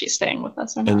of if she's staying with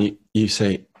us or not. And you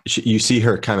say, you see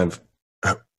her kind of,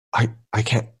 we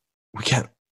can't.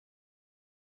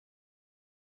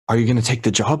 Are you going to take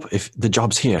the job? If the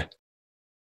job's here,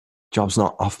 job's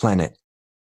not off planet.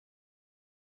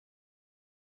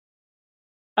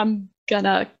 I'm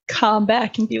gonna come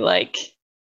back and be like,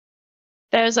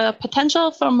 there's a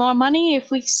potential for more money if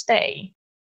we stay.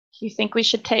 You think we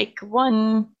should take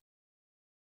one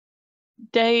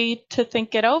day to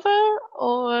think it over,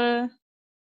 or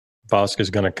Vosk is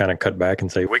going to kind of cut back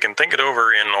and say, we can think it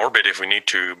over in orbit if we need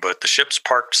to, but the ship's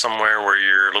parked somewhere where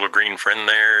your little green friend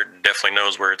there definitely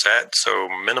knows where it's at. So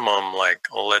minimum, like,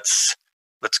 let's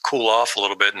cool off a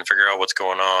little bit and figure out what's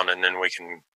going on, and then we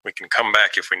can come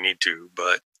back if we need to.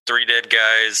 But 3 dead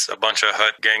guys, a bunch of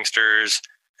Hut gangsters,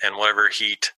 and whatever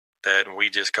heat that we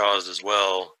just caused as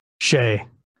well. Shay,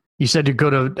 you said you're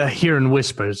good at hearing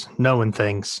whispers, knowing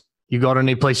things. You got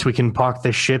any place we can park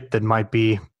this ship that might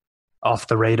be off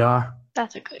the radar?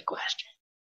 that's a good question.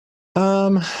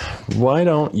 Why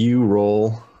don't you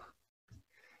roll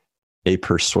a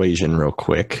persuasion real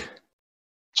quick?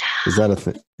 Is that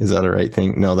is that a right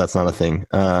thing? No, that's not a thing.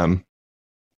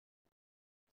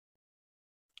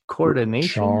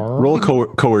 Coordination. Roll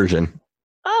coercion.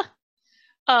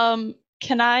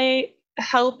 Can I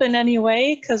help in any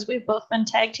way? Because we've both been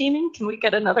tag teaming. Can we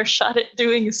get another shot at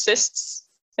doing assists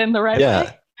in the right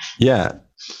way? Yeah.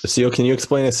 Seal, can you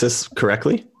explain assists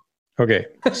correctly? Okay,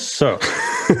 so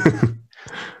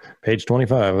page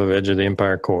 25 of Edge of the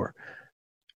Empire Core.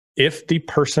 If the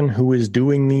person who is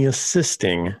doing the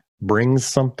assisting brings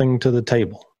something to the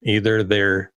table, either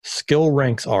their skill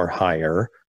ranks are higher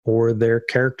or their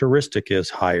characteristic is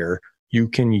higher, you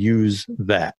can use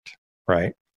that,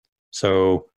 right?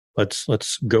 So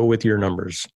let's go with your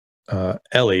numbers.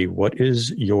 Ellie, what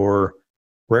is your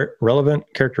relevant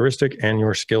characteristic and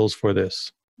your skills for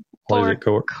this? What is it?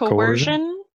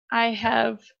 Coercion, I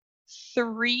have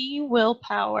 3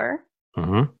 willpower.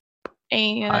 Mm-hmm.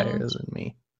 Higher And than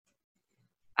me.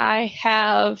 I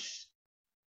have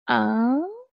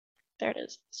there it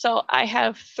is. So I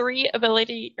have 2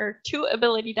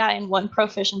 ability die and 1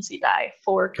 proficiency die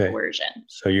for Okay. coercion.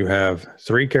 So you have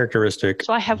 3 characteristics.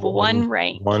 So I have 1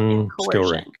 rank one in skill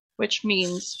coercion, rank. which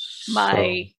means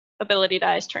my ability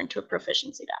dice turn to a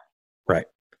proficiency die. Right.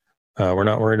 We're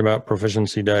not worried about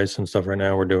proficiency dice and stuff right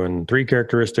now. We're doing 3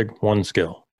 characteristic, 1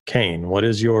 skill. Kane, what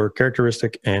is your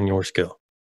characteristic and your skill?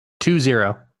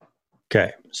 2-0.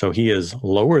 Okay, so he is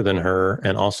lower than her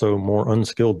and also more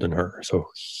unskilled than her. So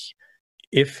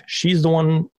if he's the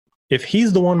one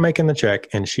making the check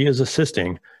and she is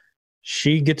assisting,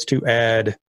 she gets to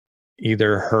add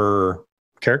either her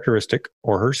characteristic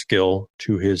or her skill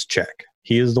to his check.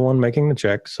 He is the one making the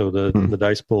check, so the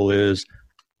dice pool is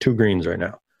 2 greens right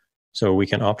now. So we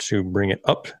can opt to bring it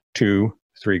up to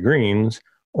 3 greens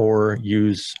or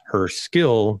use her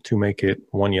skill to make it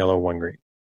 1 yellow, 1 green.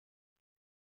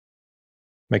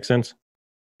 Make sense?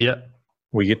 Yep.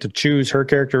 We get to choose her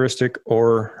characteristic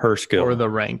or her skill. Or the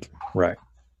rank. Right.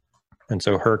 And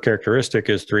so her characteristic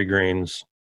is 3 greens.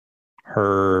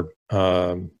 Her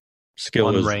skill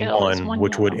One is rank. Skill is 1, one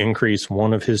which would yellow. increase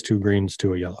one of his 2 greens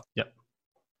to a yellow. Yep.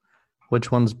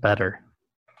 Which one's better?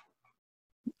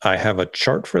 I have a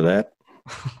chart for that.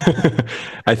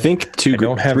 I think I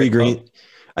don't have 3 it green. up.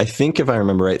 I think if I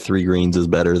remember right, 3 greens is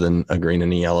better than a green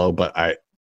and a yellow. But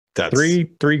that's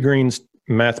 3 greens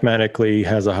mathematically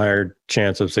has a higher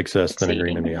chance of success than a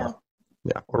green and a yellow.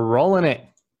 We're rolling it.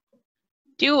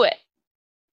 Do it.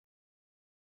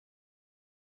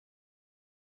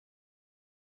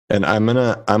 And I'm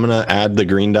gonna add the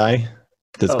green die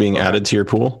that's being okay. added to your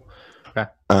pool. Okay.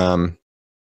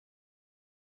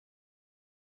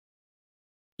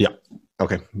 Yeah.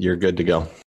 Okay. You're good to go.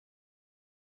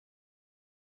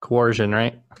 Coercion,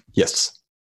 right? Yes.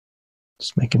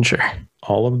 Just making sure.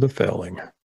 All of the failing.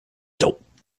 Dope.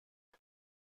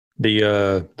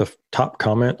 The top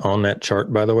comment on that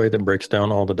chart, by the way, that breaks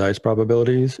down all the dice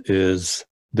probabilities is,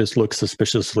 "This looks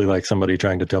suspiciously like somebody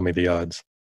trying to tell me the odds."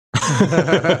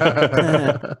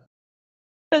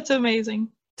 That's amazing.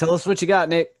 Tell us what you got,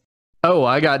 Nick. Oh,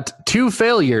 I got 2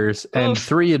 failures and Oof.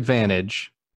 3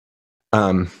 advantage.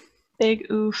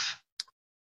 Big oof.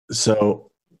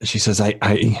 So she says, I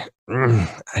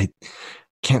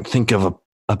can't think of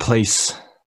a place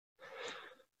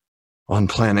on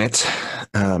planet,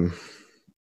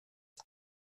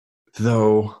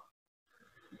 though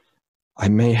I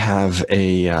may have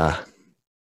a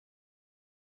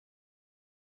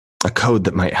code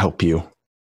that might help you.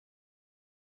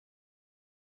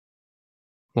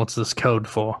 What's this code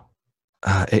for?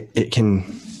 It can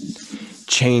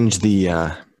change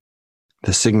the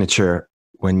signature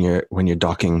when you're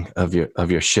docking of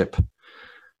your ship.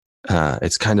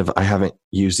 It's kind of, I haven't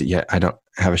used it yet. I don't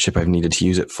have a ship I've needed to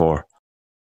use it for,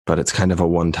 but it's kind of a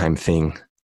one-time thing.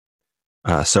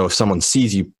 So if someone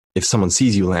sees you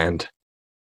land,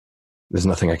 there's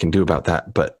nothing I can do about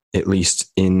that. But at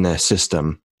least in the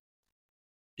system,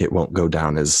 it won't go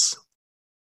down as.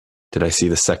 Did I see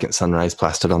the second sunrise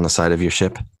plastered on the side of your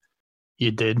ship? You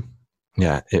did.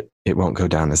 Yeah, it won't go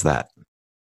down as that.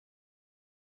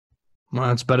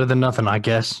 Well, it's better than nothing, I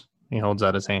guess. He holds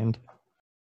out his hand.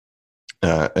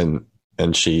 And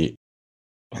she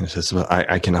says, "Well,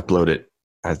 I can upload it.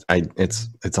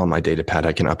 It's on my data pad.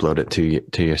 I can upload it to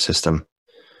your system."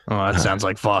 Oh, that sounds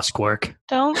like Vosk work.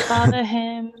 Don't bother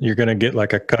him. You're going to get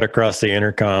like a cut across the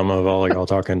intercom of all y'all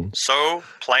talking. So,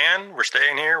 plan? We're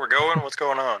staying here? We're going? What's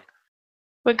going on?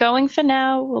 We're going for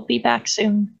now. We'll be back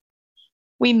soon.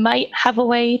 We might have a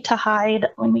way to hide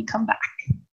when we come back.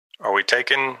 Are we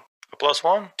taking a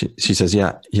 +1? She says,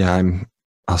 "Yeah,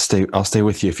 I'll stay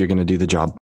with you if you're going to do the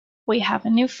job." We have a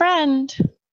new friend.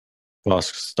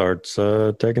 Vosk starts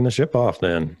taking the ship off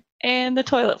then. And the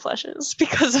toilet flushes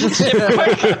because of the ship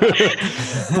quirk.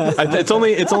 It's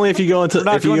only if you go into We're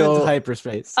not if you going go into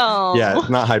hyperspace. Oh. Yeah,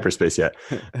 not hyperspace yet.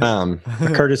 A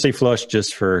courtesy flush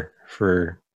just for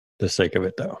the sake of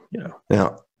it, though.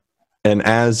 Yeah. And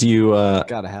as you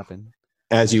Gotta happen.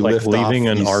 as you Like lift leaving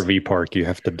off an these- RV park, you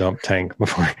have to dump tank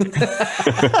before.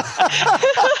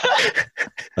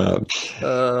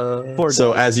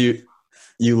 So as you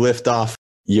lift off,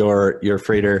 your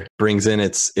freighter brings in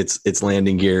its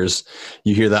landing gears.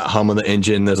 You hear that hum of the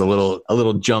engine. There's a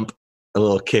little jump, a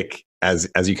little kick as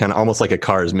you kind of almost like a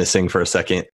car is missing for a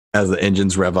second as the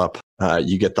engines rev up.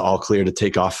 You get the all clear to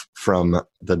take off from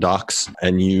the docks,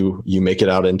 and you make it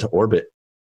out into orbit.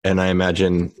 And I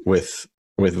imagine with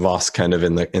Voss kind of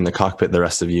in the cockpit, the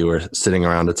rest of you are sitting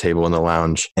around a table in the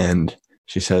lounge. And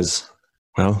she says,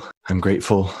 "Well, I'm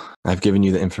grateful. I've given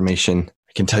you the information.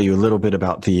 I can tell you a little bit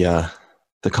about the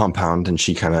compound." And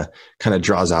she kind of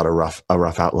draws out a rough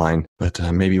outline. But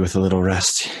maybe with a little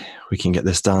rest, we can get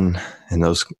this done, and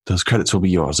those credits will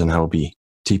be yours, and I will be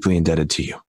deeply indebted to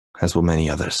you, as will many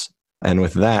others. And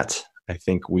with that, I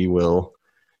think we will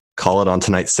call it on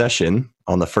tonight's session.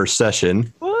 On the first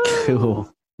session,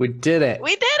 Cool. We did it.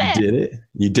 We did it.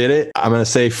 You did it. I'm going to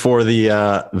say for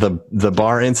the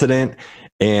bar incident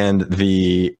and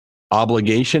the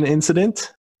obligation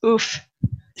incident, Oof.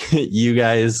 you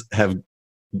guys have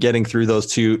getting through those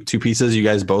two pieces. You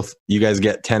guys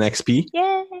get 10 XP.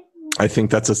 Yay. I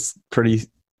think that's a pretty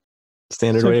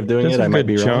standard way of doing That's it. a I might good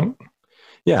be wrong. chunk.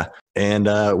 Yeah. And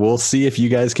we'll see if you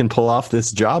guys can pull off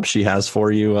this job she has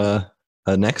for you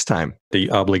next time.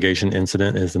 The obligation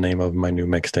incident is the name of my new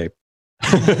mixtape.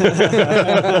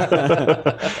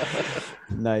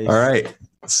 Nice. All right.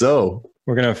 So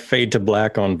We're gonna fade to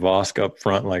black on Vosk up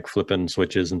front, like flipping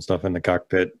switches and stuff in the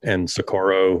cockpit, and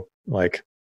Socorro like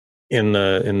in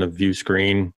the view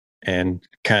screen, and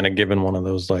kind of giving one of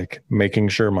those like making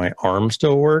sure my arm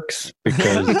still works,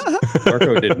 because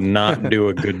Marco did not do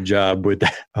a good job with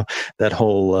that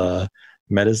whole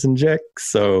medicine check.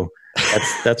 So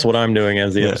that's what I'm doing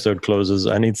as the episode closes.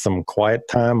 I need some quiet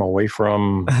time away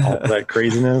from all that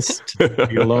craziness to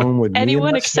be alone with me Anyone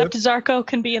and my except ship. Zarko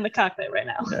can be in the cockpit right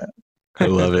now. Yeah. I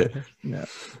love it. Yeah.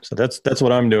 So that's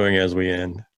what I'm doing as we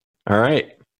end. All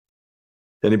right.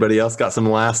 Anybody else got some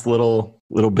last little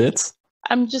bits?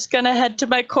 I'm just gonna head to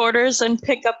my quarters and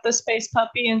pick up the space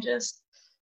puppy and just.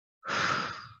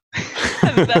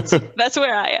 that's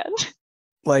where I end.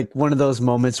 Like one of those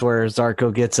moments where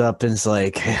Zarko gets up and is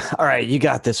like, "All right, you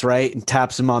got this, right?" And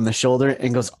taps him on the shoulder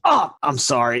and goes, "Oh, I'm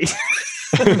sorry."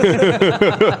 that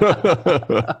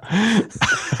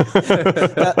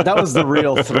was the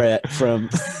real threat from.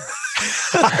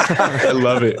 I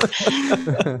love it.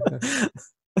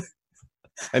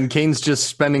 And Kane's just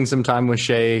spending some time with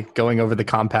Shay, going over the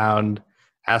compound,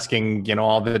 asking,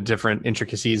 all the different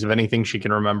intricacies of anything she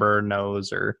can remember,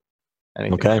 knows, or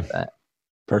anything Okay. like that.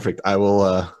 Perfect. I will.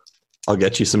 I'll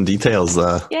get you some details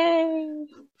Yay!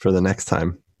 for the next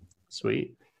time.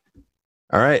 Sweet.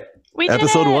 All right. We did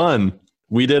Episode it! 1.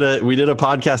 We did a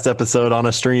podcast episode on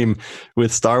a stream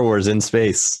with Star Wars in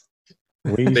space.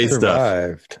 We Space stuff.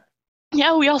 survived.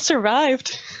 Yeah, we all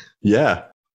survived. Yeah,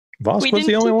 Vosk We was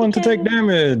the didn't only one to TPK. take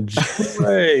damage.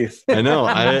 Hooray. I know.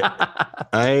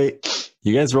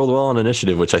 You guys rolled well on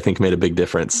initiative, which I think made a big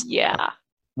difference. Yeah.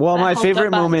 Well, That my helped a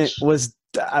favorite moment bunch.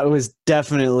 was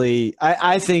definitely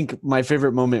I think my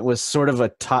favorite moment was sort of a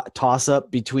toss up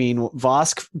between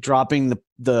Vosk dropping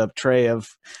the tray of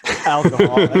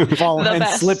alcohol The and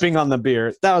best. slipping on the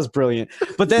beer. That was brilliant.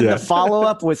 But then Yeah. the follow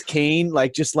up with Kane,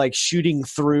 just shooting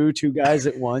through two guys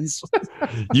at once.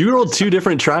 You rolled 2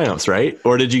 different triumphs, right?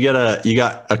 Or did you got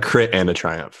a crit and a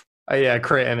triumph? Yeah,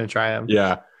 crit and a triumph.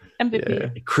 Yeah, MVP. Yeah.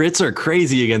 crits are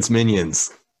crazy against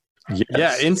minions. Yes.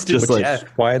 Yeah, instant Just like- death.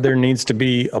 Why there needs to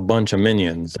be a bunch of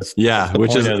minions. That's Yeah, the which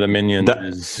point is of the minions. that-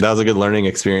 is, that was a good learning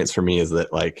experience for me. Is that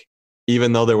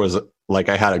even though there was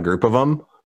I had a group of them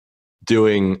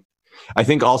doing, I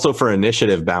think also for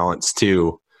initiative balance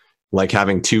too,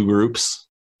 having 2 groups.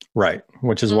 right.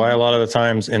 Which is why a lot of the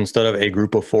times instead of a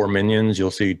group of 4 minions,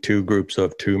 you'll see 2 groups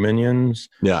of 2 minions.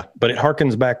 Yeah, But it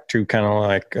harkens back to kind of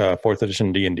like 4th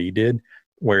edition D&D did,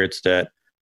 where it's that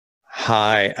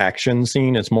high action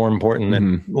scene. It's more important that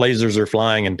Mhm. lasers are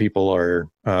flying and people are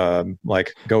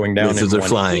going down. lasers in are one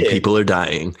flying, hit. people are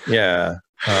dying. Yeah.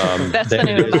 That's the then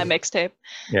name it of my is- mixtape.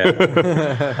 Yeah.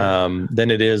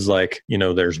 Then it is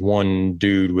there's one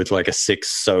dude with a 6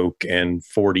 soak and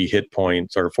 40 hit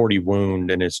points or 40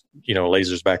 wound, and it's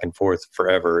lasers back and forth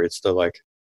forever. It's the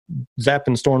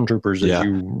zapping stormtroopers as Yeah.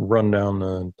 you run down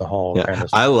the hall. Yeah, kind of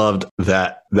I loved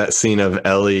that scene of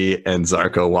Ellie and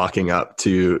Zarko walking up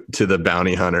to the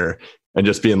bounty hunter and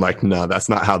just being like, "No, that's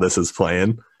not how this is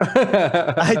playing."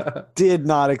 I did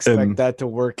not expect And- that to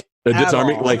work. And At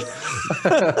disarming, all.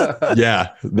 yeah,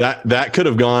 that could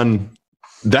have gone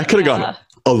Yeah.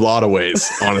 a lot of ways.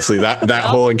 Honestly, that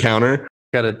whole encounter,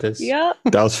 Got it. This. Yep.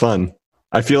 that was fun.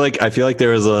 I feel like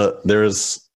there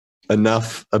was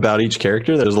enough about each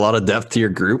character. There's a lot of depth to your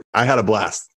group. I had a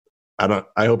blast. I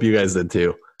hope you guys did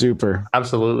too. Super.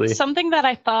 Absolutely. Something that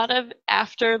I thought of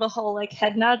after the whole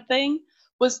head nod thing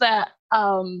was that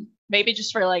maybe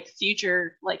just for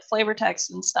future flavor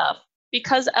text and stuff,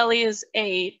 because Ellie is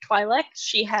a Twi'lek,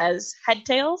 she has head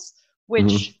tails,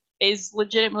 which is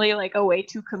legitimately a way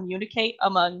to communicate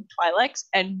among Twi'leks,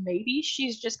 and maybe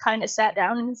she's just kind of sat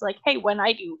down and is like, hey, when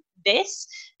I do this,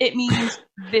 it means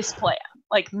this plan.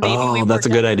 Maybe Oh, that's a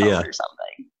good idea. or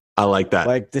something. I like that.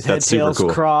 The head That's super tails cool.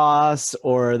 cross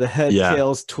or the head Yeah.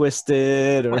 tails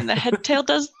twisted or When the head tail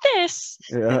does this,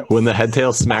 yeah. When the head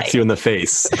tail smacks you in the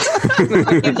face.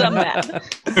 means I'm mad.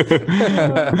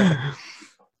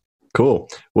 Cool.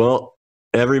 Well,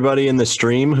 everybody in the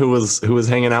stream who was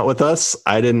hanging out with us,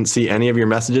 I didn't see any of your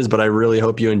messages, but I really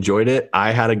hope you enjoyed it.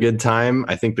 I had a good time.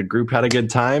 I think the group had a good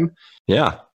time.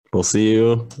 Yeah. We'll see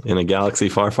you in a galaxy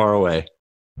far, far away.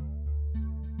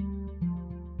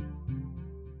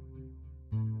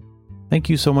 Thank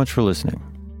you so much for listening.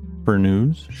 For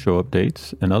news, show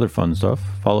updates, and other fun stuff,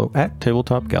 follow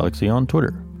 @Tabletop Galaxy on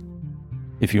Twitter.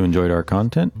 If you enjoyed our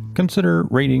content, consider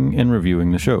rating and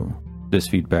reviewing the show. This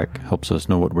feedback helps us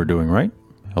know what we're doing right,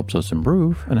 helps us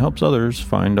improve, and helps others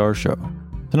find our show.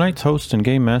 Tonight's host and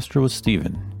game master was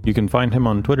Steven. You can find him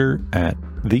on Twitter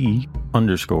 @the_baddDM.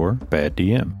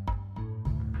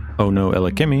 Oh No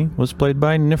Elikimi was played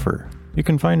by Niffer. You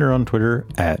can find her on Twitter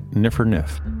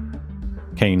 @NifferNiff.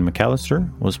 Kane McAllister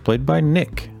was played by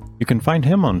Nick. You can find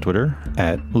him on Twitter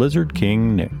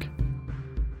 @LizardKingNick.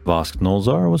 Vosk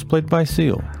Nolzar was played by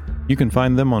Seal. You can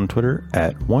find them on Twitter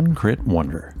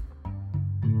 @OneCritWonder.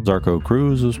 Zarko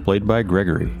Cruz was played by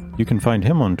Gregory. You can find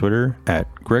him on Twitter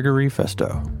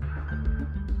 @GregoryFesto.